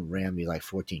alone ran me like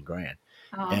 $14,000.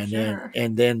 Oh,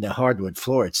 and then the hardwood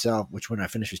floor itself, which when I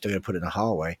finish, we still got to put in the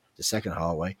hallway, the second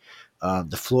hallway.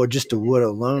 The floor, just the wood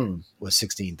alone, was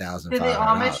 $16,500. Did the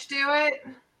Amish do it?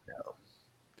 No.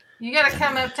 You got to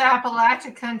come up to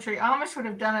Appalachia country. Amish would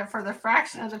have done it for the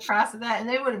fraction of the price of that, and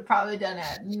they would have probably done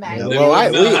it. Yeah,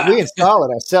 well, we install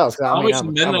it ourselves.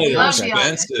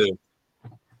 Expensive.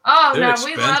 Oh, no,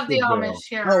 we love the Amish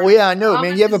here. Oh, yeah, I know,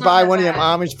 man. You ever buy one of them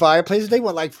Amish fireplaces? They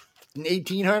want like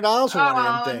 $1,800 for one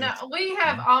of them things. No, we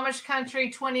have Amish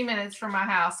country 20 minutes from my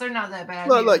house. They're not that bad.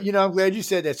 Look, I'm glad you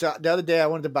said that. So the other day I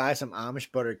wanted to buy some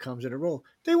Amish butter. It comes in a roll.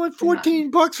 They want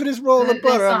 $14 for this roll of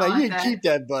butter. I'm like, you can keep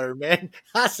that butter, man.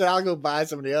 I said, I'll go buy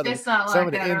some of the other, some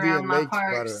of the Indian Lakes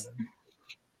butter.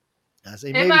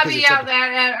 It might be out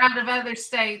of other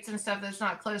states and stuff that's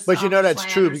not close. But that's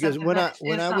true because when I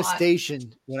was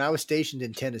stationed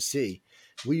in Tennessee,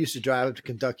 we used to drive up to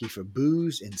Kentucky for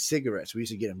booze and cigarettes. We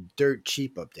used to get them dirt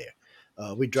cheap up there.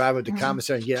 We drive up to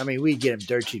commissary and we'd get them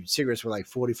dirt cheap. Cigarettes were like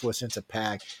 44 cents a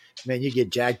pack. Man, you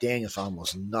get Jack Daniels for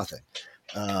almost nothing.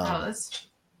 That's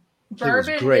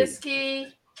bourbon, whiskey.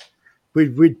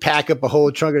 We'd pack up a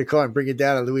whole trunk of the car and bring it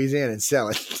down to Louisiana and sell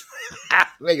it.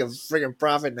 Make a freaking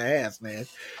profit and a half, man.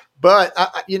 But,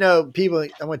 people,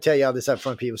 I'm going to tell you all this up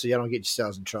front, people, so y'all don't get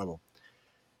yourselves in trouble.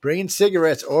 Bringing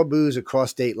cigarettes or booze across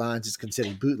state lines is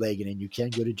considered bootlegging, and you can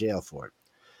go to jail for it.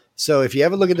 So if you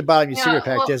ever look at the bottom of your cigarette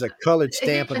pack, there's a colored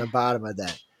stamp on the bottom of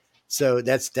that. So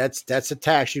that's a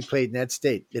tax you paid in that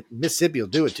state. Mississippi will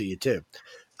do it to you, too.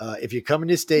 If you come in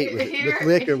this state with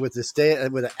liquor with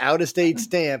an out-of-state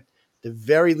stamp, the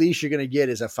very least you're going to get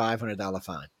is a $500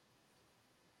 fine.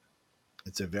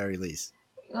 It's a very least.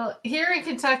 Well, here in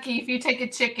Kentucky, if you take a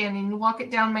chicken and you walk it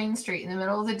down Main Street in the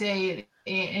middle of the day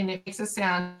and it makes a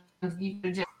sound, you go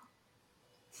to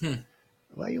jail.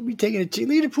 Why you be taking a chicken?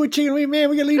 Leave the poor chicken away, man.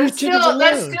 We got to leave the chickens alone.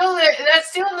 That's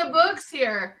still in the books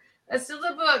here. That's still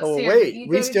the books here. Oh, wait.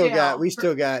 We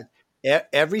still got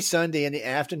every Sunday in the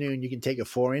afternoon, you can take a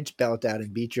 4-inch belt out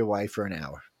and beat your wife for an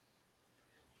hour.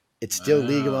 It's still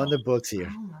legal on the books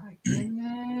here. Oh, my goodness.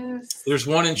 There's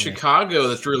one in Chicago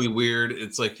that's really weird.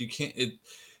 It's like you can't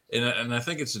and I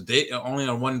think it's a day only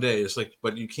on one day. It's like,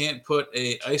 but you can't put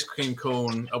a ice cream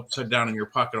cone upside down in your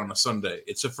pocket on a Sunday.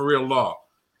 It's a for real law,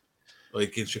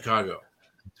 like in Chicago.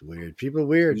 It's weird. People are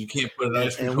weird. You can't put an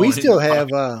ice cream cone. And we still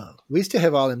have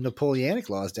all the Napoleonic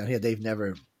laws down here. They've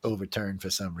never overturned for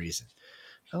some reason.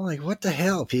 I'm like, what the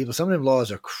hell, people? Some of them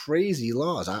laws are crazy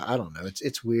laws. I don't know.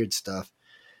 It's weird stuff.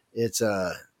 It's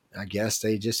I guess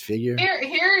they just figure.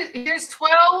 Here's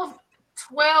 12.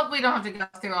 We don't have to go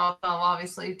through all 12,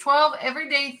 obviously. 12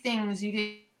 everyday things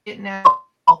you didn't know.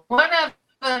 One of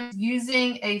them,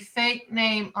 using a fake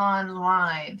name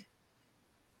online.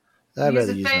 I'd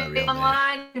rather use my real name.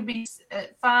 Online could be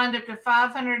fined up to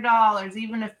 $500.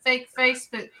 Even a fake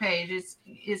Facebook page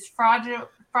is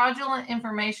fraudulent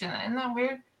information. Isn't that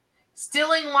weird?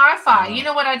 Stealing Wi-Fi. You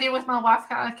know what I did with my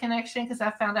Wi-Fi connection? Because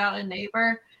I found out a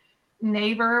neighbor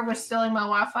was stealing my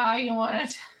Wi-Fi. You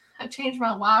wanted I changed my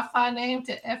Wi-Fi name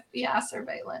to FBI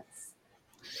surveillance.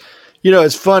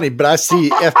 It's funny, but I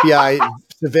see FBI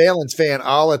surveillance fan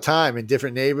all the time in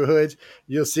different neighborhoods.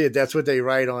 You'll see it. That's what they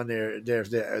write on their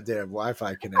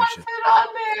Wi-Fi connection. On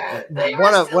there.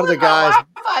 One of the guys.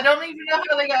 I don't even know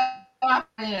how they got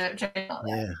Wi-Fi.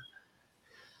 Yeah.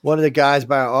 One of the guys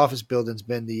by our office building's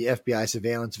been the FBI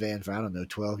surveillance van for,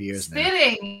 12 years now.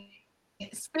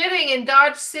 Spitting in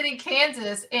Dodge City,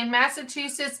 Kansas, in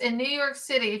Massachusetts, and New York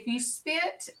City. If you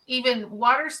spit, even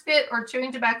water spit or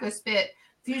chewing tobacco spit,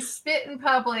 if you spit in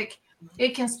public,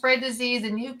 it can spread disease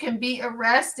and you can be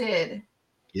arrested.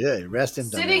 Yeah, arrest him.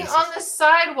 Sitting on the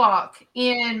sidewalk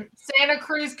in Santa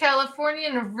Cruz, California,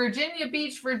 and Virginia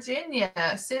Beach, Virginia,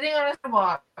 sitting on a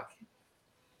sidewalk,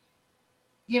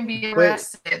 you can be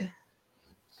arrested.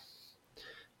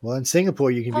 Well, in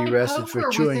Singapore, you can be arrested for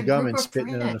chewing gum and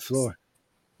spitting it on the floor.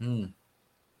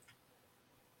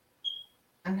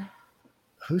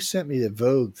 Who sent me the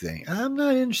Vogue thing? I'm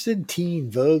not interested in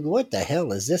Teen Vogue. What the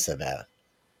hell is this about?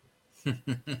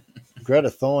 Greta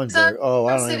Thunberg. Oh,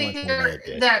 I don't even want to know that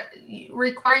bitch. That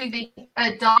require you to be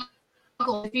a dog.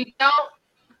 If you don't,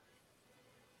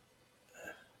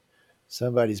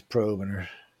 somebody's probing her.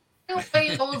 Your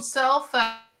old self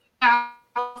out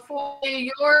for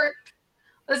New York.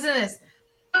 Listen to this.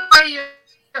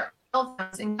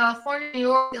 In California, New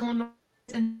York, Illinois,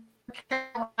 and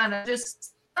Carolina,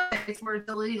 just states where it's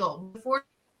illegal. Before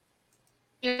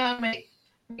you make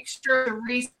sure to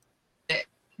research it.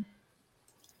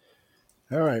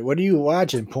 All right, what are you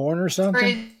watching? Porn or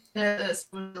something? This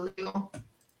was illegal.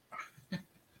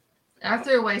 I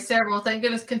threw away several. Thank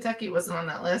goodness Kentucky wasn't on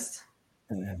that list.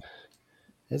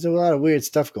 There's a lot of weird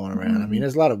stuff going around. I mean,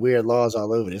 there's a lot of weird laws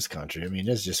all over this country. I mean,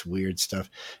 there's just weird stuff.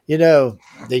 You know,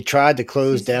 they tried to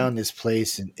close down this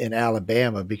place in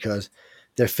Alabama because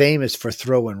they're famous for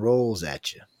throwing rolls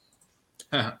at you.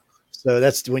 So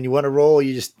that's when you want to roll,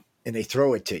 and they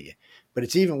throw it to you. But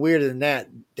it's even weirder than that.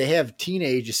 They have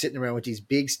teenagers sitting around with these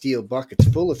big steel buckets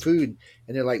full of food,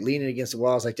 and they're like leaning against the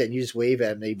walls like that, and you just wave at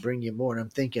them. They bring you more. And I'm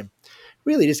thinking,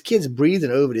 really, this kid's breathing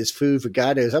over this food. For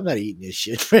God knows, I'm not eating this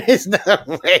shit. There's no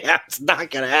way. It's not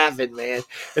going to happen, man.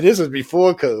 And this was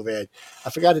before COVID. I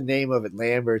forgot the name of it,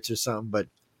 Lambert's or something. But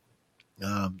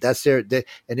that's there. And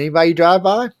anybody you drive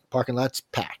by, parking lot's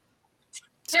packed.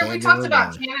 Yeah, we talked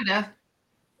about Canada.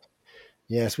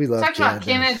 Yes, we love Canada. About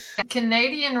Canada.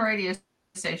 Canadian radio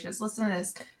stations. Listen to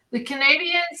this. The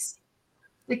Canadians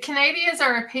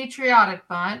are a patriotic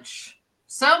bunch.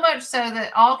 So much so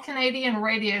that all Canadian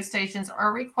radio stations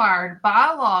are required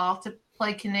by law to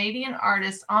play Canadian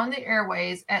artists on the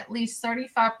airways at least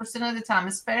 35% of the time,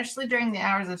 especially during the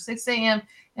hours of 6 a.m.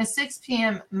 and 6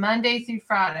 p.m. Monday through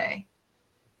Friday.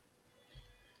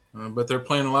 But they're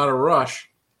playing a lot of Rush.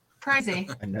 Crazy.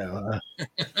 I know.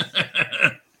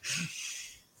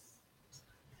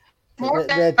 More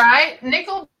than right.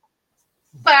 Nickelback.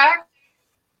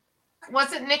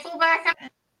 Was it Nickelback?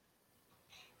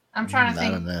 I'm trying to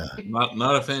think. I don't know.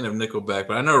 Not a fan of Nickelback,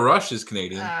 but I know Rush is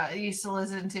Canadian. I used to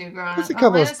listen to growing up. There's a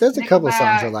couple of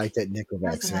songs I like that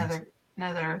Nickelback sings.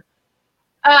 Another.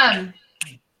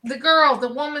 The girl,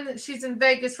 the woman that she's in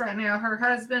Vegas right now, her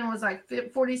husband was like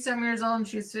 40-some years old and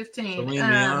she was 15. Celine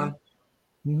Dion.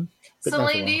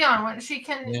 Celine Dion, wasn't she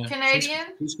Canadian?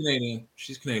 She's Canadian.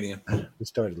 She's Canadian. We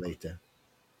started late then.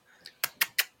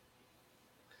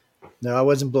 No, I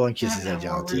wasn't blowing kisses at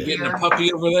y'all too. You getting a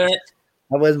puppy over there?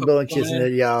 I wasn't blowing kisses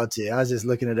at y'all too. I was just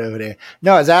looking at it over there.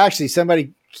 No, it's actually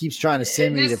somebody keeps trying to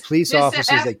send me the police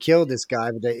officers that killed this guy,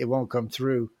 but it won't come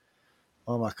through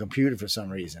on my computer for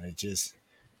some reason. It just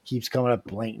keeps coming up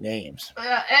blank names.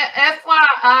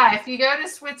 FYI, if you go to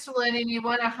Switzerland and you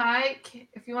want to hike,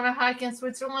 in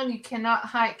Switzerland, you cannot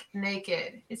hike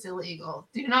naked. It's illegal.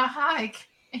 Do not hike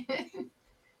in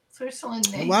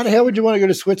Switzerland naked. Why the hell would you want to go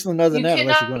to Switzerland other than that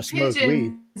unless you want to smoke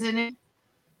weed?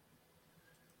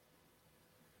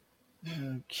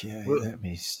 Okay, let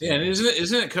me see. Yeah, and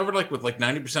isn't it covered with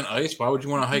 90% ice? Why would you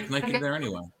want to hike naked there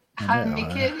anyway?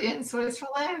 Naked in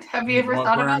Switzerland? Have you ever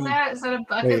thought about that? Is that a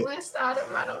bucket list item?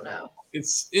 I don't know.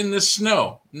 It's in the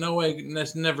snow. No way.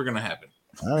 That's never going to happen.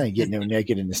 I ain't getting no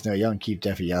naked in the snow. Y'all can keep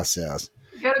that for yourselves.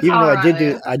 Even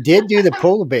though I did do the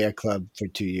Polar Bear Club for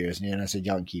 2 years, and I said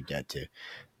y'all can keep that too.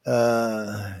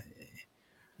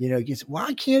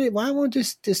 Why won't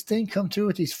this thing come through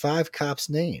with these 5 cops'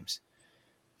 names?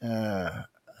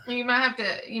 You might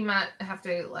have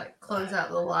to close out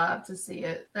the live to see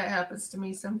it. That happens to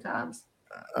me sometimes.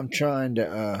 I'm trying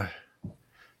to.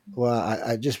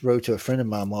 I just wrote to a friend of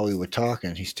mine while we were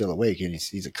talking. He's still awake, and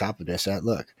he's a cop of this. I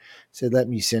said, let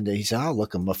me send it. He said, I'll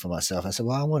look him up for myself. I said,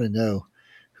 well, I want to know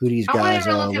who these guys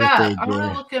are. What they do. I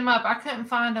want to look him up. I couldn't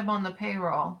find him on the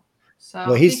payroll. So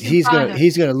well, he's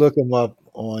gonna look him up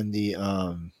on the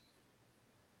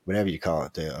whatever you call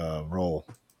it, the roll.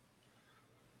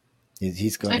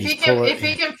 He's going. If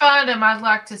he can find him, I'd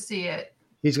like to see it.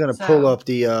 He's going to pull up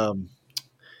the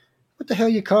what the hell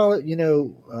you call it?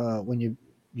 When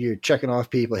you're checking off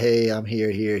people. Hey, I'm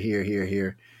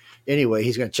here. Anyway,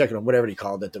 he's going to check it on whatever he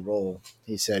called it, the roll.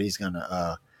 He said he's going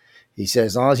to. He said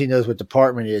as long as he knows what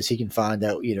department it is, he can find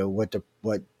out. What.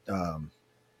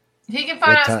 He can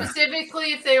find out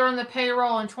specifically if they were on the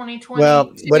payroll in 2020.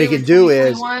 Well, what he can do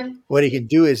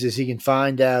is he can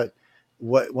find out.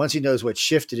 Once he knows what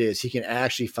shift it is, he can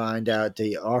actually find out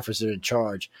the officer in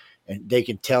charge, and they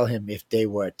can tell him if they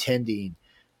were attending.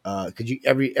 Because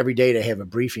every day they have a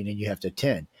briefing and you have to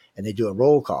attend, and they do a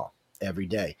roll call every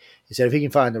day. He said if he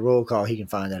can find the roll call, he can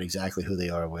find out exactly who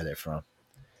they are, where they're from.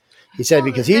 He said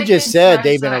because he just said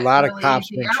they've been a lot of cops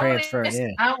been transferring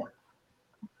in.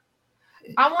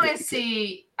 I want to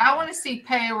see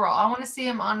payroll. I want to see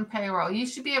him on payroll. You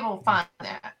should be able to find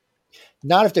that.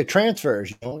 Not if they're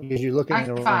transfers, because you're looking at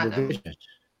the wrong division.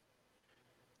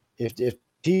 If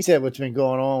he said what's been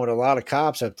going on with a lot of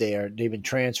cops up there, they've been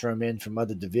transferring them in from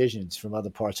other divisions, from other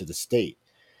parts of the state.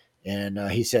 And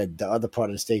he said the other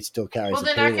part of the state still carries. Well,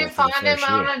 then I can find him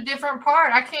on a different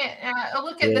part. I can't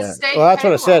look at the state. Well, that's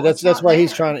what I said. That's why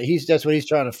he's trying to. That's what he's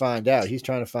trying to find out. He's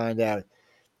trying to find out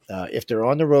if they're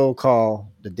on the roll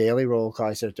call, the daily roll call.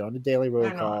 He said if they're on the daily roll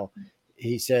call,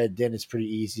 he said then it's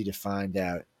pretty easy to find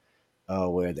out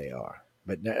where they are.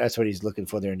 But that's what he's looking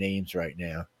for, their names right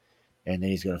now, and then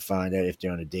he's going to find out if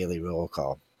they're on a daily roll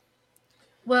call.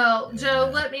 Well, Joe,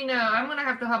 let me know. I'm going to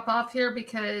have to hop off here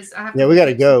because I have. Yeah, we got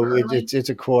to go. It's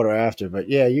a quarter after, but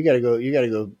yeah, you got to go. You got to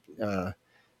go.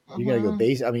 You got to go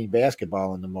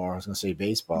basketball tomorrow. I was going to say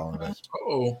baseball.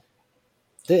 Oh,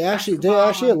 they actually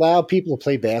allow people to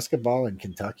play basketball in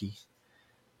Kentucky.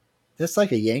 That's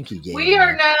like a Yankee game. We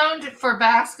are known for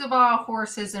basketball,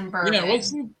 horses, and bourbon. Yeah,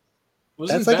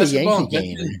 that's like a Yankee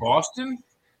game in Boston.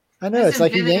 I know it's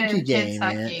like a Yankee game,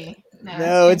 man.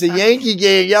 No, it's a Yankee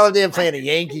game. Y'all are there playing a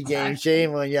Yankee game.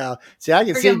 Shame on y'all. See, I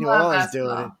can see New Orleans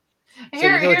doing it.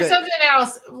 Here's something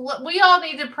else. We all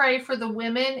need to pray for the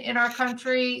women in our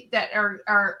country that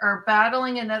are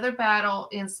battling another battle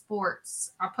in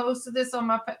sports. I posted this on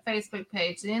my Facebook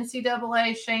page. The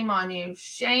NCAA, shame on you.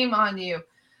 Shame on you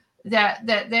that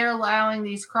they're allowing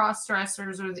these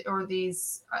cross-dressers or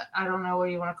these, I don't know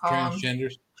what you want to call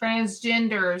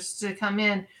transgenders to come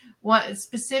in. What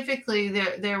specifically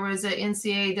there was a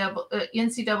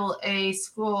NCAA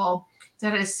school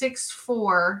that a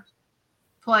 6'4"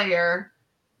 player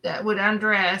that would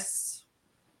undress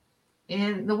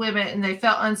in the women, and they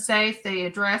felt unsafe. They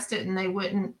addressed it, and they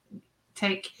wouldn't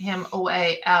take him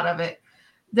away out of it.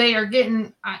 They are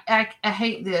getting. I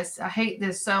hate this. I hate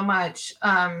this so much.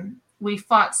 We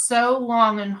fought so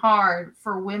long and hard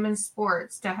for women's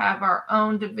sports to have our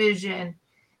own division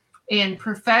in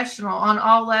professional on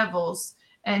all levels,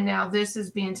 and now this is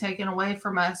being taken away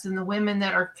from us. And the women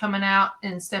that are coming out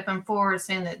and stepping forward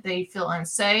saying that they feel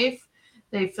unsafe,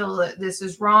 they feel that this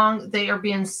is wrong, they are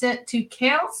being sent to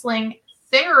counseling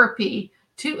therapy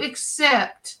to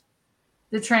accept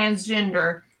the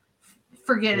transgender.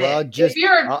 Forget it. Just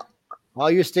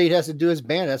all your state has to do is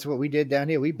ban. That's what we did down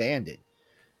here. We banned it.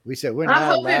 We said we're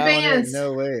not allowing it.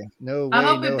 No way. I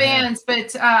hope it bans.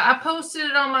 But I posted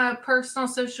it on my personal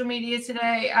social media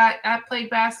today. I played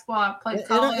basketball. I played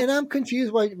college. And I'm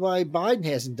confused why Biden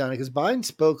hasn't done it, because Biden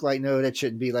spoke like, no, that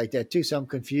shouldn't be like that too. So I'm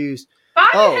confused.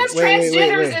 Biden has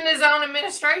transgenders in his own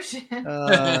administration.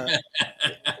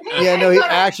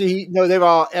 They've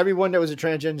all, everyone that was a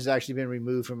transgender has actually been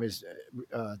removed from his.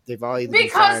 They've all either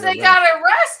because they got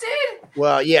arrested.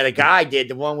 Well, yeah, the guy did,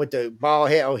 the one with the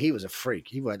bald head. Oh, he was a freak.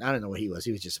 He wasn't. I don't know what he was.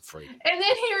 He was just a freak. And then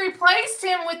he replaced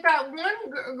him with that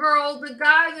one girl. The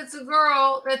guy that's a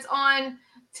girl that's on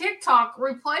TikTok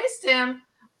replaced him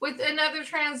with another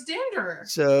transgender.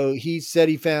 So he said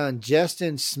he found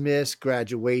Justin Smith's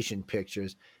graduation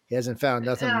pictures. He hasn't found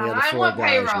nothing in the other four guys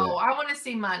payroll. Yet. I want to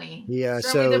see money. Yeah,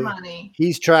 Show me the money.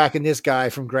 He's tracking this guy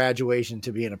from graduation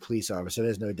to being a police officer.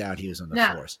 There's no doubt he was on the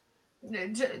force.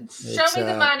 Show me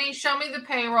the money. Show me the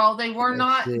payroll. They were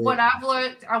not what I've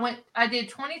looked. I did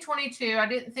 2022. I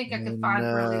didn't think I could find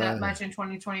really that much in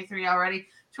 2023 already.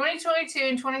 2022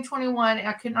 and 2021,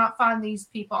 I could not find these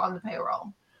people on the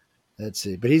payroll. Let's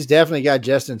see. But he's definitely got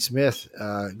Justin Smith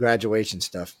graduation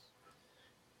stuff.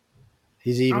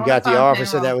 He's even got the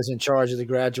officer that was in charge of the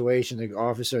graduation, the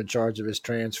officer in charge of his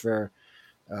transfer.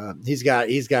 He's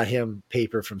got him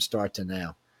paper from start to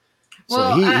now.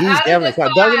 Well, so he's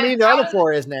definitely – doesn't mean the other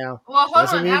four is now. Well, hold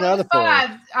on. Mean the other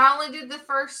five, I only did the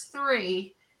first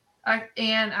three. I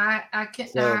can't.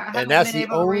 And that's the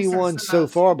only one so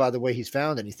far, by the way, he's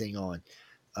found anything on.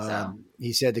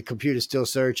 He said the computer's still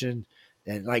searching.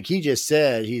 And like he just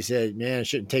said, man, it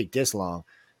shouldn't take this long.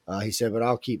 He said, but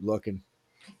I'll keep looking.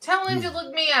 Tell him to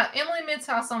look me up. Emily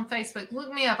Midshouse on Facebook.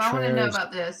 Look me up. I want to know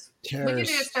about this. We can do a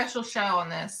special show on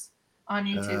this on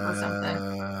YouTube or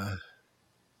something.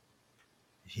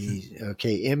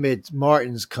 Emmett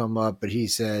Martin's come up, but he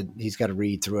said he's got to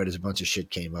read through it. There's a bunch of shit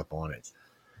came up on it.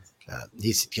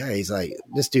 He's like,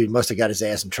 this dude must have got his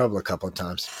ass in trouble a couple of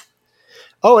times.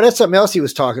 Oh, and that's something else he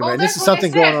was talking about. This is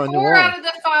something going on in New Orleans. 4 out of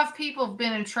the 5 people have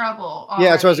been in trouble already.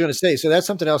 Yeah, that's what I was going to say. So that's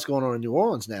something else going on in New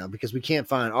Orleans now because we can't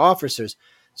find officers.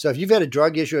 So if you've had a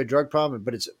drug issue, a drug problem,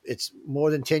 but it's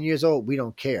more than 10 years old, we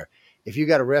don't care. If you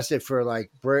got arrested for like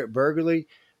burglary,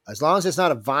 as long as it's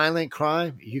not a violent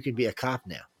crime, you can be a cop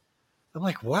now. I'm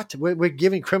like, what? We're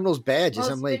giving criminals badges.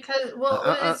 Well, I'm like,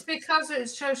 it's because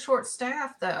it's so short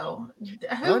staffed, though.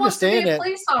 I Who wants to be understand a that.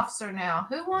 police officer now?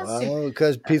 Who wants to? Well,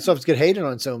 because police officers get hated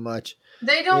on so much.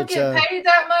 They don't It's get paid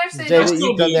that much. They David, don't.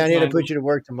 you come down here to put you to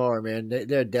work tomorrow, man.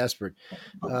 They're desperate.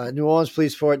 New Orleans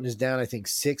Police Department is down, I think,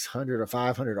 600 or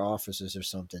 500 officers or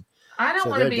something. I don't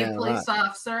want to be a police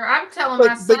officer. I'm telling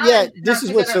my son. But yeah, this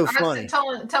is what's so funny.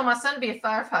 Tell my son to be a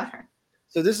firefighter.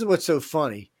 So this is what's so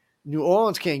funny. New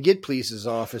Orleans can't get police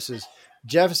officers.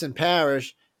 Jefferson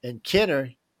Parish and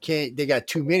Kenner can't. They got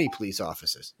too many police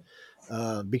officers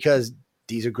because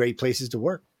these are great places to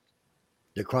work.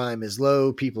 The crime is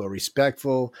low. People are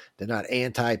respectful. They're not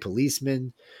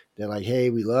anti-policemen. They're like, hey,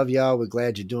 we love y'all. We're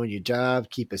glad you're doing your job.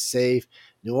 Keep us safe.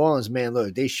 New Orleans, man,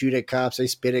 look, they shoot at cops. They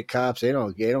spit at cops. They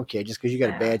don't care. Just because you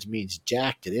got a badge means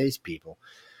jack to these people.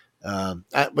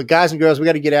 But guys and girls, we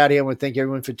got to get out of here. I want to thank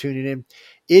everyone for tuning in.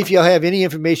 If y'all have any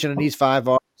information on these 5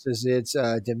 officers, it's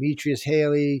Demetrius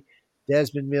Haley,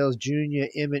 Desmond Mills Jr.,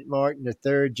 Emmett Martin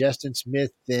III, Justin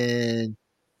Smith, and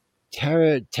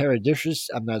Taradishus.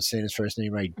 I'm not saying his first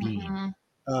name right. Bean.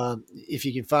 If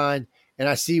you can find, and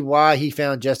I see why he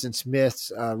found Justin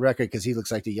Smith's record because he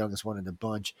looks like the youngest one in the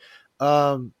bunch.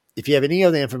 If you have any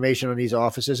other information on these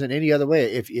officers in any other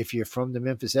way, if you're from the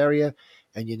Memphis area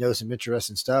and you know some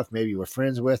interesting stuff, maybe you were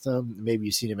friends with them, maybe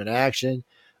you've seen them in action,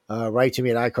 write to me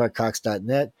at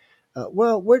iCarcox.net.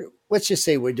 Let's just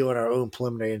say we're doing our own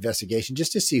preliminary investigation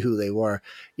just to see who they were.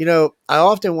 You know, I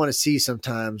often want to see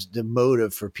sometimes the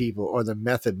motive for people or the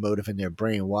method motive in their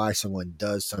brain, why someone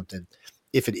does something,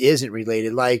 if it isn't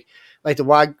related, like the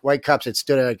white cops that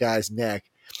stood at a guy's neck.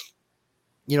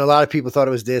 You know, a lot of people thought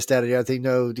it was this, that, or the other thing.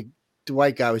 No, the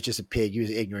white guy was just a pig. He was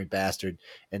an ignorant bastard,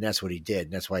 and that's what he did,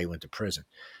 and that's why he went to prison.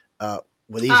 Were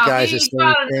these guys the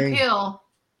same thing?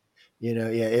 You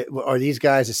know, are these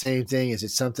guys the same thing? Is it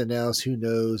something else? Who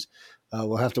knows?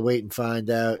 We'll have to wait and find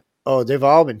out. Oh, they've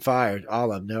all been fired,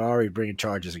 all of them. They're already bringing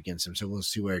charges against them, so we'll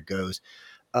see where it goes.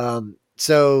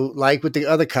 So, like with the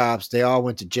other cops, they all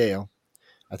went to jail.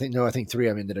 I think 3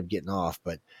 of them ended up getting off,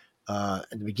 but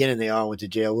in the beginning, they all went to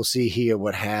jail. We'll see here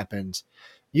what happens.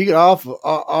 You can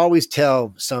always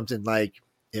tell something like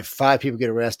if 5 people get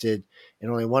arrested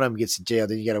and only one of them gets to jail,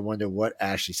 then you got to wonder what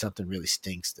actually something really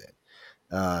stinks then.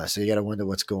 So you got to wonder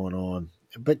what's going on.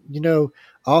 But, you know,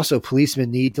 also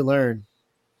policemen need to learn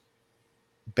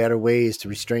better ways to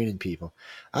restraining people.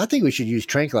 I think we should use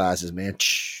tranquilizers, man.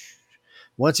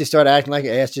 Once you start acting like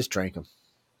an ass, just trank them.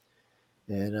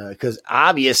 And because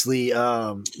obviously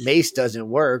mace doesn't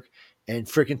work and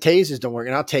freaking tasers don't work.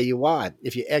 And I'll tell you why.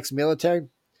 If you're ex-military,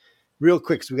 real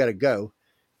quick, because we got to go.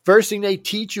 First thing they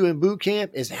teach you in boot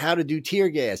camp is how to do tear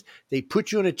gas. They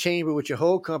put you in a chamber with your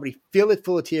whole company, fill it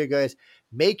full of tear gas,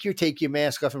 make you take your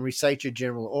mask off and recite your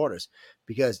general orders.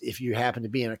 Because if you happen to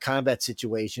be in a combat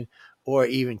situation or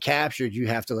even captured, you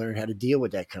have to learn how to deal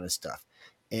with that kind of stuff.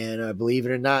 And believe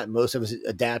it or not, most of us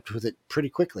adapt with it pretty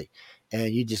quickly.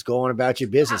 And you just go on about your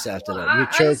business after that. I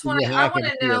want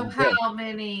to know how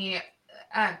many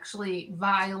actually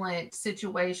violent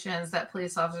situations that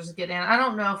police officers get in. I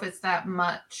don't know if it's that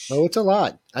much. Oh, it's a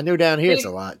lot. I know down here it's a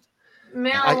lot.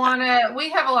 Marijuana, we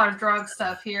have a lot of drug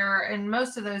stuff here, and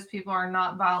most of those people are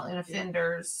not violent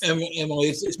offenders. Emily,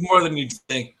 it's more than you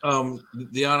think.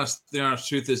 The honest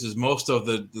truth is most of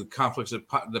the conflicts that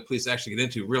the police actually get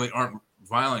into really aren't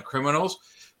violent criminals,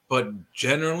 but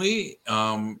generally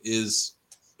is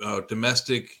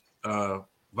domestic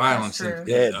violence.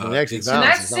 Domestic violence. And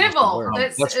that's civil.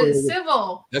 It's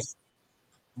civil.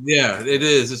 Yeah, it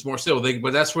is. It's more civil.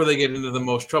 But that's where they get into the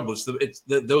most trouble.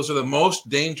 Those are the most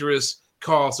dangerous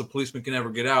calls a policeman can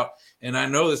ever get out. And I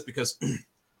know this because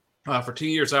for 2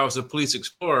 years I was a police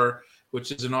explorer,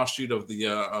 which is an offshoot of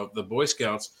the Boy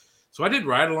Scouts. So I did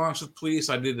ride-alongs with police.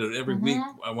 I did it every week.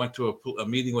 I went to a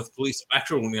meeting with police,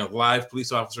 actual live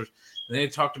police officers, and they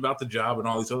talked about the job and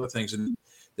all these other things. And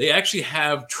they actually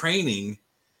have training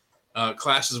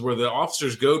classes where the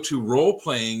officers go to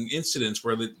role-playing incidents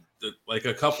where like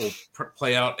a couple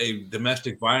play out a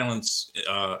domestic violence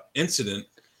incident,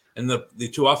 and the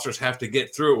 2 officers have to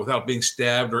get through it without being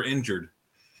stabbed or injured.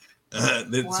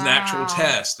 It's an actual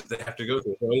test that they have to go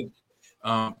through.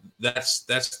 So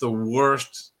that's the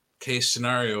worst case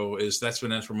scenario. That's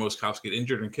where most cops get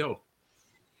injured and killed.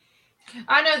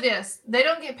 I know this. They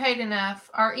don't get paid enough.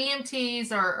 Our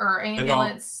EMTs or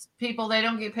ambulance people, they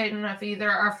don't get paid enough either.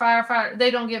 Our firefighters,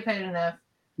 they don't get paid enough.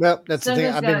 Well, that's the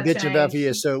thing I've been bitching about for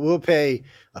years. So we'll pay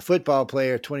a football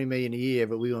player $20 million a year,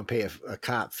 but we won't pay a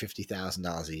cop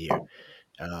 $50,000 a year.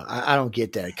 I don't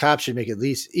get that. Cops should make at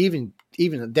least even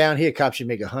down here. Cops should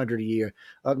make 100 a year.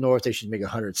 Up north, they should make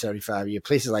 175 a year.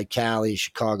 Places like Cali,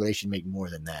 Chicago, they should make more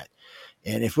than that.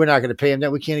 And if we're not going to pay them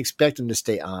that, we can't expect them to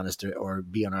stay honest or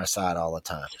be on our side all the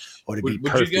time or to be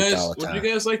perfect all the time. Would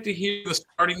you guys like to hear the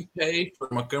starting pay for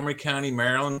Montgomery County,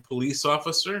 Maryland police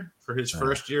officer for his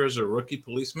first year as a rookie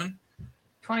policeman?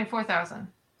 $24,000.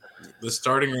 The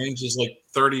starting range is like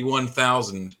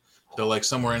 31,000 to like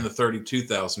somewhere in the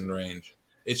 32,000 range.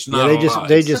 It's not. They just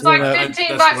it's like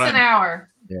 $15 an hour.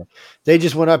 Yeah, they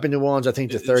just went up in New Orleans, I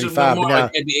think, to 35. More now,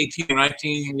 like maybe 18 or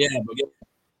 19. Yeah, but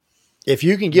if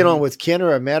you can get on with Kenner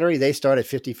or Metairie, they start at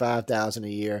 $55,000 a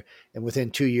year, and within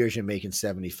 2 years you're making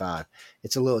 75.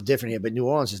 It's a little different here, but New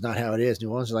Orleans is not how it is. New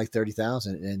Orleans is like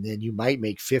 30,000, and then you might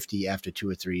make 50 after 2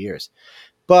 or 3 years.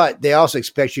 But they also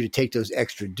expect you to take those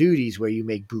extra duties where you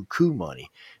make buku money,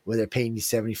 where they're paying you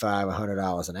 $75,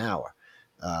 $100 an hour,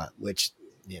 which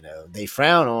they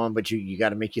frown on. But you got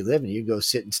to make your living. You can go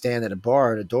sit and stand at a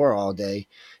bar at a door all day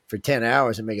for 10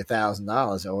 hours and make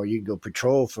 $1,000, or you can go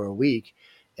patrol for a week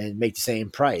and make the same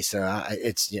price. So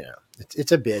it's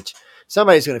a bitch.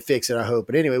 Somebody's going to fix it, I hope.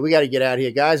 But anyway, we got to get out of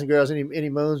here. Guys and girls, any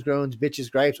moans, groans,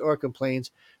 bitches, gripes, or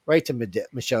complaints, write to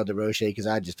Michelle DeRoche, because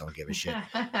I just don't give a shit.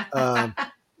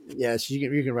 Yes,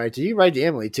 you can write to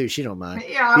Emily, too. She don't mind.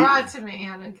 Yeah, write to me.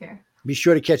 I don't care. Be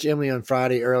sure to catch Emily on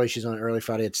Friday early. She's on early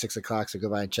Friday at 6 o'clock, so go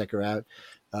by and check her out.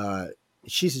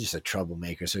 She's just a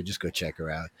troublemaker, so just go check her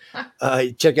out.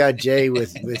 Check out Jay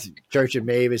with Church of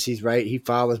Mavis. He's right. He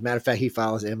follows. Matter of fact, he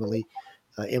follows Emily.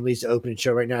 Emily's the opening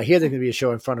show right now. I hear there's going to be a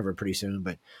show in front of her pretty soon,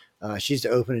 but she's the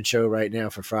opening show right now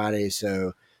for Friday.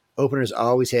 So openers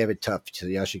always have it tough. So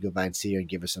y'all should go by and see her and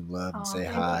give her some love and say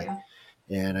hi. You.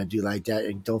 And I do like that.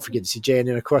 And don't forget to see Jay. And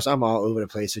then, of course, I'm all over the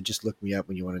place, so just look me up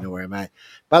when you want to know where I'm at.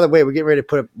 By the way, we're getting ready to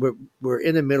put up – we're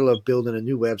in the middle of building a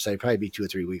new website. Probably be 2 or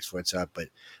 3 weeks before it's up. But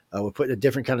we're putting a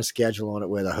different kind of schedule on it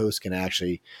where the host can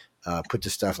actually put the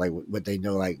stuff like what they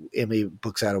know, like Emily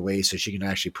books out a way so she can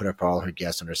actually put up all her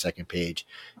guests on her second page.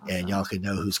 Awesome. And y'all can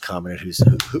know who's coming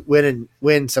and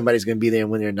when somebody's going to be there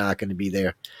and when they're not going to be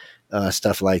there.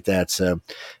 Stuff like that. So,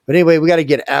 but anyway, we got to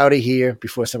get out of here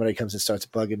before somebody comes and starts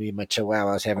bugging me. My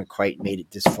chihuahuas haven't quite made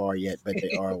it this far yet, but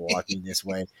they are walking this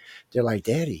way. They're like,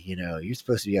 Daddy, you're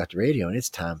supposed to be out the radio and it's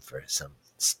time for some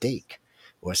steak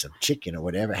or some chicken or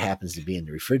whatever happens to be in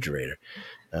the refrigerator.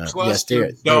 Yes,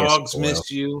 dogs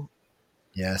miss you.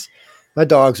 Yes. My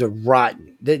dogs are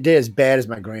rotten. They're as bad as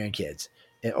my grandkids.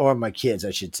 Or my kids,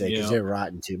 I should say, because they're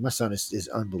rotten too. My son is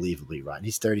unbelievably rotten.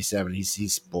 He's 37.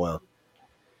 He's spoiled.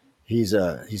 He's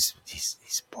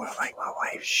spoiled like my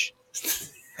wife. Shh.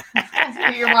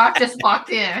 Your wife just walked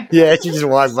in. Yeah, she just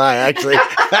walked by, actually.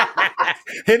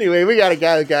 Anyway, we got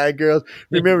a guy, girls.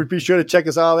 Remember, be sure to check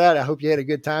us all out. I hope you had a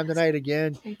good time tonight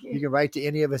again. You can write to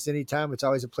any of us anytime. It's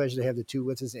always a pleasure to have the two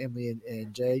with us, Emily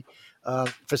and Jay.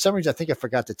 For some reason, I think I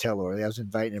forgot to tell Lori. I was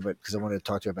inviting her because I wanted to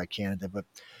talk to her about Canada. But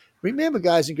remember,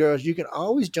 guys and girls, you can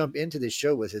always jump into this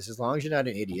show with us as long as you're not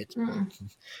an idiot.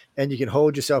 And you can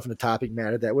hold yourself in the topic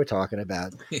matter that we're talking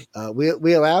about.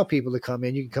 We allow people to come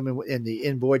in. You can come in the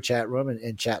inboard chat room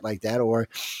and chat like that. Or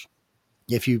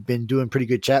if you've been doing pretty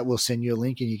good chat, we'll send you a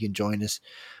link and you can join us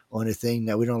on a thing.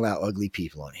 Now, we don't allow ugly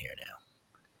people on here now.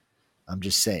 I'm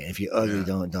just saying, if you're ugly,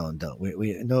 don't.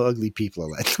 We no ugly people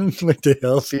allowed. What the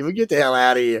hell, people? Get the hell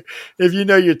out of here. If you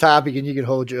know your topic and you can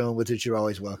hold your own with it, you're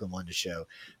always welcome on the show.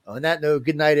 On that note,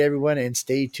 good night, everyone, and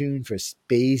stay tuned for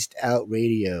Spaced Out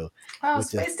Radio. Oh,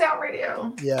 Spaced Out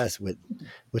Radio. Yes, with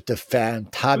the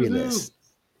Fantabulous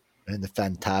and the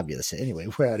Fantabulous. Anyway,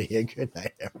 we're out of here. Good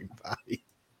night, everybody.